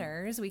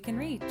listeners we can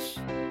reach.